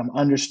shit. Like I'm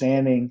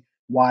understanding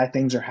why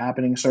things are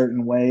happening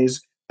certain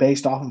ways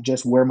based off of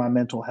just where my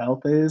mental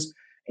health is.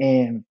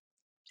 And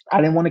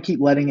I didn't want to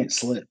keep letting it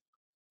slip,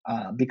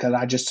 because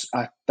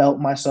I felt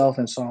myself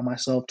and saw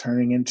myself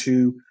turning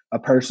into a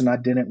person I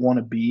didn't want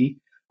to be.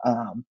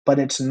 But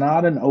it's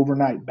not an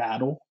overnight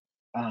battle.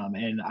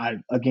 And I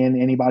again,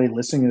 anybody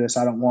listening to this,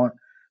 I don't want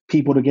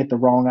people to get the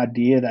wrong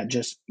idea that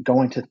just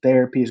going to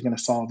therapy is going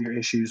to solve your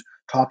issues.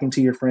 Talking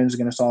to your friends is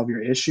going to solve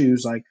your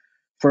issues. Like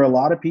for a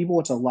lot of people,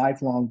 it's a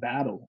lifelong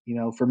battle.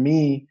 For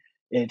me,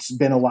 it's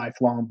been a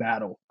lifelong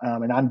battle,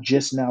 and I'm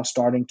just now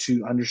starting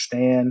to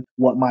understand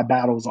what my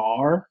battles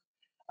are.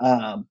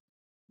 Um,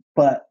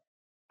 but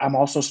I'm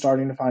also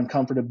starting to find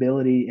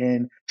comfortability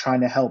in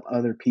trying to help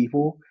other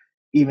people,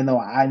 even though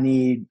I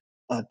need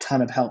a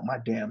ton of help my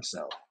damn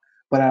self.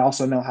 But I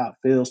also know how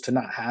it feels to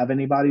not have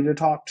anybody to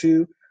talk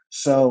to.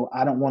 So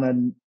I don't want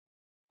to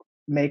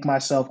make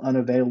myself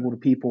unavailable to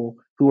people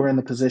who are in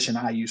the position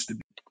I used to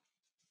be.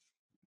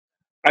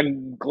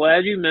 I'm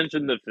glad you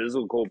mentioned the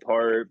physical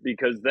part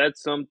because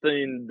that's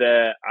something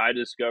that I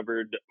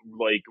discovered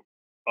like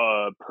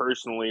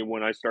personally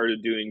when I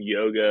started doing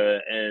yoga,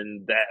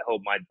 and that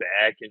helped my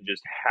back and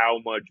just how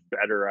much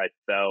better I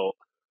felt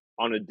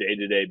on a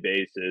day-to-day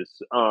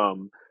basis.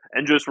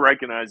 And just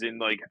recognizing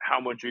like how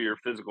much of your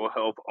physical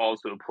health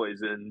also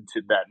plays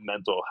into that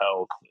mental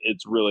health.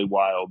 It's really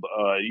wild.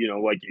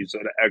 Like you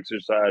said,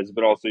 exercise,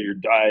 but also your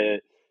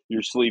diet,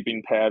 your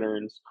sleeping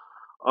patterns.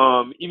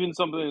 Even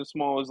something as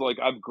small as like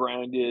I've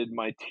grinded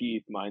my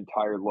teeth my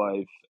entire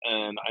life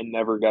and I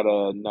never got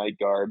a night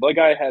guard. Like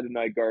I had a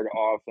night guard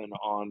off and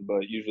on,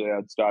 but usually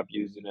I'd stop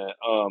using it.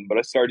 But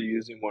I started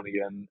using one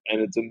again,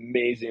 and it's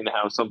amazing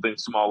how something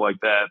small like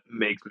that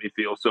makes me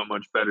feel so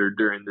much better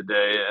during the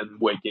day and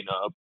waking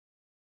up.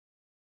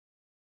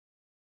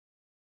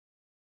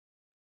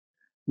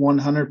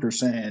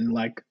 100%.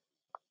 Like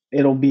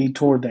it'll be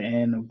toward the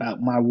end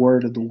about my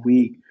word of the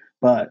week,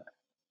 but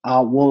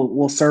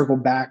we'll circle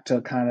back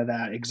to kind of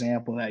that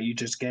example that you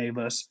just gave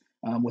us,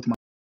 with my.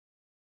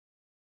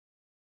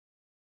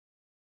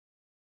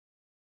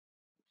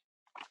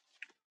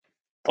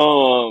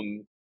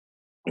 Um,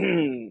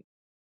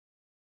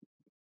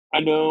 I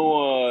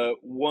know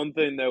one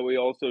thing that we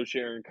also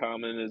share in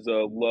common is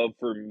a love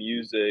for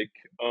music.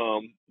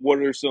 What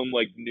are some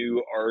like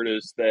new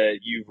artists that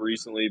you've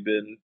recently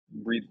been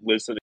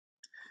listening?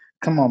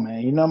 Come on,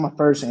 man. My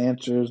first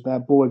answer is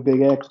that boy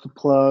Big X the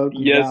plug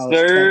from Yes,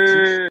 Dallas,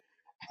 Texas. sir.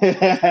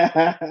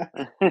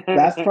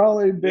 That's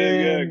probably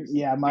Big been, X,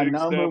 yeah, my big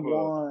number step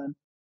up. one.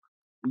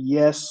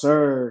 Yes,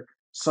 sir.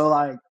 So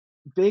like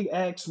Big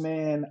X,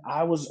 man,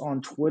 I was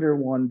on Twitter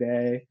one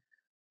day,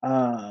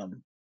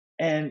 um,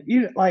 and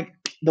like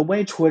the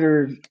way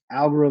Twitter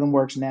algorithm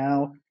works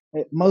now,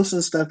 most of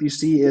the stuff you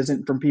see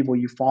isn't from people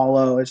you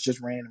follow. It's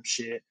just random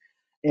shit.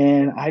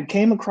 And I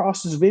came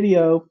across this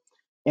video,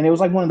 and it was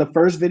like one of the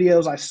first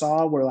videos I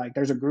saw where like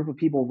there's a group of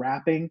people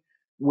rapping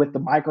with the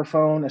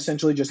microphone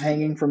essentially just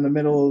hanging from the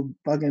middle of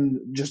fucking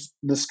just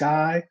the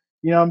sky.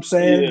 You know what I'm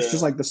saying? It's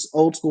just Yeah. like this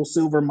old school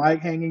silver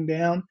mic hanging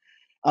down.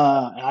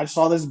 And I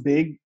saw this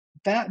big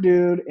fat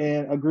dude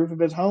and a group of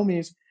his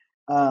homies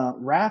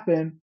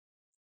rapping,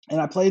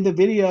 and I played the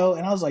video,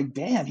 and I was like,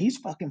 damn, he's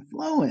fucking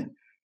flowing.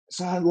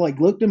 So I like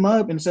looked him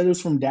up and said it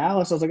was from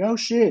Dallas. I was like, oh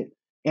shit.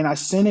 And I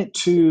sent it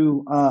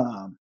to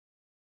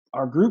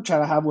our group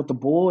chat I have with the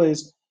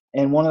boys,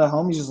 and one of the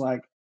homies is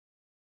like,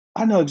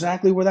 I know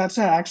exactly where that's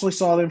at. I actually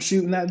saw them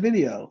shooting that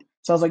video.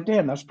 So I was like,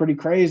 damn, that's pretty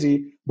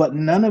crazy. But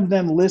none of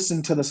them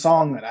listened to the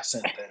song that I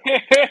sent them.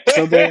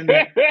 So then,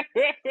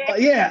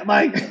 yeah,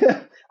 like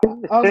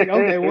I was like,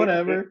 okay,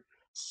 whatever.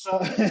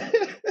 So,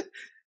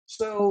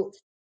 so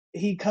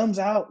he comes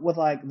out with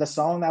like the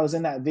song that was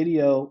in that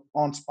video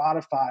on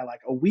Spotify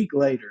like a week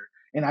later,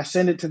 and I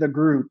send it to the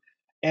group,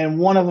 and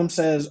one of them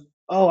says,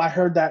 "Oh, I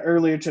heard that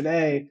earlier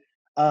today.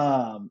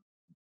 Um,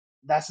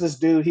 that's this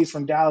dude. He's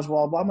from Dallas,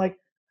 blah blah." I'm like,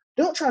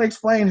 don't try to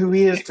explain who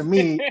he is to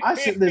me. I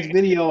sent this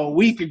video a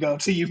week ago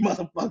to you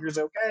motherfuckers,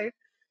 okay?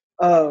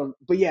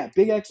 But yeah,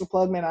 big extra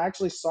plug, man. I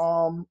actually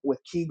saw him with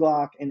Key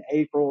Glock in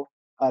April.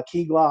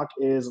 Key Glock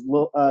is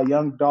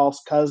Young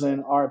Dolph's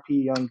cousin,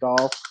 RP Young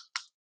Dolph.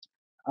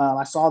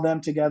 I saw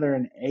them together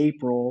in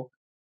April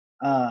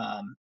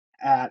um,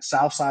 at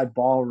Southside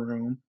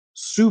Ballroom.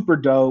 Super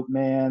dope,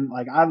 man.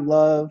 Like I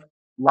love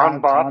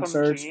On live Botham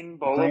concerts. Jean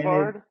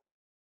Granted, Boulevard?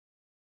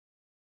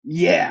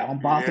 yeah, on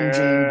Botham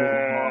Jean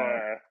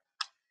Boulevard. Yeah.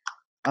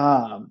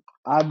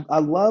 I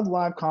love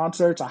live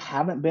concerts. I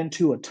haven't been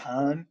to a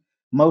ton,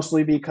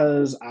 mostly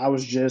because I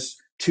was just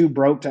too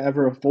broke to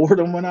ever afford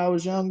them when I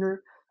was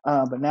younger.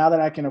 But now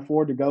that I can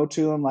afford to go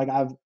to them, like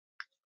I've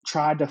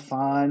tried to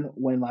find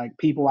when like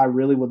people I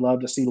really would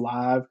love to see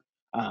live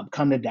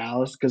come to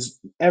Dallas because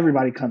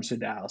everybody comes to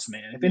Dallas,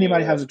 man. If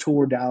anybody Yeah. has a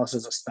tour, Dallas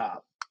is a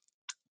stop.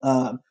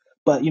 Um,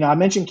 but I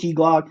mentioned Key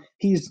Glock.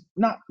 He's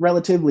not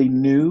relatively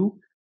new,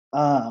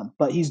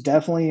 but he's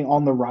definitely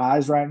on the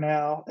rise right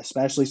now,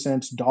 especially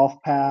since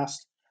Dolph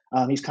passed.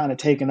 He's kind of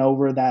taken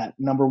over that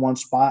number one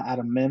spot out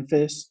of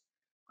Memphis.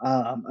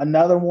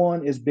 Another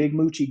one is Big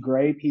Moochie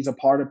Grape. He's a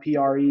part of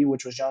PRE,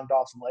 which was Young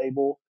Dolph's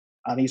label.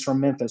 He's from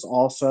Memphis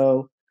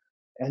also.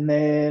 And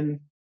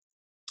then,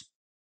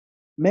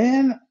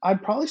 man,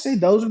 I'd probably say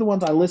those are the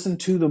ones I listen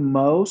to the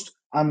most.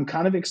 I'm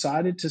kind of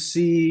excited to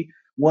see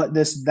what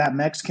that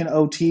Mexican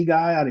OT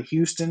guy out of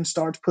Houston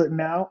starts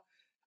putting out.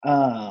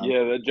 Um,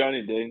 Yeah, that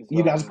Johnny Dang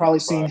you guys song have is probably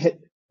seen fire.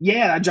 hit.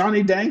 Yeah, that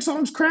Johnny Dang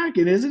song's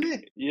cracking, isn't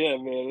it? Yeah,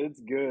 man, it's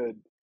good.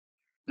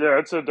 Yeah,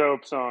 it's a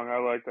dope song. I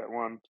like that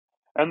one.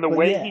 And the But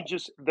way yeah,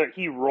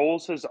 he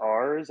rolls his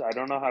R's, I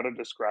don't know how to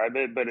describe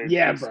it, but it's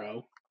yeah, just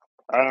bro.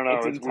 I don't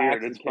know, It's it's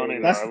weird. It's funny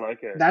though. That's intoxicating. I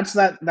like it.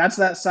 that's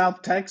that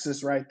South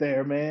Texas right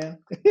there, man.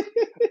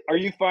 Are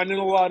you finding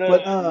a lot of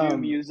But new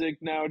music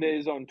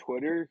nowadays on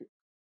Twitter?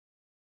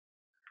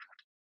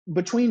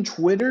 between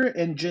Twitter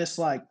and just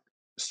like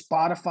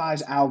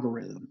Spotify's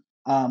algorithm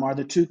are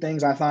the two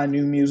things I find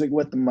new music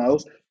with the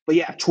most. But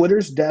yeah,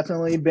 Twitter's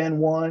definitely been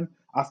one.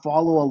 I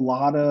follow a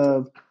lot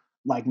of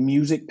like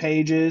music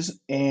pages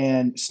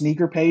and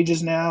sneaker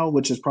pages now,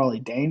 which is probably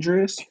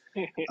dangerous.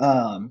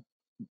 Um,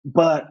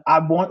 but I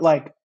want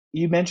like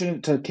you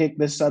mentioned to kick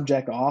this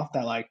subject off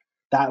that like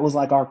that was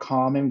like our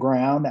common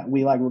ground that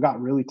we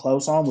got really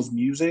close on was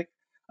music.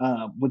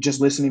 With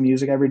just listening to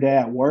music every day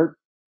at work.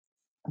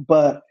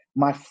 But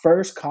my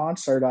first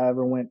concert I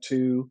ever went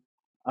to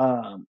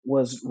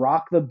was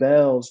Rock the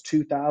Bells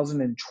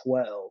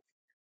 2012.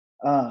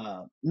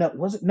 No,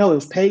 was it? No, it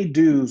was Paid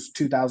Dues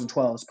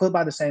 2012. It's put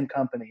by the same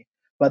company,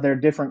 but they're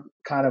different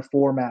kind of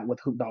format with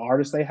the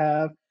artists they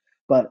have.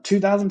 But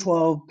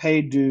 2012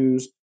 Paid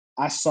Dues,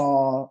 I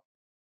saw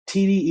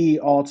TDE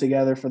all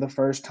together for the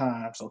first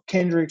time. So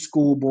Kendrick,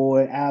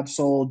 Schoolboy,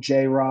 Absol,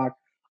 J Rock,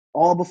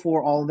 all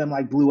before all of them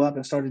like blew up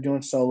and started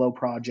doing solo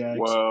projects.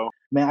 Wow.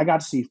 Man, I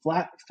got to see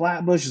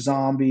Flatbush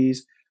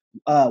Zombies,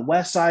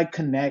 West Side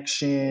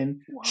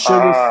Connection,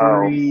 Sugar Wow.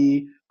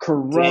 Free,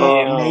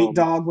 Corrupt, Nate Damn.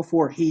 Dogg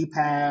before he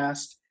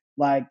passed.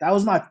 Like that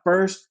was my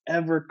first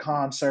ever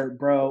concert,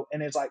 bro.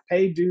 And it's like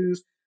Paid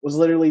Dues was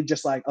literally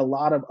just like a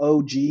lot of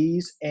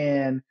OGs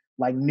and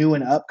like new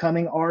and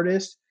upcoming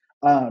artists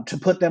to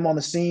put them on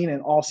the scene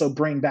and also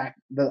bring back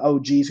the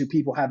OGs who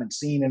people haven't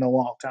seen in a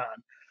long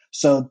time.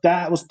 So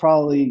that was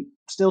probably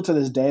still to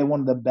this day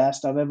one of the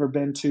best I've ever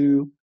been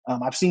to.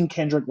 I've seen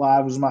Kendrick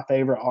live, was my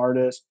favorite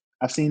artist.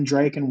 I've seen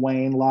Drake and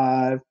Wayne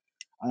live.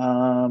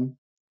 Um,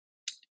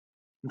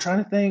 I'm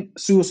trying to think.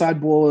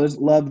 Suicide Boys,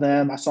 love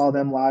them. I saw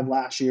them live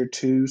last year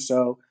too.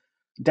 So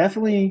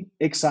definitely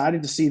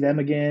excited to see them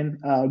again.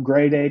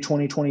 Gray Day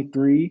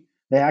 2023.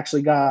 They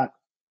actually got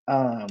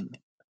um,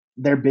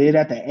 their bid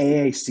at the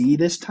AAC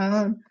this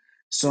time.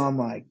 So I'm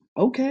like,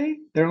 okay,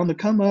 they're on the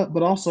come up,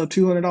 but also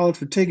 $200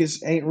 for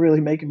tickets ain't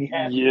really making me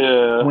happy.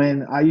 Yeah.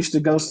 When I used to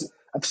go,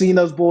 I've seen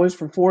those boys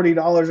for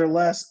 $40 or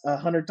less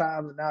 100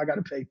 times, and now I got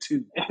to pay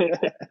two.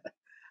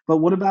 But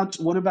what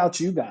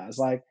about you guys?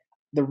 Like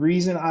the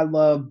reason I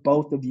love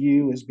both of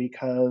you is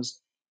because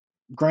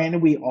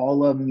granted we all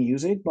love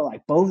music, but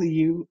like both of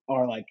you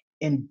are like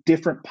in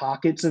different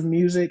pockets of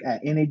music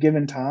at any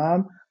given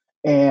time,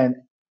 and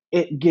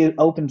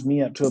opens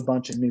me up to a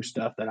bunch of new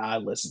stuff that I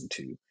listen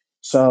to.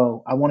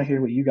 So I want to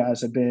hear what you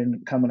guys have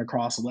been coming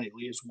across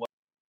lately as well.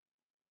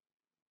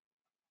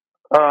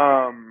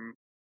 Um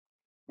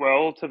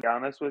well, to be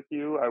honest with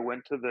you, I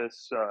went to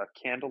this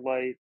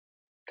candlelight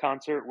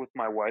concert with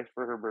my wife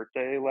for her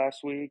birthday last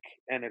week,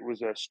 and it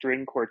was a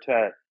string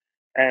quartet.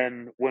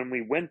 And when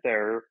we went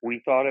there,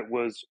 we thought it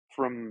was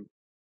from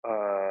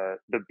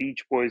the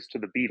Beach Boys to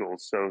the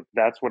Beatles. So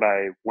that's what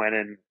I went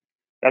in.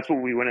 That's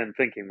what we went in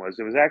thinking was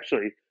it was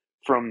actually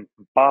from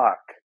Bach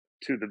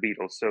to the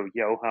Beatles. So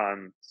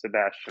Johann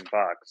Sebastian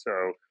Bach. So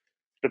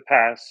the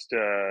past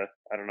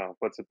I don't know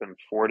what's it been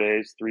 4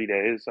 days, 3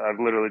 days. I've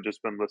literally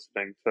just been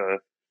listening to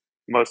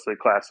mostly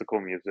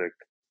classical music.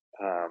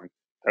 Um,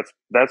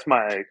 that's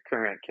my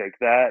current kick.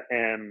 That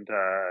and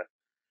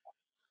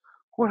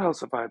what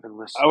else have I been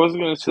I was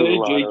listening gonna to a say,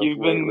 lot Jake, of you've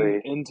been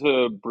lately?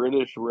 into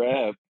British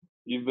rap.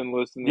 You've been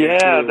listening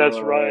Yeah, that's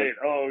to right.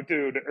 Oh,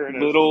 dude,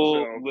 Ernest. So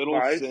Little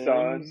my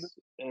son, Sims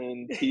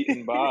and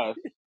Teton Boss.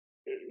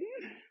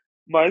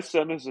 my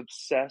son is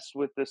obsessed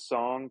with this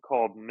song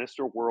called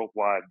 "Mr.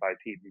 Worldwide" by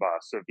Pete and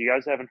Boss. So if you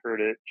guys haven't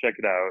heard it, check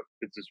it out.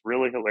 It's just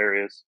really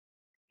hilarious.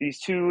 These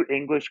two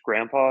English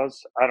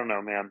grandpas, I don't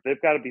know, man.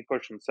 They've got to be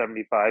pushing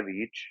 75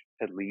 each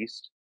at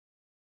least.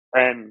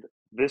 And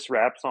this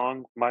rap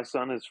song, my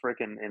son is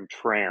freaking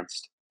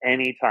entranced.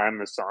 Anytime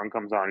the song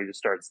comes on, he just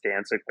starts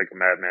dancing like a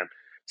madman.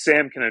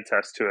 Sam can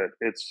attest to it.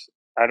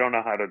 I don't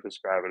know how to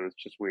describe it. It's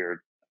just weird.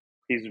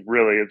 He's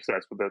really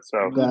obsessed with it.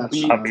 So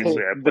That's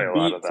obviously, funny. I The play a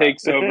lot of beat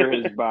takes over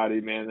his that.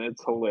 body, man.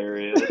 It's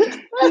hilarious.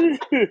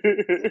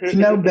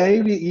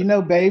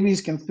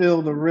 Babies can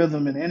feel the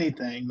rhythm in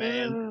anything,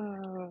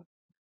 man.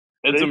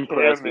 It's They can, man.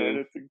 impressive.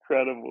 It's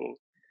incredible.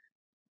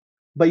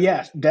 But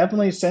yes,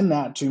 definitely send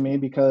that to me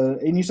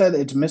and you said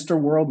it's Mr.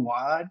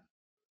 Worldwide.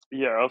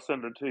 Yeah, I'll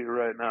send it to you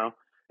right now.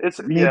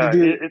 It's Need to yeah,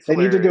 do it's they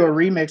need to do a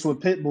hilarious. remix with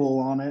Pitbull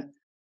on it.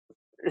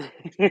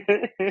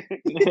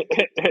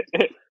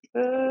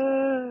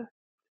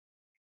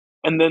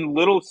 And then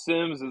Little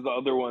Sims is the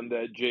other one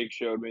that Jake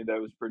showed me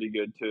that was pretty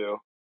good too.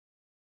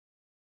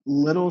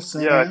 Little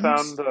Yeah, I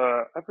Sims. found.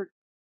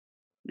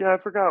 Yeah, I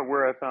forgot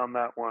where I found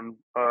that one.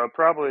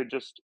 Probably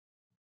just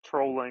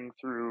trolling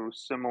through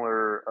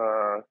similar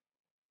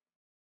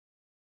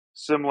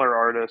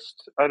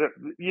artists. I don't,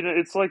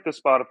 it's like the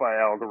Spotify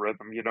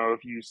algorithm.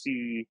 If you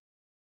see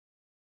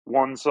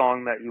one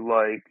song that you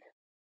like,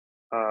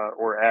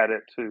 or add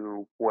it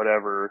to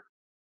whatever.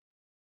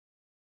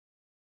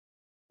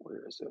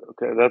 Where is it?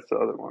 Okay, that's the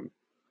other one.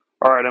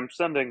 All right, I'm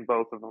sending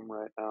both of them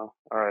right now.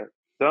 All right,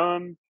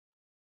 done.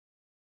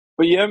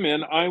 But yeah,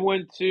 man, I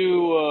went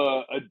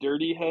to a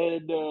Dirty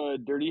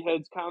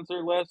Heads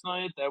concert last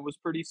night. That was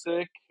pretty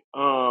sick.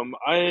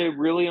 I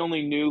really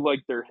only knew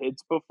like their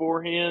hits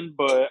beforehand,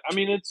 but I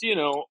mean, it's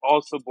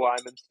all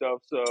Sublime and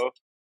stuff, so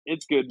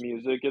it's good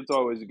music. It's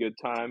always a good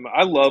time.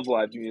 I love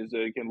live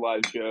music and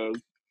live shows.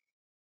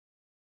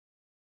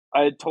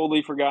 I had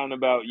totally forgotten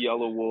about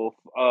Yellow Wolf.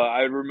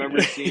 I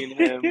remember seeing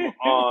him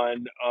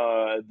on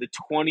the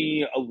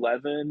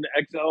 2011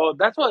 XL.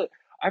 That's what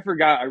I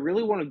forgot. I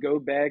really want to go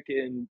back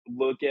and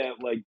look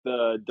at like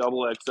the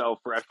double XL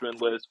freshman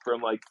list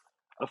from like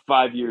a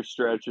 5 year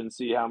stretch and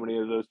see how many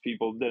of those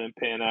people didn't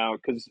pan out.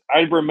 Because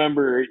I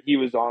remember he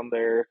was on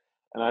there,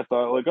 and I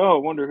thought like, oh, I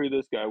wonder who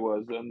this guy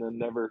was, and then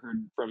never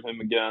heard from him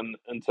again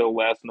until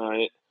last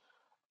night.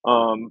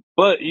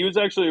 But he was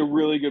actually a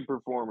really good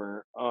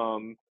performer.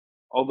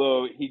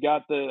 Although he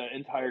got the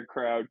entire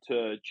crowd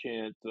to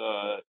chant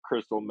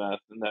crystal meth,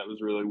 and that was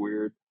really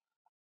weird,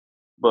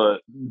 but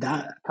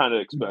That kind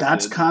of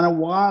that's expected. kind of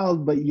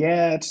wild, but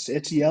yeah,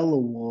 it's Yellow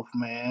Wolf,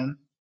 man.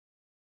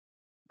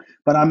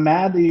 But I'm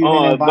mad that you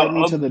didn't The invite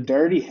me to the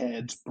Dirty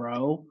Heads,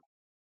 bro.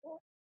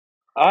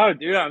 Oh,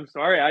 dude, I'm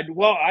sorry. I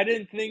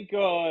didn't think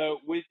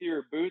with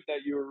your boot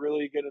that you were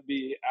really gonna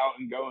be out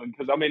and going.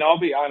 Because I mean, I'll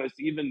be honest,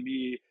 even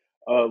me,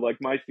 like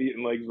my feet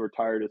and legs were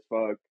tired as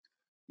fuck.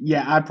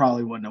 Yeah, I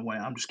probably wouldn't have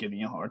went. I'm just giving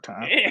you a hard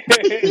time.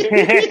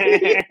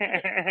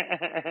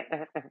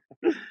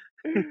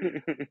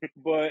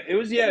 But it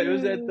was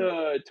at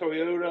the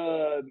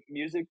Toyota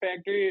Music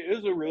Factory. It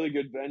was a really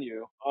good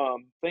venue.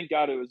 Thank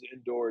God it was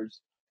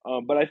indoors.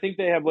 But I think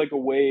they have like a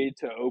way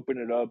to open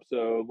it up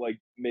so like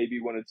maybe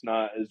when it's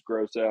not as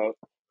gross out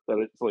that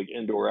it's like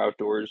indoor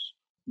outdoors.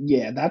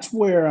 Yeah, that's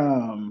where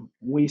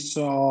we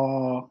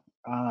saw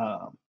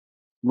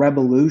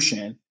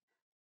Revolution.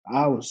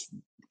 I was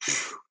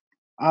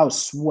I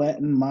was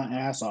sweating my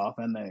ass off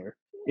in there.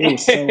 It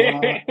was so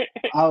hot.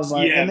 I was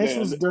like, Yeah, and this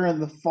was man. during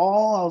the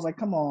fall. I was like,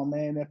 come on,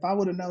 man. If I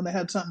would have known they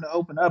had something to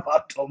open up,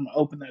 I'd told them to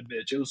open that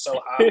bitch. It was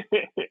so hot.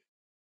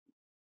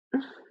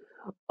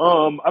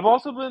 I've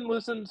also been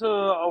listening to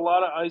a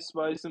lot of Ice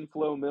Spice and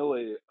Flo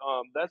Milli.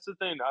 That's the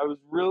thing. I was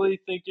really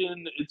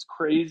thinking it's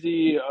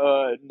crazy.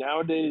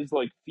 Nowadays,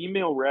 like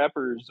female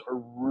rappers are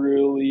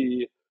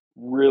really,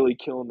 really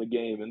killing the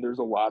game, and there's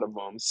a lot of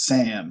them.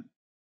 Sam,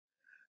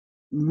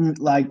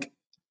 like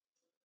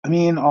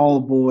me and all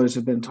the boys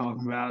have been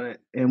talking about it,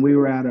 and we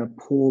were at a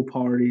pool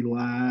party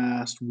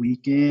last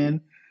weekend,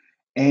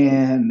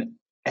 and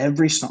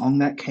every song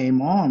that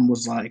came on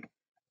was like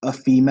a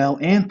female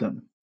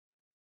anthem.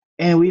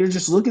 And we were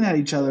just looking at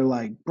each other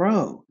like,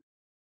 bro,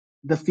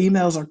 the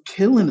females are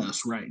killing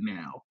us right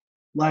now.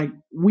 Like,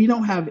 we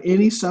don't have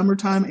any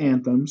summertime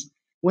anthems.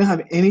 We don't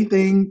have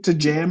anything to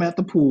jam at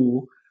the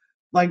pool.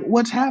 Like,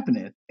 what's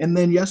happening? And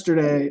then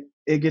yesterday,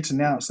 it gets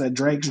announced that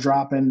Drake's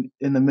dropping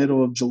in the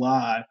middle of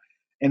July,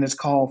 and it's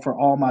called For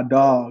All My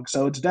Dogs.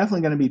 So it's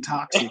definitely going to be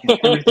toxic and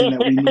everything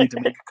that we need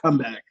to make a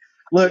comeback.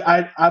 Look,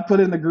 I put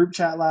in the group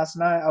chat last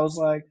night. I was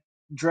like,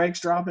 Drake's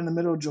dropping in the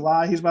middle of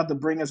July. He's about to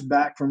bring us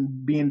back from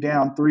being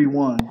down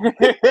 3-1.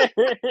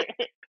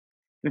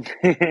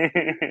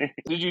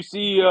 Did you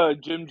see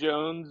Jim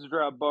Jones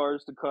drop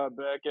bars to clap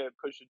back at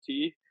Pusha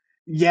T?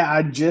 Yeah,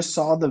 I just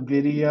saw the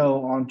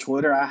video on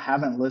Twitter. I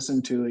haven't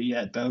listened to it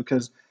yet though,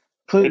 because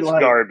It's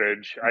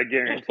garbage. I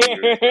guarantee you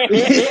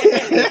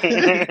it's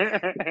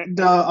garbage.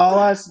 no,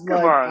 all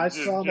Come on, I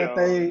Jim saw that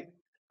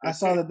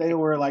Jones. they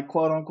were like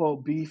quote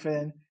unquote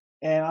beefing,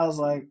 and I was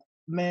like,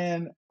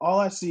 man, all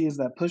I see is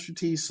that Pusha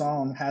T's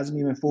song hasn't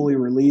even fully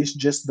released,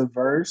 just the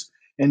verse,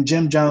 and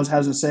Jim Jones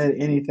hasn't said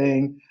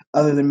anything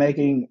other than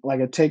making like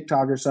a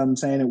TikTok or something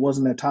saying it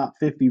wasn't a top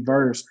 50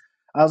 verse.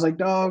 I was like,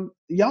 dog,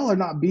 y'all are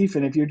not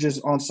beefing if you're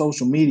just on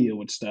social media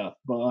with stuff.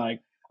 But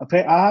like,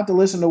 I have to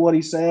listen to what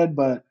he said,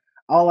 but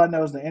all I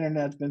know is the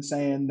internet's been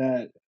saying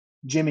that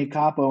Jimmy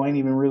Capo ain't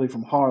even really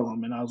from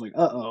Harlem, and I was like,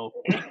 uh-oh.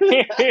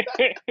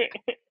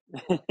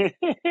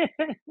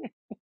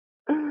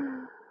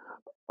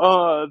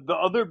 The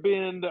other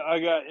band I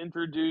got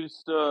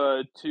introduced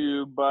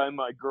to by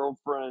my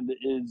girlfriend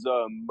is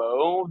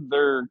Mo.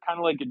 They're kind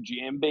of like a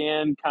jam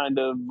band, kind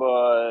of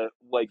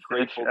like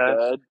Grateful Fish-esque.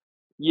 Dead.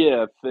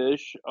 Yeah,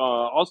 Fish.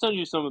 I'll send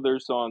you some of their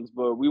songs,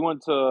 but we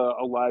went to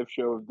a live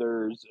show of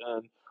theirs,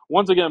 and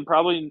once again,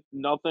 probably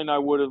nothing I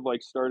would have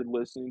like started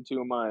listening to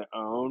on my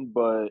own,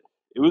 but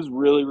it was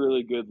really,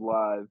 really good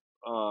live.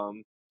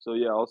 So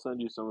yeah, I'll send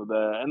you some of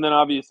that, and then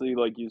obviously,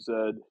 like you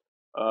said,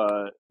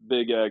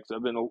 Big X.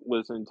 I've been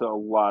listening to a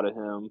lot of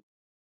him.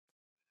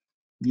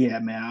 Yeah,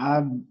 man,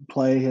 I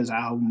play his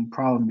album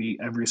probably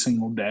every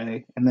single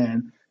day, and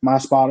then my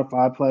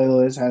Spotify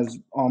playlist has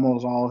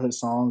almost all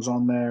his songs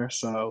on there.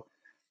 So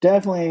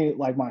definitely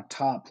like my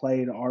top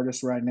played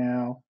artist right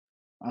now.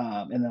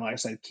 And then like I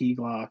said, Key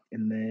Glock,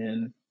 and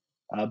then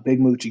Big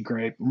Moochie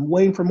Grape. I'm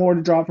waiting for more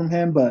to drop from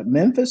him, but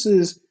Memphis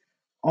is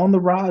on the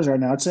rise right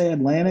now. I'd say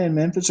Atlanta and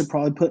Memphis are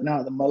probably putting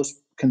out the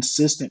most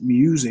consistent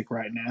music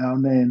right now,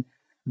 and then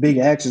Big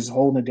X is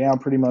holding it down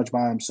pretty much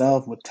by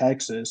himself with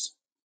Texas.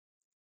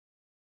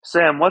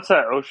 Sam, what's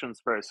that Ocean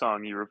Spray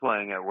song you were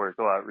playing at work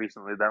a lot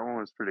recently? That one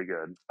was pretty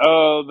good.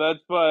 Oh,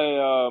 that's by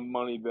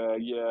Moneybag.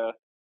 Yeah.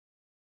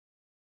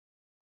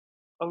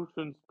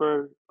 Ocean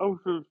Spray,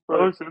 Ocean Spray.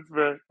 Ocean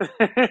Spray.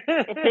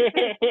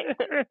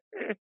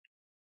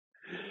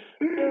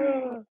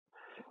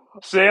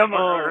 Sam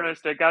or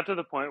Ernest, it got to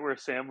the point where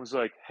Sam was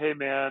like, "Hey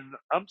man,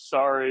 I'm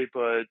sorry,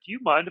 but do you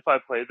mind if I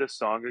play this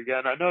song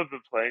again? I know I've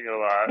been playing it a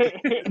lot."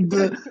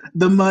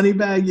 The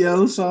Moneybag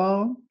Yo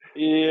song.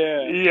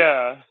 Yeah.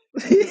 Yeah.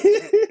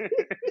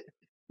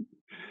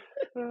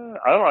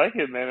 I like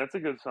it, man. It's a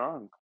good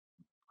song.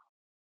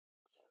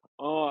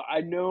 I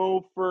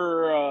know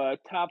for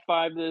top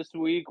 5 this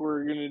week,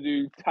 we're gonna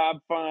do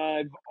top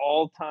 5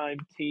 all-time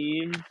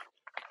teams.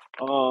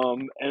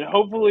 And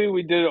hopefully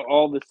we did it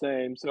all the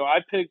same. So I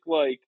picked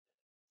like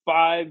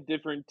 5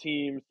 different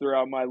teams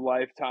throughout my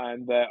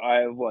lifetime that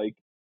I have like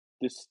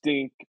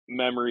distinct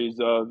memories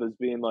of as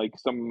being like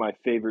some of my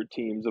favorite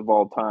teams of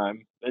all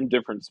time in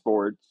different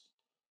sports.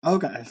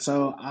 Okay,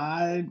 so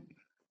I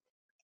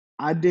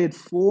did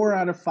 4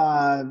 out of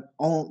 5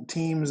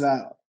 teams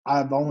that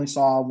I've only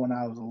saw when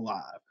I was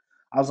alive.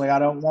 I was like, I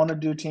don't want to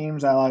do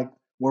teams that like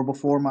were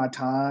before my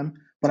time,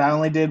 but I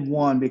only did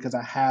one because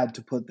I had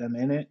to put them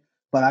in it.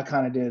 But I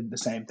kind of did the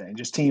same thing,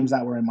 just teams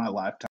that were in my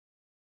lifetime.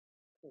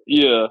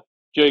 Yeah.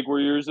 Jake, were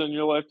yours in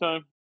your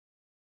lifetime?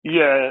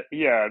 Yeah,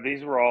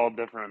 these were all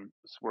different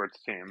sports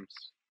teams.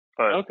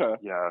 But Okay.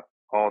 yeah,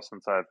 all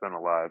since I've been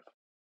alive.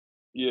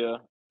 Yeah.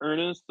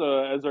 Ernest,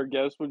 as our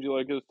guest, would you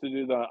like us to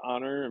do the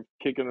honor of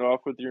kicking it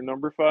off with your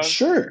number 5?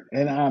 Sure,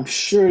 and I'm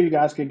sure you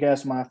guys could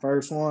guess my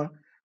first one,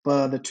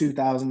 but the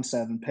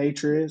 2007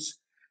 Patriots.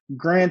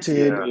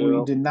 Granted, Yeah. we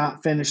Yeah. did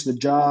not finish the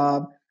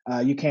job.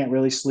 You can't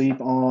really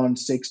sleep on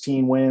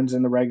 16 wins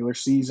in the regular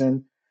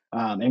season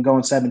and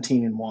going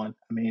 17-1.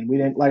 I mean, we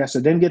didn't, like I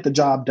said, didn't get the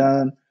job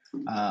done.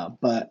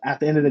 But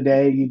at the end of the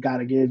day, you got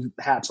to give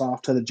hats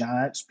off to the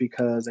Giants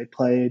because they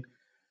played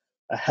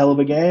a hell of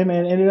a game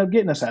and ended up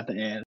getting us at the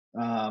end.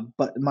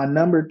 But my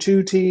number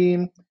 2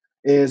 team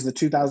is the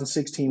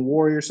 2016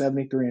 Warriors,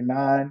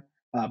 73-9,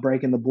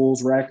 breaking the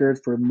Bulls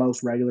record for the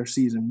most regular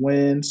season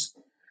wins.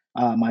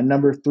 My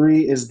number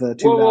 3 is the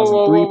Whoa, whoa,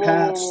 whoa, 2003 whoa, whoa, whoa,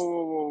 Pats. whoa,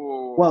 whoa,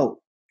 whoa, whoa. Whoa,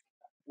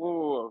 Whoa,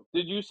 whoa, whoa.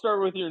 Did you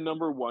start with your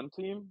number 1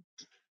 team?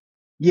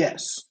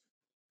 yes.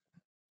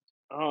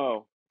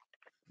 Oh,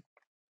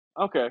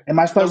 okay. Am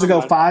I supposed to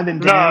Never go mind. 5 and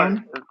No,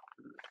 down?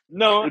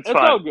 No, it's it's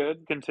all fine.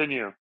 good.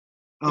 Continue.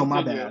 Oh,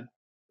 my Continue. bad.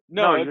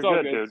 No, No, it's you're all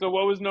good, good. dude. So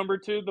what was number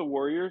 2? The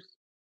Warriors?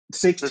 The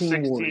 16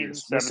 16,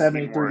 Warriors, the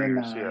 17 73 and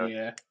Warriors, 9,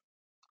 yeah.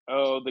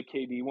 Oh, the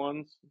KD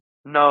ones?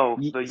 No,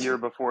 the year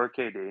before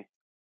KD.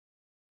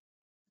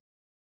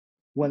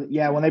 When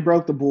they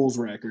broke the Bulls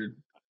record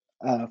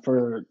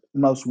for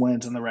most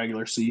wins in the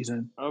regular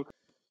season. Okay.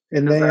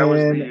 And Because that was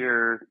the then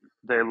year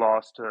they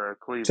lost to to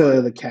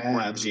Cleveland the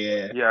Cavs,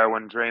 when yeah.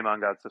 when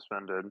Draymond got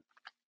suspended.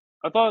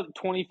 I thought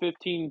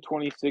 2015,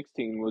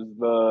 2016 was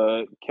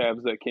the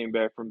Cavs that came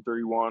back from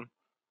 3-1.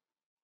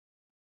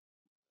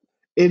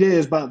 It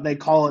is, but they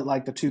call it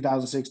like the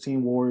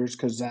 2016 Warriors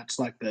because that's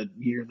like the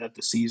year that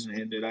the season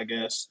ended, I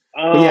guess.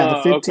 But yeah,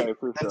 Okay,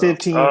 for the sure.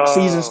 15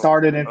 season Oh,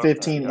 started in okay,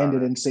 15, got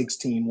ended it. in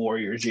 16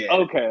 Warriors. Yeah.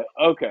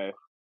 Okay.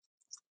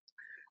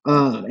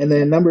 And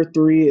then number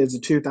three is the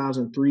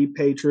 2003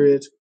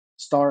 Patriots,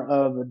 start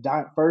of the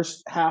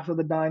first half of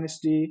the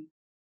dynasty.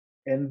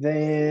 And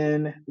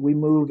then we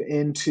move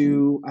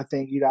into, I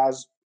think you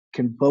guys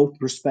can both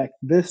respect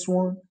this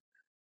one,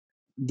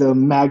 the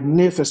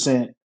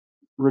magnificent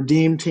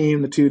Redeem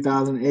Team, the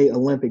 2008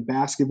 Olympic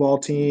basketball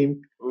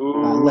team,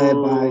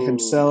 led by Ooh.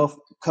 himself,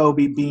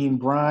 Kobe Bean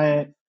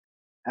Bryant.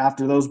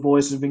 After those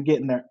boys have been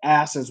getting their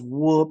asses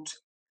whooped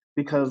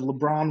because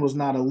LeBron was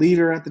not a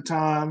leader at the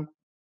time.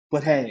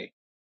 But hey,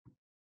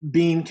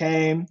 Bean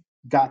came,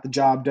 got the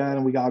job done,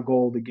 and we got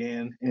gold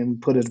again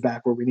and put us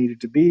back where we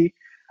needed to be.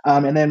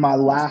 And then my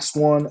last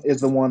one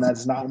is the one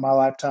that's not in my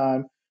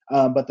lifetime,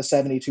 but the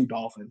 72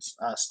 Dolphins.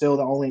 Still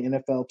the only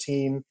NFL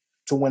team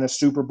to win a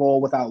Super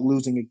Bowl without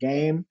losing a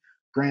game.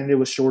 Granted, it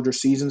was shorter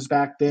seasons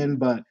back then,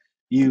 but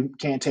you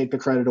can't take the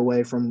credit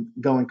away from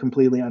going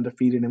completely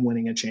undefeated and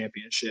winning a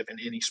championship in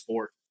any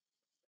sport.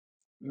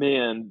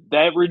 Man,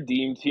 that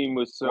Redeem Team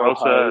was so Well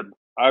hype. said,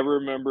 I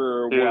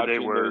remember dude. They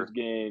watching those were.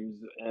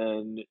 games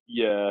and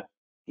yeah,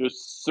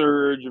 just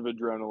surge of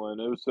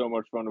adrenaline. It was so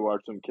much fun to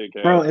watch them kick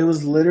Bro, ass. it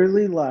was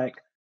literally like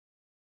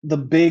the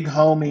big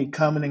homie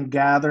coming and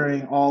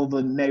gathering all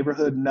the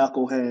neighborhood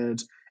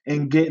knuckleheads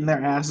and getting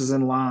their asses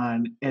in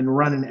line and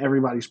running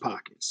everybody's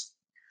pockets.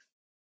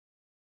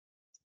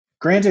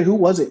 Granted, who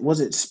was it?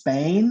 Was it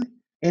Spain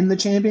in the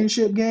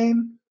championship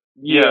game?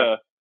 Yeah. Yeah.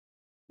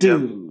 Yep.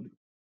 Dude,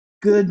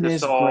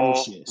 goodness Gasol,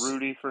 gracious.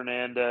 Rudy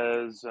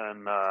Fernandez,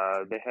 and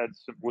they had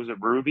some. Was it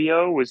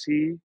Rubio? Was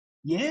he?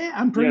 Yeah,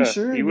 I'm pretty Yeah,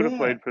 sure. he would have Yeah.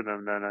 played for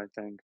them then, I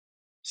think.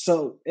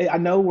 So I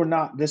know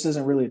this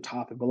isn't really a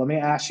topic, but let me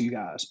ask you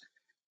guys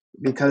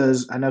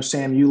because I know,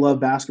 Sam, you love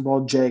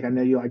basketball. Jake, I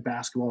know you like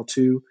basketball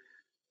too.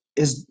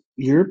 Is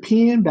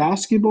European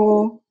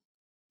basketball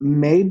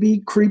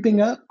maybe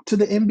creeping up to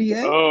the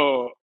NBA?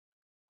 Oh,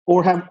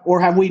 Or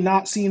have we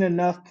not seen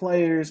enough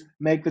players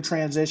make the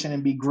transition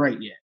and be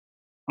great yet?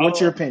 What's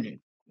uh, your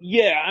opinion?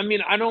 yeah. I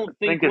mean, I I don't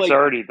think think it's like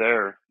already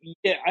there.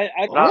 yeah.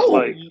 I think Not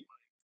like Oh, like.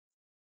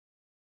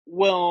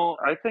 well,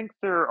 I think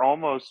they're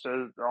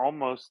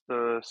almost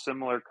the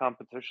similar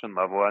competition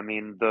level. I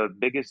mean, the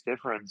biggest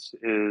difference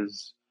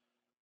is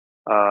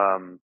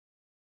um,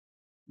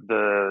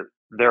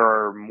 there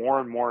are more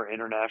and more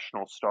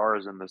international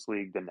stars in this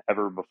league than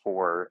ever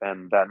before,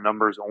 and that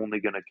number is only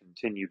going to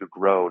continue to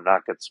grow,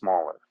 not get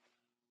smaller.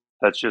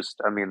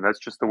 I mean, that's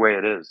just the way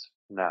it is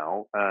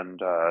now. And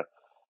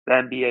the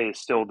NBA is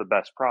still the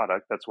best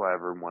product. That's why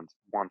everyone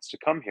wants to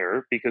come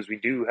here because we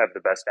do have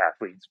the best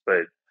athletes.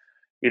 But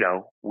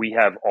we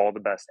have all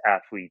the best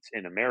athletes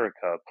in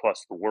America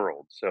plus the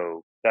world.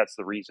 So that's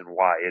the reason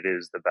why it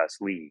is the best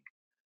league.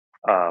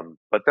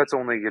 But that's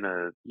only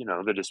gonna,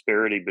 the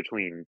disparity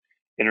between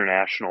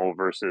international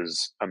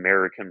versus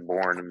American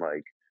born and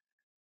like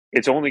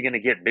it's only going to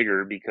get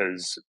bigger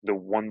because the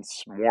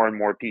once more and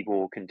more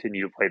people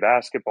continue to play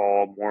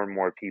basketball, more and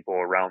more people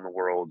around the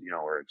world,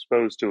 are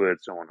exposed to it,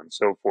 so on and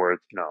so forth.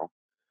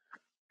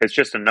 It's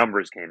just a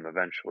numbers game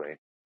eventually.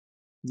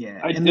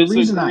 yeah. I And the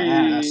reason I disagree.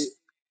 asked,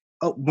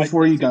 oh, I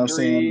before you go,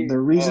 Sam, disagree. the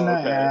reason Oh,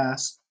 I okay.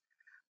 asked,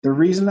 the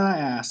reason I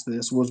asked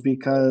this was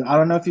because I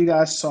don't know if you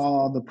guys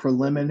saw the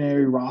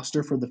preliminary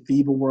roster for the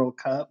FIBA World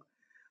Cup,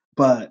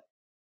 but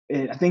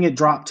I think it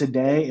dropped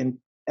today, and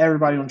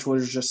everybody on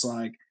Twitter is just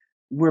like,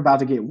 we're about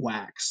to get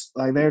waxed.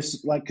 Like,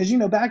 there's like, because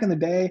back in the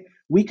day,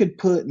 we could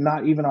put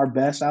not even our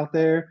best out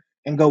there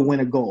and go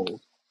win a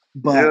gold.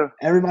 But Yeah,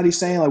 everybody's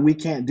saying like we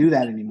can't do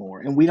that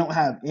anymore, and we don't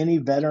have any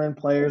veteran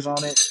players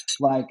on it.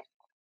 Like,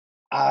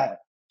 I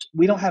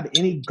we don't have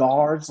any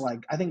guards.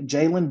 Like, I think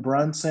Jalen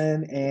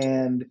Brunson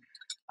and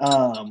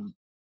um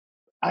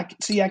I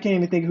can't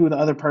even think who the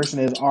other person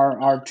is. Our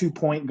 2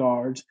 point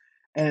guards,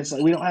 and it's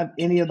like we don't have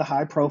any of the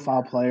high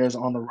profile players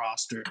on the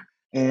roster.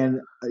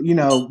 And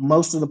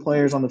most of the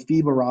players on the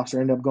FIBA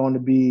roster end up going to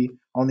be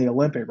on the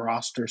Olympic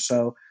roster.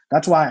 So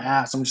that's why I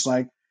asked. I'm just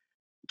like,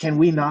 can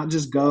we not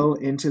just go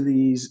into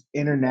these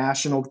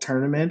international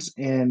tournaments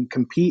and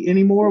compete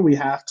anymore? We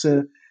have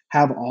to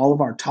have all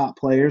of our top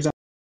players.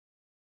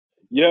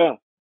 Yeah.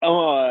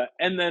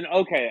 And then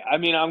okay. I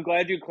mean, I'm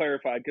glad you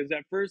clarified because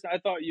at first I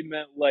thought you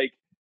meant like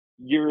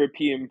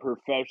European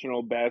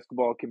professional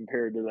basketball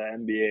compared to the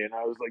NBA, and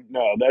I was like,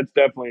 no, that's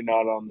definitely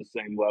not on the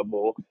same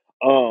level.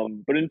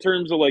 But in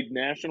terms of like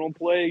national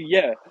play,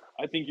 yeah,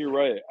 I think you're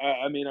right.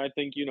 I mean, I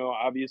think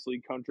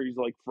obviously countries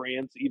like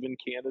France, even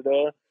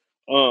Canada,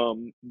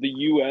 the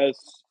U.S.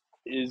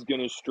 is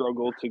gonna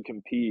struggle to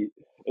compete,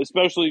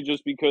 especially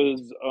just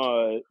because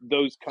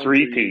those countries.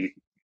 three-peat.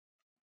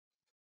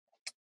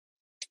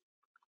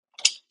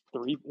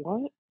 Three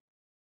what?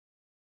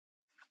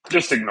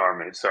 Just ignore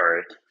me.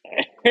 Sorry.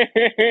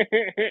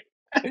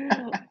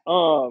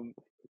 um,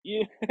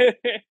 yeah,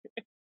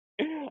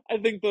 I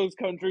think those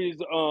countries'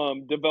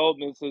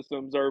 development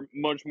systems are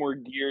much more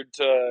geared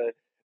to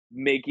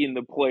making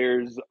the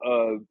players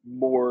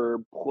more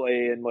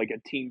play in like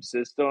a team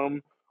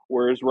system.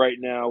 Whereas right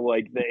now,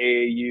 like the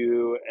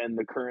AAU and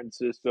the current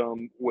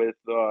system with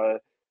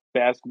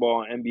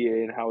basketball and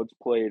NBA and how it's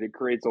played, it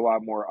creates a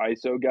lot more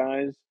ISO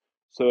guys.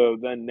 So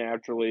then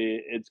naturally,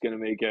 it's going to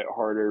make it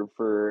harder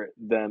for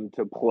them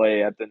to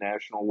play at the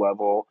national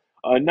level.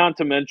 Not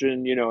to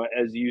mention,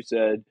 as you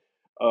said,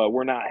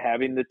 we're not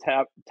having the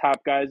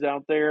top guys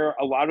out there.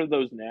 A lot of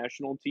those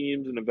national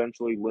teams and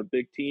eventually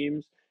Olympic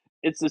teams,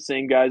 it's the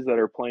same guys that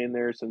are playing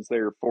there since they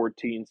were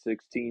 14,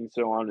 16,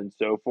 so on and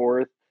so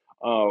forth.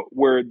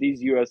 Where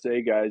these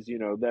USA guys,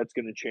 that's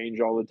going to change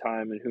all the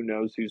time, and who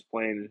knows who's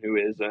playing and who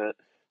isn't.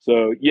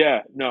 So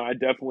yeah, no, I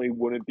definitely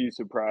wouldn't be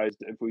surprised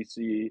if we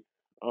see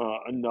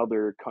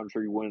another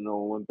country win an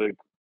Olympic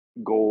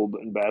gold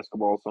in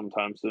basketball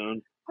sometime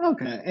soon.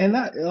 Okay, and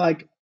that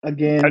like I'd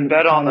again,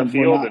 bet on kind the of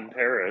we're field not. in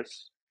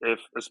Paris, if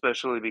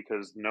especially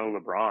because no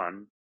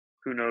LeBron.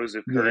 Who knows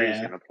if Curry's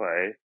Yeah, going to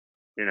play?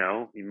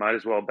 You might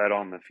as well bet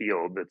on the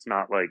field. It's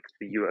not like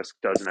the U.S.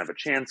 doesn't have a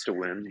chance to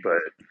win, but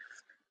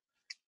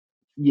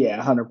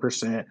yeah,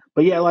 100%.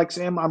 But yeah, like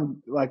Sam,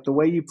 I'm like the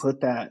way you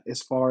put that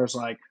as far as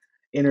like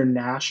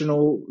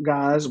international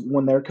guys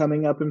when they're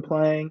coming up and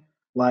playing,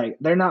 like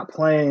they're not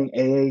playing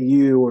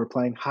AAU or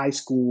playing high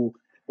school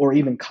or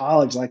even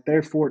college. Like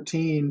they're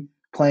 14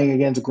 playing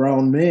against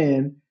grown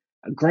men.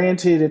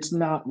 Granted, it's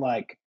not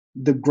like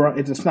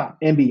it's not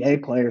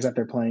NBA players that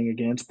they're playing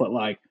against, but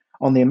like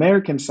on the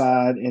American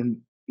side, and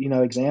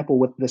example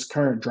with this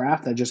current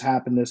draft that just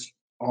happened this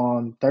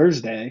on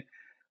Thursday,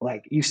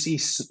 like you see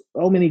so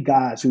many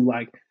guys who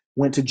like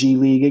went to G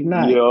League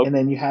Ignite, Yep. and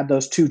then you had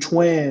those two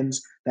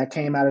twins that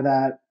came out of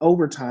that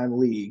overtime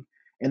league.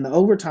 And the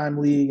overtime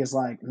league is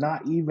like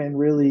not even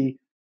really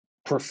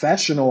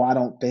professional, I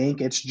don't think.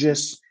 It's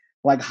just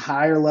like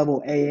higher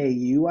level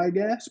AAU, I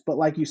guess. But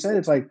like you said,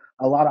 it's like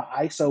a lot of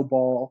ISO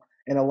ball,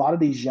 and a lot of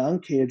these young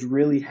kids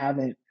really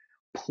haven't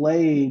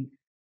played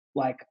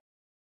like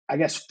I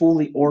guess,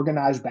 fully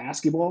organized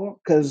basketball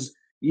because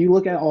you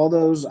look at all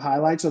those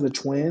highlights of the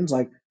twins,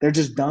 like they're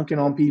just dunking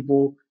on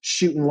people,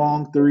 shooting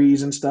long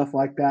threes and stuff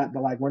like that.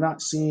 But like we're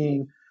not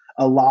seeing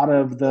a lot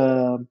of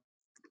the,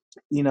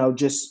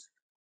 just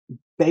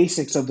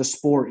basics of the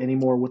sport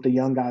anymore with the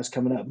young guys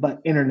coming up. But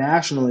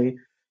internationally,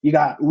 you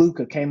got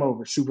Luca came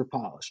over, super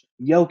polished.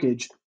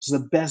 Jokic is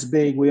the best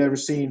big we've ever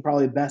seen,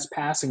 probably the best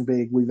passing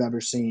big we've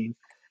ever seen.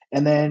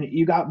 And then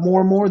you got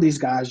more and more of these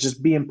guys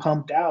just being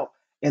pumped out,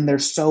 and they're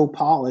so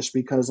polished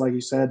because, like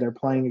you said, they're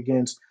playing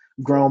against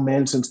grown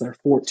men since they're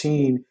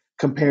 14,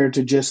 compared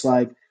to just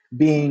like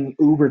being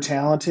uber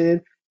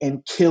talented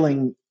and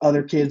killing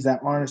other kids that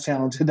aren't as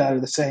talented that are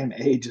the same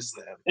age as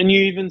them. And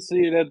you even see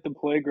it at the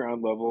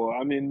playground level.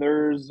 I mean,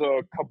 there's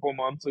a couple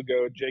months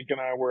ago, Jake and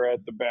I were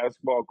at the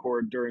basketball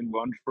court during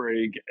lunch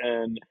break,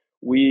 and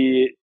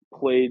we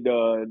played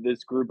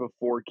this group of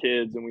four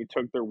kids, and we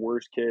took their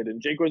worst kid,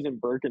 and Jake was in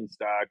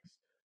Birkenstocks,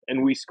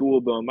 and we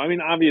schooled them. I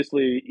mean,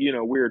 obviously, we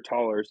were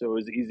taller, so it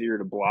was easier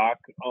to block.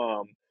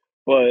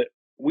 But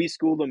we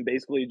schooled them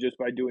basically just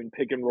by doing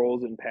pick and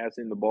rolls and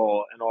passing the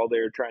ball, and all they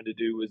were trying to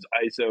do was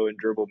ISO and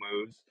dribble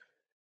moves.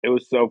 It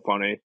was so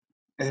funny.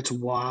 It's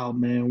wild,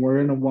 man. We're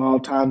in a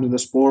wild time to the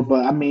sport,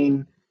 but I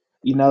mean,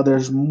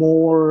 there's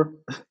more.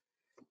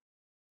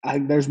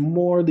 There's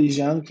more of these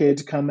young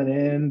kids coming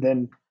in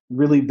than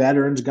really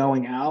veterans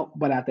going out.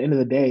 But at the end of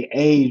the day,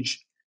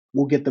 age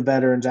will get the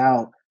veterans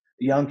out.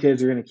 The young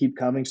kids are going to keep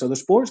coming, so the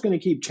sport's going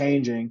to keep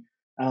changing.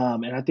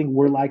 And I think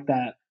we're like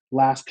that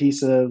last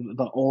piece of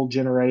the old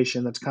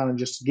generation that's kind of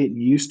just getting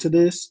used to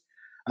this.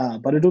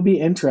 But it'll be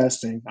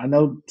interesting. I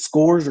know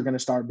scores are going to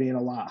start being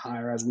a lot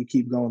higher as we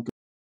keep going through.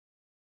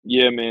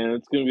 Yeah, man,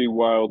 it's gonna be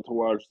wild to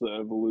watch the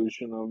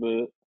evolution of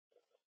it.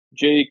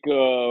 Jake,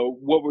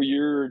 what were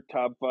your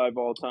top five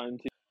all time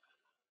teams?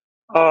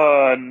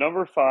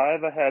 number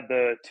five, I had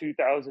the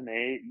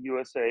 2008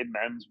 USA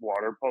men's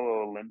water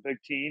polo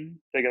Olympic team.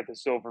 They got the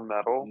silver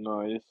medal.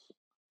 Nice.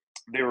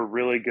 They were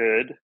really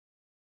good.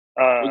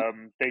 Was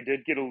They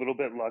did get a little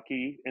bit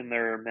lucky in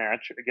their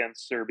match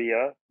against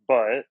Serbia,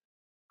 but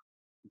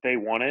they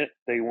won it.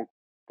 They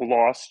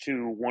lost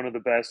to one of the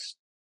best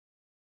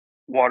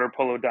water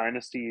polo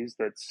dynasties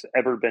that's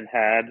ever been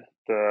had.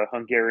 The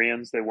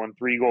Hungarians, they won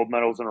 3 gold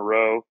medals in a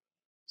row.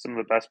 Some of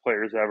the best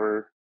players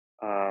ever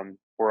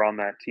were on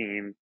that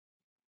team.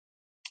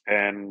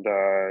 And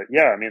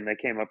yeah, I mean, they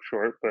came up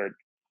short, but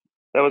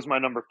that was my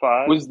number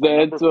five. was My that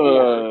number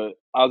four,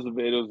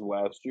 Azevedo's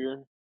last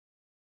year?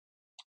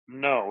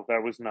 no,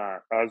 that was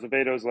not.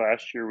 Azevedo's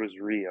last year was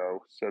Rio,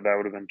 so that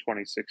would have been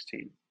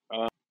 2016.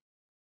 Uh,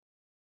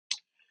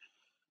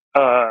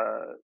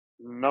 Uh,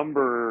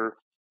 number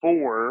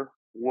four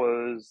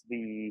was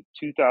the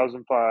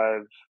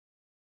 2005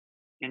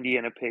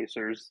 Indiana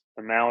Pacers,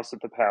 the Malice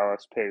at the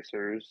Palace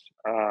Pacers.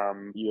 They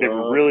were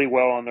yup. really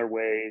well on their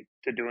way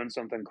to doing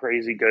something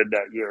crazy good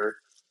that year.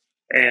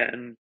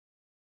 And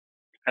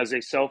as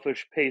a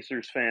selfish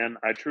Pacers fan,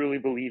 I truly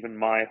believe in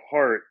my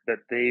heart that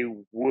they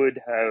would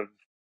have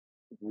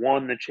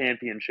won the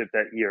championship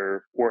that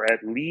year or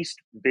at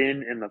least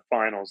been in the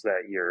finals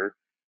that year.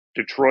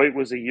 Detroit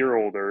was a year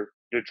older.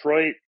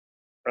 Detroit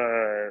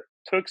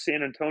took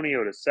San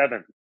Antonio to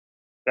 7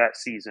 that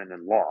season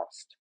and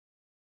lost.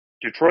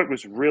 Detroit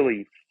was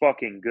really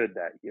fucking good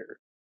that year.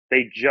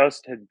 They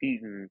just had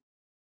beaten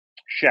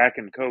Shaq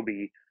and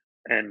Kobe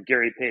and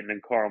Gary Payton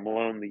and Karl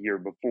Malone the year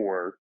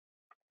before.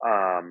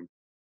 And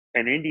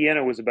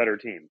Indiana was a better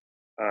team.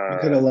 You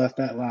could have left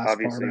that last part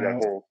Obviously, that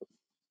out. whole.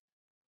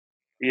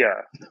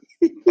 Yeah.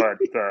 But.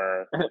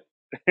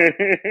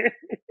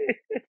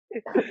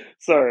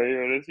 Sorry,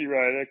 Earnest, you're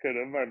right. I could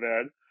have. My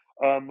bad.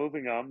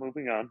 Moving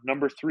on.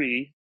 Number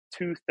 3,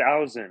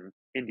 2000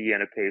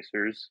 Indiana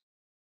Pacers.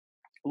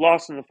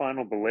 Lost in the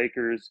final to the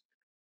Lakers.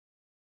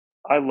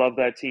 I love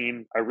that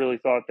team. I really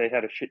thought they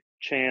had a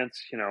chance.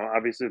 You know,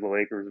 obviously the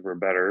Lakers were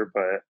better,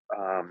 but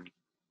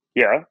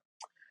yeah.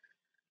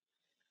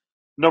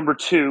 Number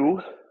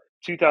 2,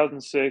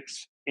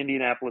 2006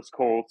 Indianapolis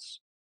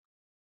Colts.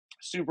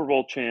 Super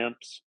Bowl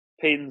champs.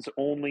 Peyton's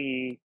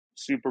only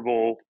Super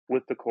Bowl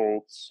with the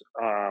Colts.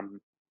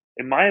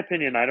 In my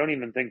opinion, I don't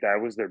even think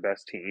that was their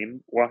best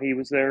team while he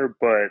was there,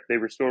 but they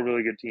were still a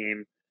really good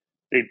team.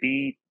 They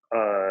beat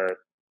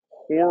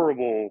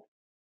horrible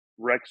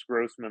Rex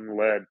Grossman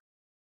led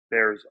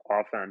Bears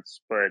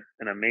offense, but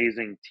an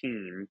amazing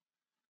team.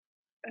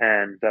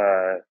 And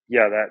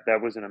yeah,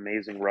 that was an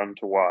amazing run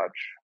to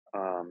watch.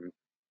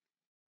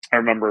 I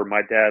remember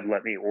my dad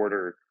let me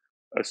order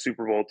a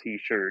Super Bowl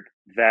T-shirt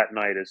that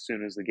night as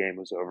soon as the game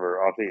was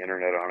over off the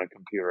internet on a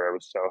computer. I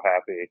was so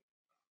happy.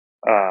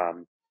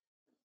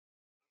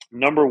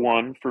 Number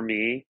 1 for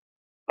me,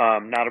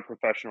 not a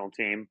professional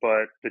team,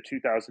 but the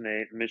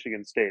 2008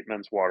 Michigan State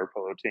men's water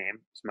polo team.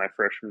 It's my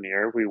freshman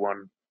year. We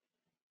won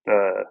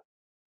the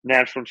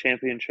national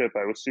championship.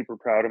 I was super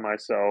proud of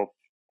myself,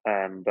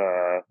 and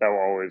that will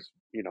always,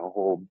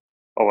 hold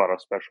a lot of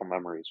special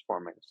memories for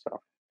me.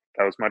 So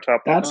that was my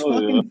top 1. That's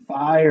fucking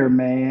fire,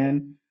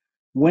 man.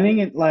 Winning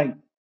it, like,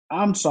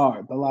 I'm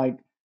sorry, but like,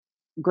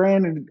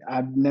 granted,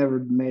 I've never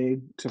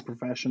made to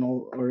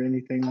professional or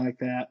anything like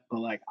that, but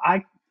like,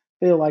 I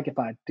feel like if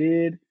I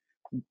did,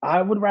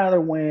 I would rather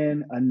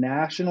win a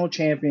national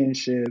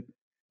championship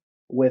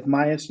with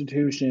my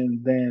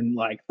institution than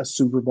like a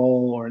Super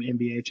Bowl or an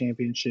NBA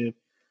championship.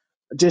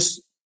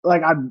 Just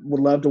like I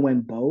would love to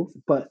win both,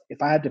 but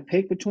if I had to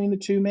pick between the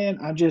two, man,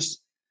 I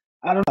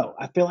don't know.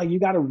 I feel like you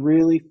got to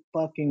really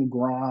fucking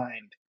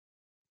grind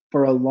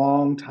for a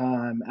long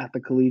time at the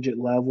collegiate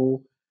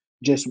level,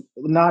 just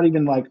not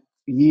even like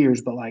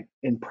years, but like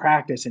in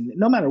practice and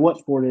no matter what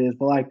sport it is,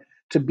 but like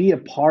to be a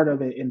part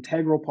of it,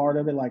 integral part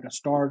of it, like a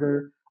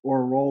starter or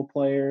a role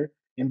player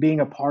and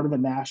being a part of a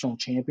national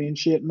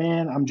championship,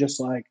 man, I'm just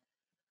like,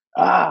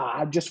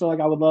 I just feel like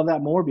I would love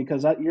that more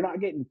because you're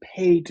not getting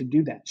paid to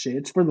do that shit.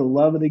 It's for the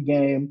love of the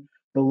game,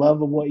 the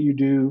love of what you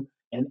do,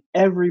 and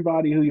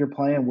everybody who you're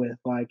playing with,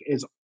 like,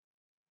 is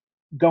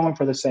going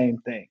for the same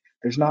thing.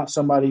 There's not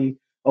somebody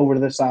over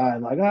to the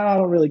side like, I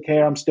don't really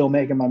care. I'm still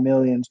making my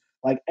millions.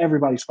 Like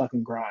everybody's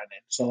fucking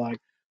grinding. So like,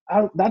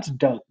 that's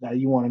dope that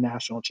you won a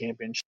national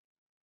championship.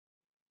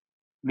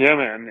 Yeah,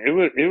 man,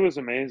 it was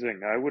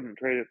amazing. I wouldn't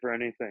trade it for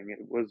anything.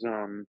 It was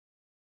a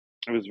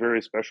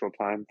very special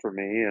time for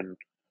me and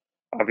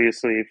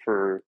obviously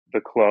for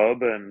the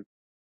club. And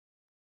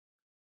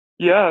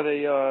yeah,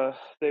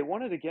 they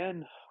won it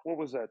again. What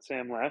was that,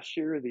 Sam, last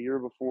year or the year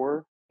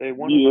before? They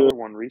won Yeah. another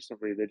one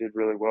recently. They did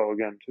really well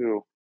again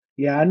too.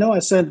 Yeah, I know I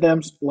sent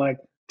them like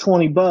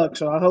 $20,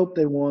 so I hope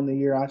they won the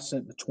year I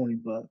sent the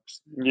 $20.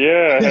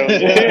 Yeah, hell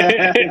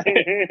yeah.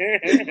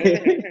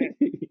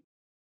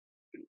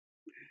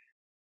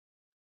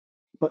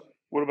 But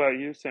What about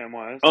you,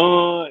 Samwise?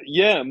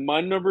 Yeah,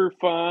 my number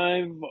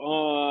 5,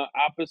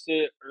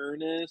 opposite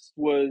Ernest,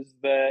 was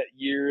that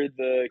year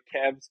the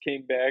Cavs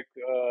came back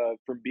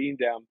from being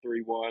down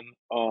 3-1.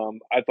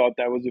 I thought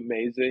that was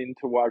amazing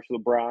to watch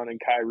LeBron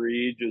and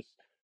Kyrie just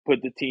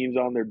put the teams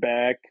on their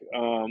back.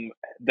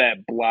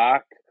 That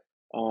block,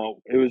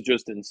 it was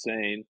just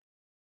insane.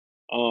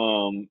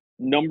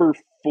 Number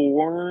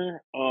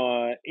 4,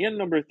 and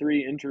number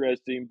 3,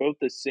 interesting, both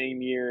the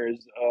same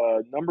years.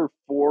 Number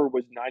 4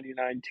 was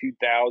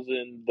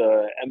 99-2000,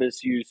 the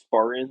MSU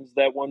Spartans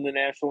that won the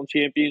national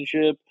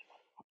championship.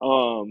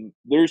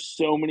 There's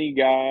so many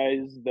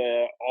guys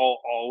that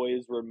I'll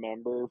always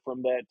remember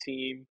from that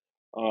team.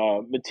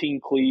 Mateen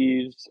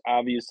Cleaves,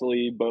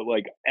 obviously, but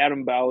like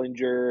Adam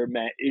Ballinger,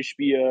 Matt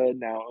Ishbia,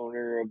 now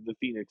owner of the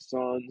Phoenix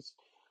Suns,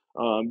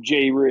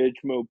 Jay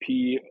Rich, Mo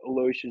P,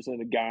 Aloysius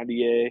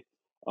Anagandier.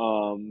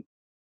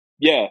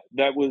 Yeah,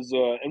 that was,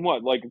 and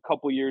what, like a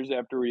couple years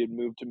after we had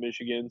moved to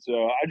Michigan.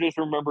 So I just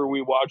remember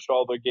we watched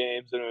all the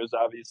games, and it was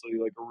obviously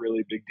like a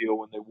really big deal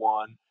when they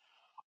won.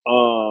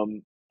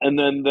 And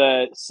then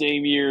that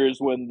same year is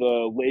when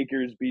the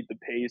Lakers beat the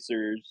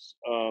Pacers.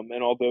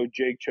 And although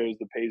Jake chose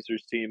the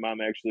Pacers team, I'm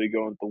actually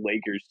going with the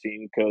Lakers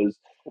team because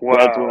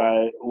that's when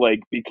Wow. I like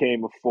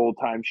became a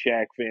full-time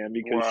Shaq fan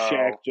because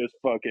Shaq Wow. just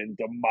fucking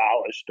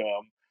demolished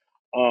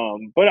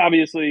them. But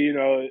obviously,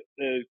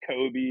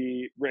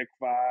 Kobe, Rick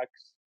Fox,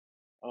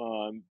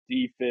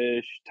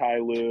 D-Fish, Ty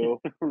Lue.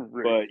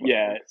 Rick But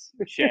yeah, Fox.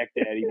 Shack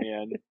Daddy,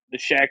 man. The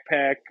Shack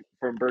Pack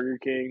from Burger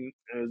King.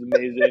 It was an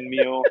amazing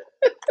meal.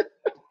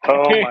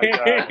 Oh my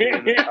god,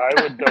 dude!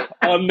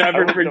 I'll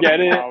never forget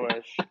it.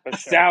 demolish a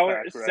Shack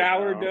Pack right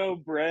Sourdough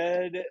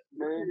bread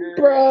burger, and then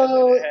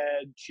Bro, it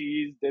had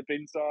cheese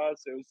dipping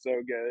sauce. It was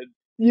so good.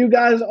 you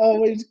guys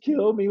always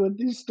kill me with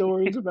these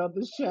stories about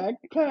the Shack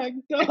Pack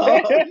dog.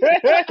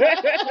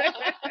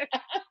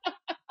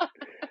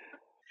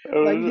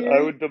 Like now.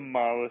 I would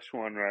demolish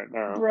one right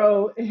now.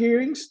 bro,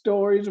 hearing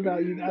stories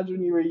about you guys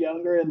when you were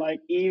younger and like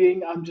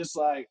eating, I'm just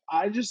like,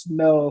 I just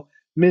know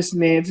Miss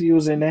Nancy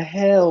was in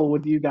hell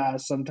with you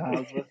guys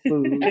sometimes with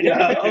food, you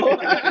know?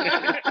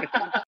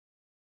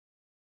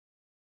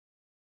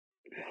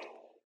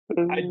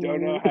 I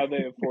don't know how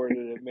they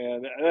afforded it,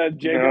 man.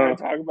 Jake and I No,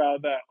 talk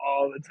about that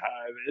all the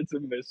time. It's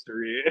a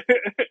mystery.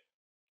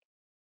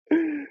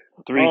 3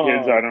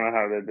 kids. I don't know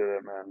how they did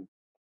it, man.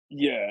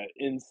 Yeah,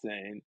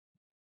 insane.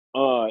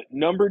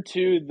 Number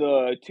 2,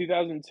 the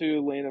 2002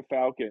 Atlanta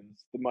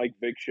Falcons, the Mike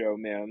Vick show,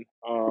 man.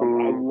 I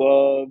Ooh.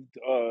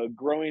 loved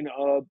growing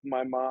up.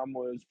 My mom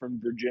was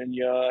from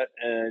Virginia,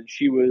 and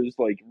she was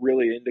like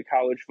really into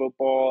college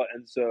football,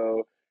 and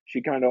so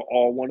she kind of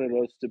all wanted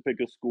us to pick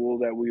a school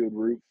that we would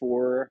root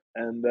for.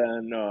 And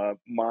then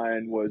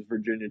mine was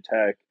Virginia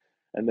Tech,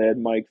 and they had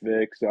Mike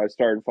Vick, so I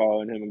started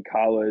following him in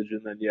college,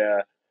 and then yeah,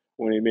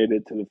 when he made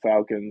it to the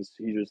Falcons,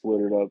 he just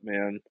lit it up,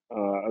 man.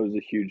 I was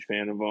a huge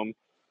fan of him.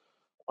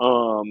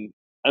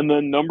 And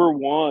then number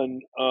 1,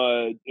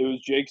 it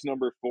was Jake's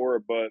number 4,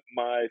 but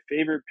my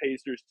favorite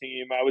Pacers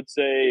team, I would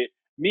say,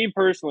 me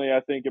personally, I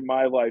think in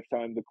my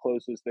lifetime, the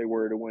closest they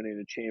were to winning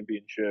a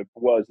championship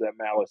was that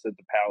Malice at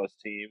the Palace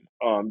team.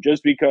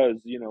 Just because,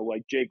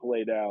 like Jake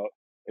laid out,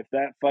 if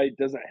that fight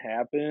doesn't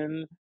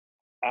happen,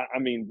 I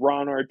mean,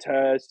 Ron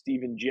Artest,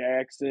 Steven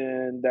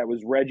Jackson, that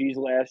was Reggie's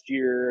last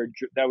year.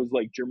 That was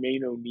like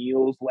Jermaine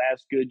O'Neal's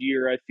last good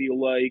year, I feel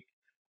like.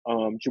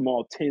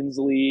 Jamal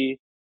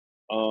Tinsley.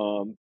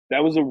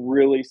 That was a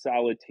really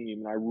solid team,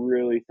 and I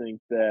really think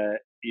that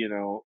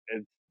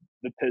if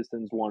the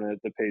Pistons won it,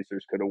 the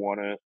Pacers could have won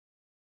it.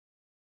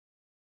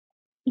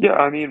 Yeah,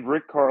 I mean,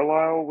 Rick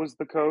Carlisle was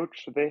the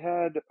coach. They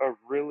had a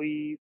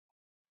really,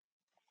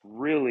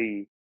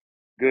 really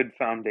good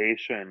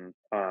foundation.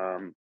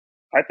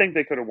 I think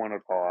they could have won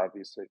it all,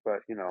 obviously, but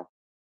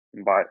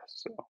I'm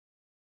biased. So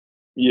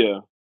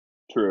Yeah,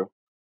 true.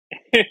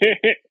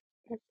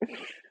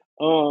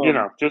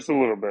 just a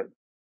little bit.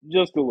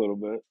 Just a little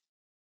bit.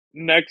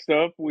 Next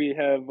up, we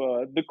have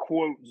the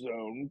quote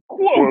zone.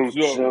 Quote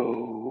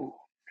zone.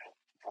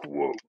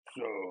 Quote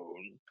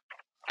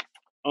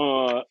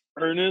zone.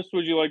 Ernest,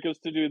 would you like us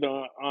to do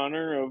the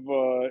honor of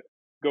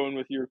going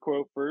with your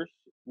quote first,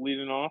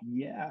 leading off?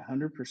 Yeah,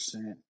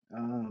 100%.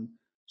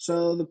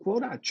 So the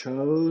quote I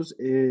chose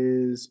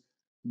is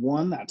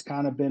one that's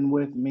kind of been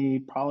with me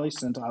probably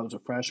since I was a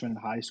freshman in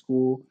high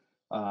school.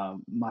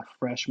 My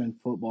freshman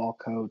football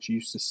coach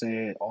used to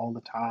say it all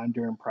the time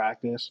during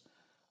practice.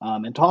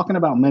 And talking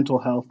about mental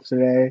health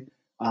today,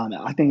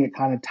 I think it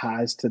kind of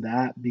ties to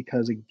that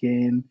because,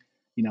 again,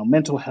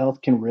 mental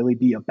health can really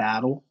be a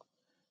battle.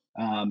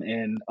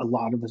 And a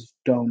lot of us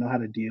don't know how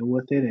to deal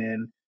with it.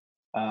 And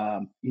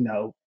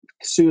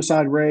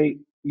suicide rate,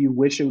 you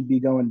wish it would be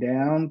going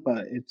down,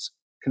 but it's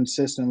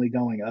consistently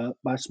going up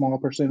by small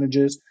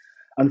percentages,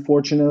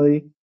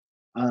 unfortunately,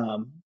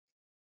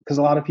 because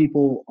a lot of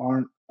people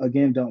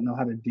don't know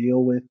how to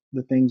deal with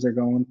the things they're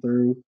going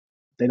through.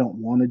 They don't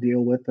want to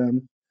deal with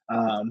them.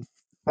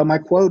 But my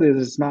quote is,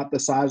 it's not the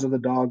size of the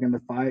dog in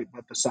the fight,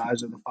 but the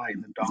size of the fight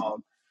in the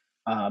dog.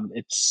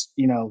 It's,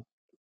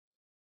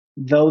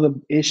 though the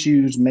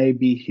issues may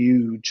be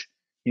huge,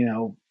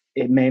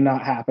 it may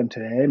not happen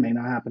today, it may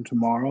not happen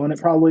tomorrow, and it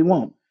probably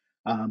won't.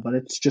 But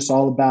it's just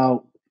all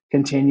about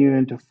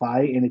continuing to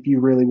fight. And if you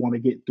really want to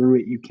get through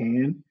it, you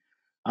can.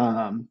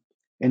 Um,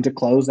 and to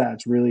close that,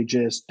 it's really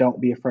just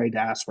don't be afraid to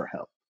ask for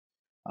help.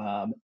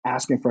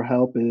 Asking for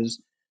help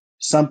is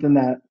something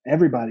that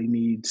everybody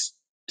needs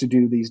to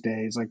do these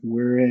days. Like,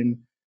 we're in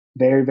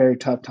very, very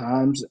tough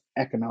times,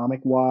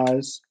 economic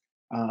wise.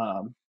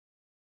 Um,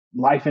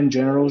 Life in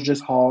general is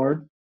just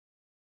hard.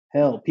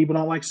 Hell, people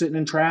don't like sitting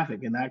in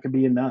traffic, and that could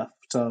be enough.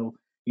 So,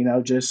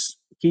 just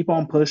keep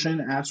on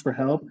pushing, ask for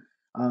help,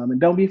 and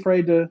don't be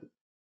afraid to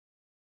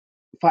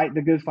fight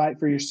the good fight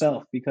for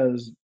yourself,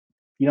 because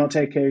you don't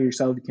take care of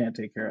yourself, you can't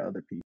take care of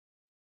other people.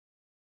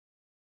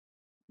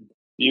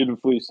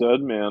 Beautifully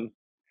said, man.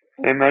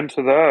 Amen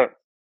to that.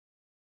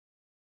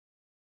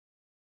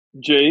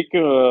 Jake,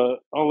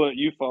 I'll let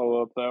you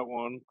follow up that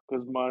one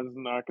because mine's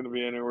not going to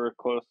be anywhere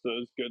close to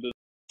as good as.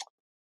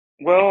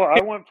 Well,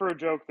 I went for a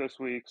joke this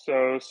week,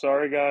 so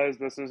sorry guys,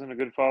 this isn't a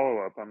good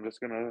follow up. I'm just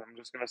gonna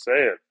say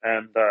it,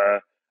 and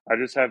I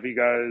just have you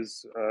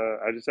guys.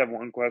 I just have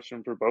one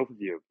question for both of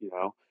you.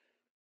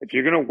 If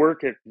you're gonna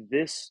work at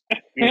this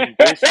in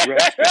this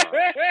restaurant,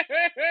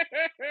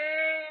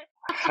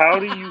 how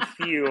do you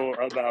feel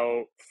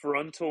about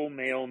frontal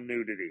male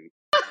nudity?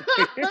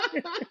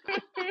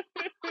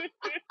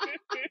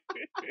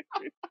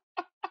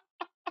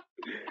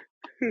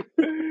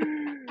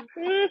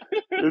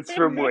 It's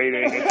from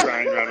Waiting. It's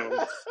Ryan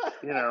Reynolds.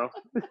 You know,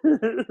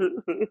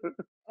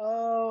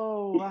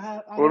 Oh,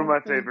 I one of don't my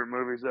think. favorite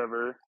movies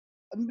ever.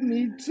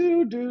 Me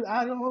too, dude.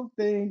 I don't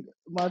think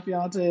my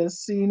fiance has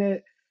seen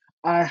it.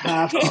 I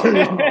have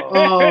to.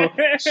 Oh,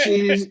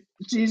 she's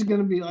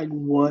gonna be like,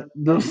 "What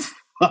the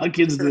fuck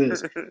is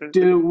this,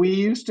 dude?" We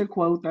used to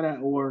quote that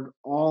at work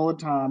all the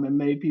time and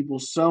made people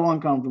so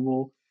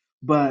uncomfortable.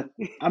 But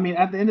I mean,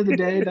 at the end of the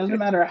day, it doesn't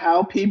matter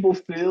how people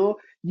feel.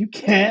 You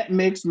can't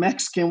mix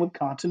Mexican with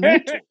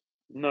continental.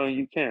 No,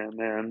 you can't,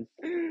 man.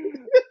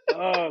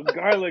 Oh,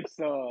 garlic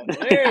sauce.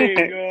 There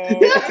you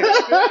go.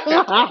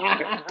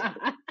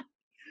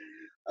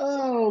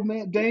 Oh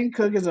man, Dane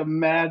Cook is a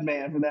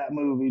madman for that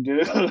movie,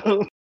 dude.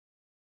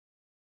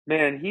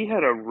 Man, he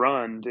had a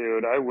run,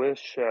 dude. I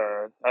wish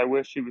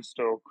he was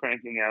still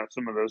cranking out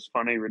some of those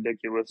funny,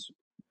 ridiculous.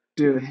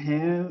 Dude,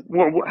 him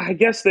Well, I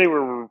guess they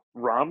were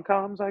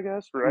rom-coms, I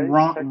guess, right?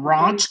 Technically,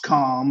 raunch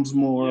coms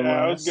more or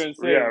Yeah, I was less. gonna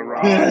say yeah,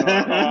 rom-coms.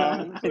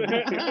 rom-coms.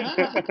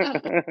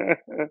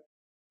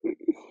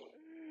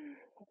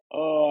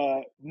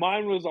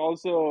 Mine was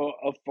also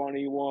a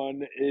funny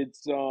one.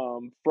 It's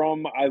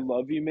from I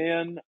Love You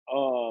Man.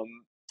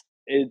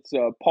 It's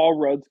Paul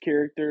Rudd's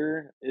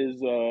character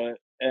is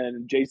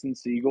and Jason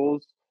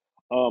Segel's.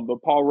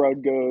 But Paul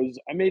Rudd goes,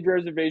 I made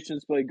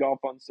reservations to play golf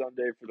on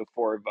Sunday for the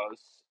four of us.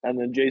 And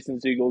then Jason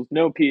Segel's,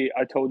 no, Pete,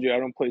 I told you I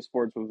don't play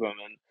sports with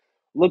women.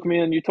 Look,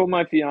 man, you told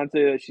my fiance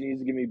that she needs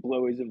to give me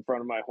blowies in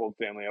front of my whole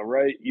family, all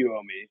right? You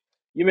owe me.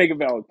 You make a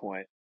valid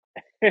point.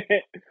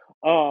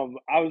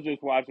 I was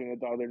just watching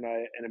it the other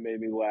night and it made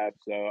me laugh,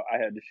 so I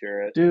had to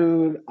share it.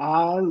 Dude,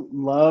 I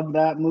love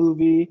that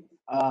movie.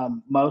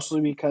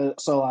 Mostly because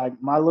like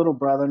my little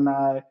brother and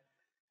I,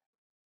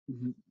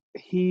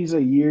 he's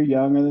a year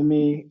younger than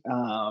me.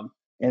 And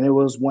it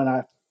was when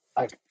I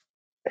like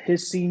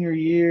his senior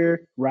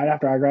year, right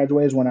after I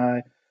graduated, is when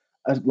I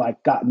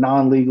like got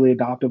non-legally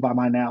adopted by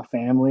my now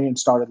family and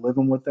started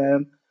living with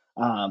them.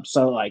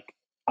 So like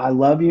I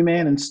Love You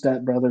Man and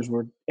Step Brothers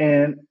were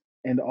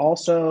and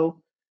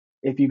also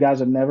if you guys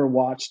have never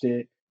watched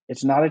it,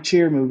 it's not a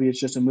cheer movie, it's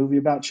just a movie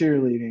about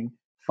cheerleading.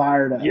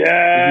 Fired Up.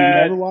 If you've Yeah,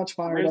 never watched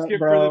Fired risk Up, it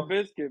for the bro,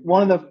 biscuit,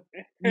 one of the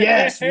man.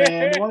 yes,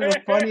 man, one of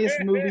the funniest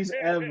movies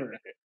ever.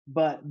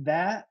 But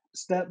that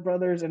Step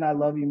Brothers and I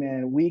Love You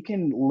Man, we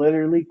can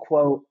literally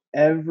quote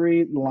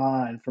every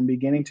line from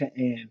beginning to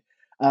end.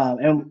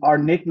 And our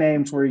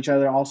nicknames for each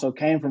other also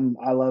came from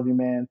I Love You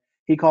Man.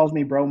 He calls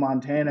me Bro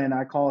Montana, and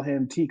I call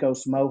him Tico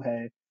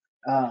Smohe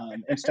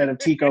instead of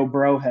Tico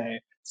Brohe.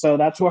 So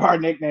that's where our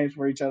nicknames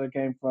for each other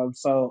came from.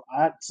 So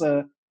that's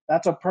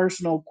a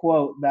personal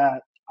quote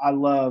that I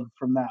love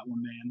from that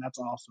one, man. That's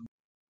awesome.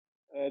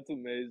 That's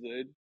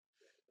amazing.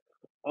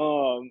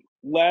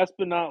 Last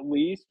but not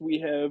least, we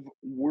have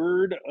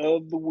word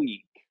of the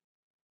week.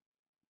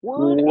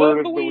 Word Word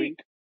of the of the week. week.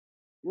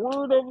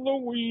 Word of the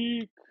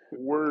week.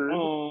 Word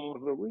Um,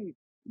 of the week.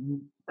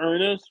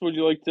 Ernest, would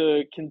you like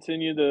to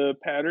continue the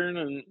pattern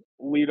and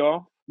lead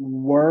off?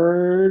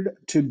 Word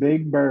to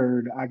Big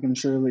Bird. I can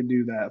surely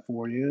do that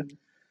for you.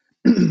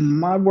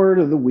 My word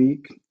of the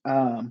week.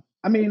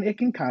 I mean, it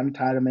can kind of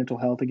tie to mental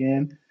health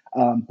again,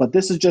 but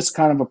this is just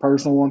kind of a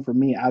personal one for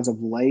me as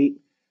of late.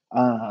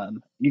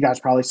 You guys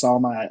probably saw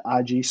my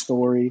IG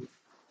story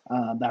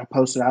that I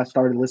posted. I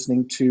started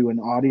listening to an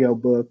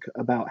audiobook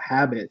about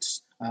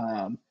habits,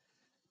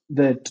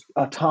 the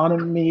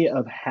autonomy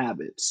of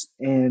habits,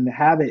 and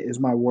habit is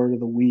my word of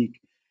the week.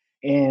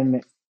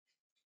 And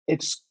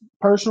it's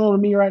personal to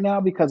me right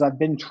now because I've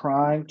been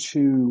trying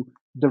to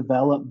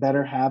develop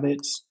better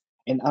habits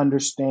and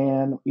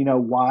understand,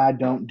 why I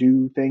don't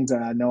do things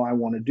that I know I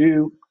want to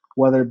do,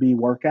 whether it be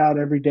work out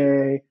every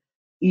day,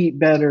 eat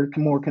better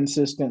more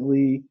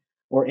consistently,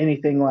 or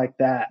anything like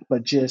that.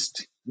 But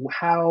just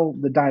how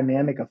the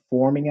dynamic of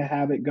forming a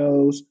habit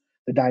goes,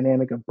 the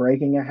dynamic of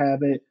breaking a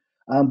habit,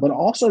 but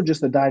also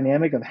just the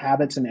dynamic of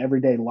habits in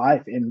everyday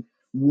life. And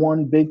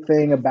one big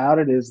thing about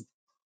it is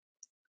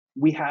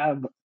we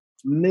have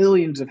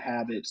millions of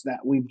habits that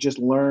we've just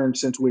learned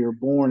since we were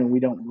born and we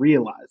don't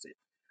realize it.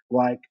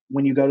 Like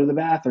when you go to the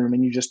bathroom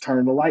and you just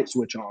turn the light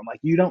switch on, like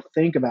you don't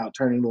think about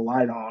turning the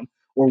light on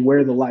or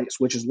where the light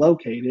switch is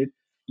located.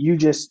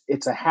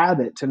 It's a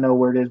habit to know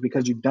where it is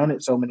because you've done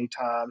it so many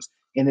times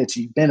and it's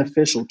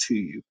beneficial to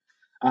you.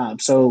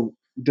 So,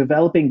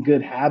 developing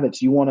good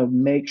habits, you want to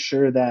make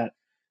sure that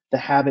the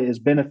habit is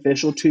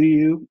beneficial to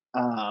you,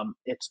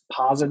 it's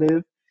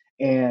positive,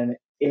 and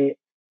it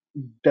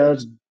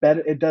does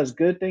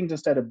good things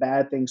instead of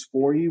bad things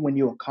for you when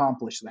you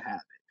accomplish the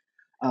habit.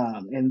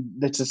 And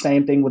it's the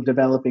same thing with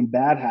developing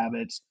bad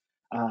habits.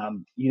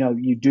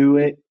 You do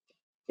it,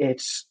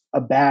 it's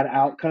a bad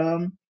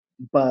outcome,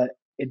 but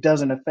it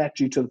doesn't affect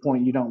you to the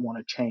point you don't want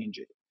to change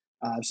it.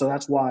 So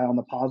that's why on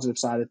the positive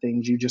side of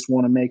things, you just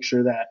want to make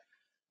sure that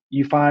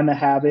you find the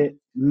habit,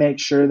 make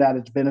sure that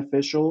it's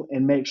beneficial,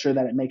 and make sure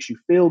that it makes you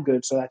feel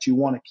good so that you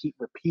want to keep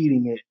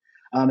repeating it,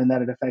 and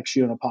that it affects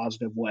you in a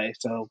positive way.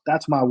 So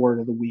that's my word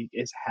of the week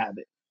is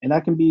habit. And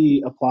that can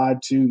be applied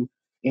to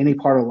any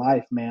part of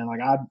life, man.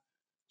 Like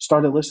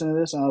started listening to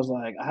this, and I was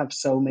like, I have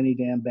so many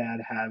damn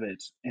bad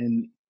habits.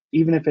 And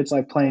even if it's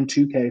like playing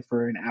 2K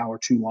for an hour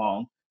too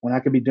long, when I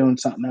could be doing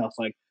something else,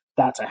 like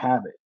that's a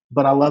habit.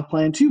 But I love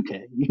playing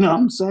 2K, you know what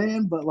I'm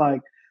saying? But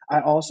like,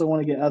 I also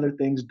want to get other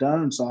things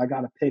done. So I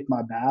got to pick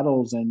my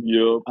battles and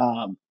Yep.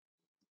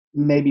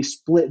 maybe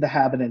split the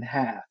habit in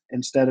half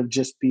instead of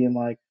just being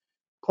like,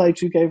 play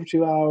 2K for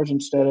 2 hours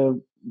instead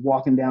of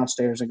walking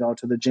downstairs and go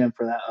to the gym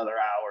for that other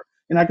hour.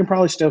 And I can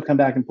probably still come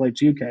back and play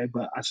 2K,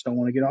 but I still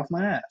want to get off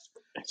my ass.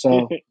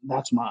 So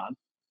that's mine.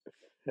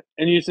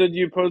 And you said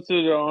you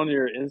posted it on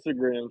your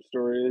Instagram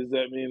story. Does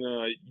that mean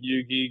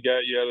Yugi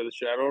got you out of the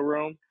shadow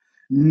realm?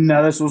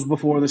 No, this was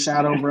before the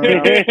shadow, bro.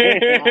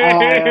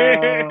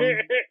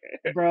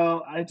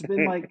 Bro, it's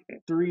been like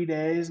 3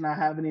 days and I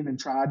haven't even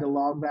tried to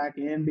log back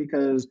in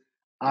because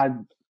I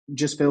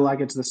just feel like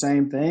it's the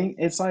same thing.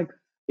 It's like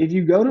if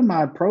you go to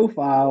my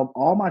profile,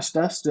 all my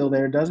stuff's still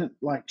there. It doesn't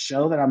like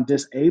show that I'm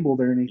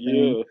disabled or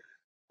anything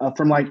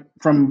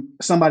from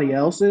somebody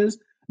else's.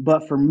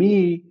 But for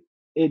me,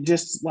 it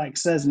just like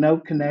says no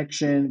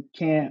connection,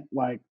 can't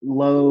like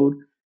load.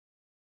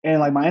 And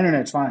like my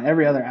internet's fine.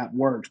 Every other app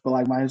works, but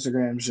like my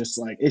Instagram's just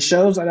like it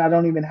shows that I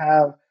don't even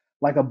have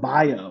like a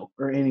bio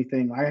or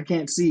anything. Like I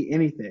can't see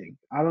anything.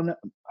 I don't know.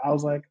 I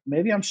was like,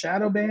 maybe I'm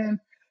shadow banned,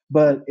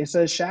 but it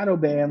says shadow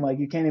ban, like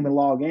you can't even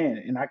log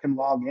in, and I can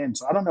log in.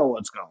 So I don't know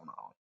what's going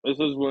on. This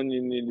is when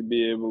you need to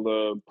be able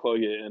to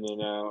plug it in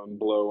and out and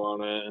blow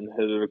on it and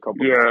hit it a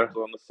couple Yeah, times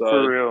on the side.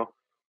 for real.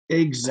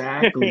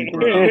 Exactly,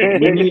 bro.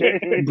 We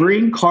need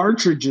bring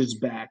cartridges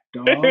back,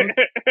 dog.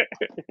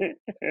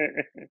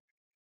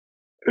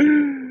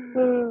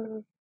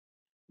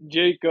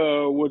 Jake,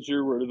 what's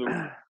your word of the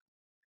week?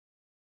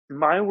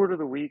 My word of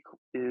the week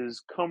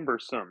is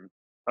cumbersome.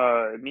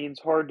 It means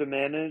hard to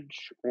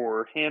manage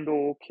or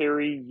handle,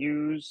 carry,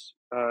 use.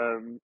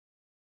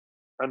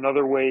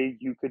 Another way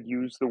you could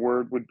use the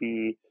word would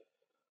be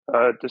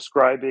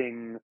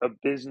describing a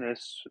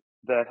business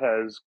that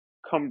has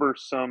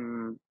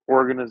cumbersome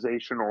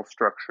organizational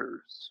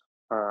structures.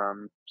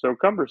 So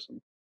cumbersome.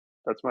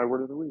 That's my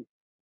word of the week.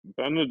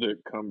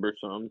 Benedict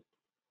Cumbersome.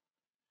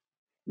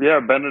 Yeah,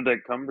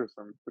 Benedict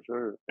Cumbersome for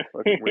sure.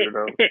 Fucking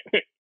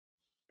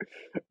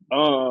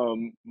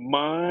weirdo.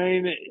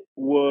 Mine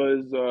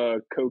was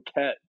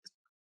coquette.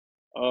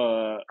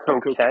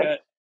 Coquette?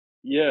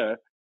 Yeah.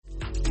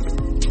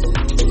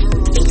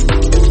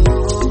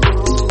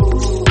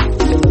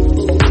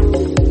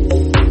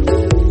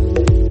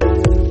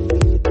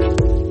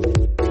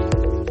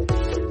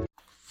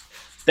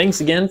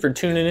 Thanks again for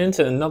tuning in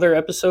to another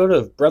episode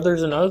of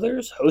Brothers and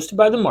Others, hosted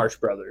by the Marsh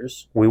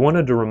Brothers. We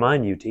wanted to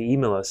remind you to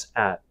email us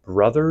at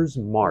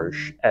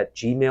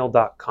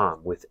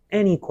brothersmarsh@gmail.com with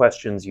any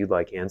questions you'd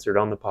like answered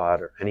on the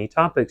pod or any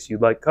topics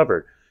you'd like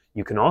covered.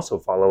 You can also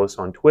follow us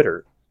on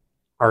Twitter.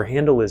 Our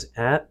handle is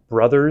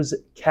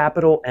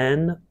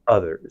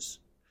 @brothers_N_others.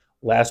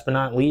 Last but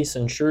not least,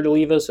 ensure to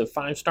leave us a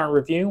 5-star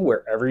review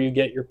wherever you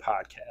get your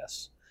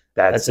podcasts.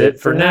 That's it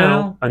for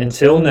now.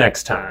 Until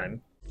next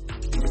time.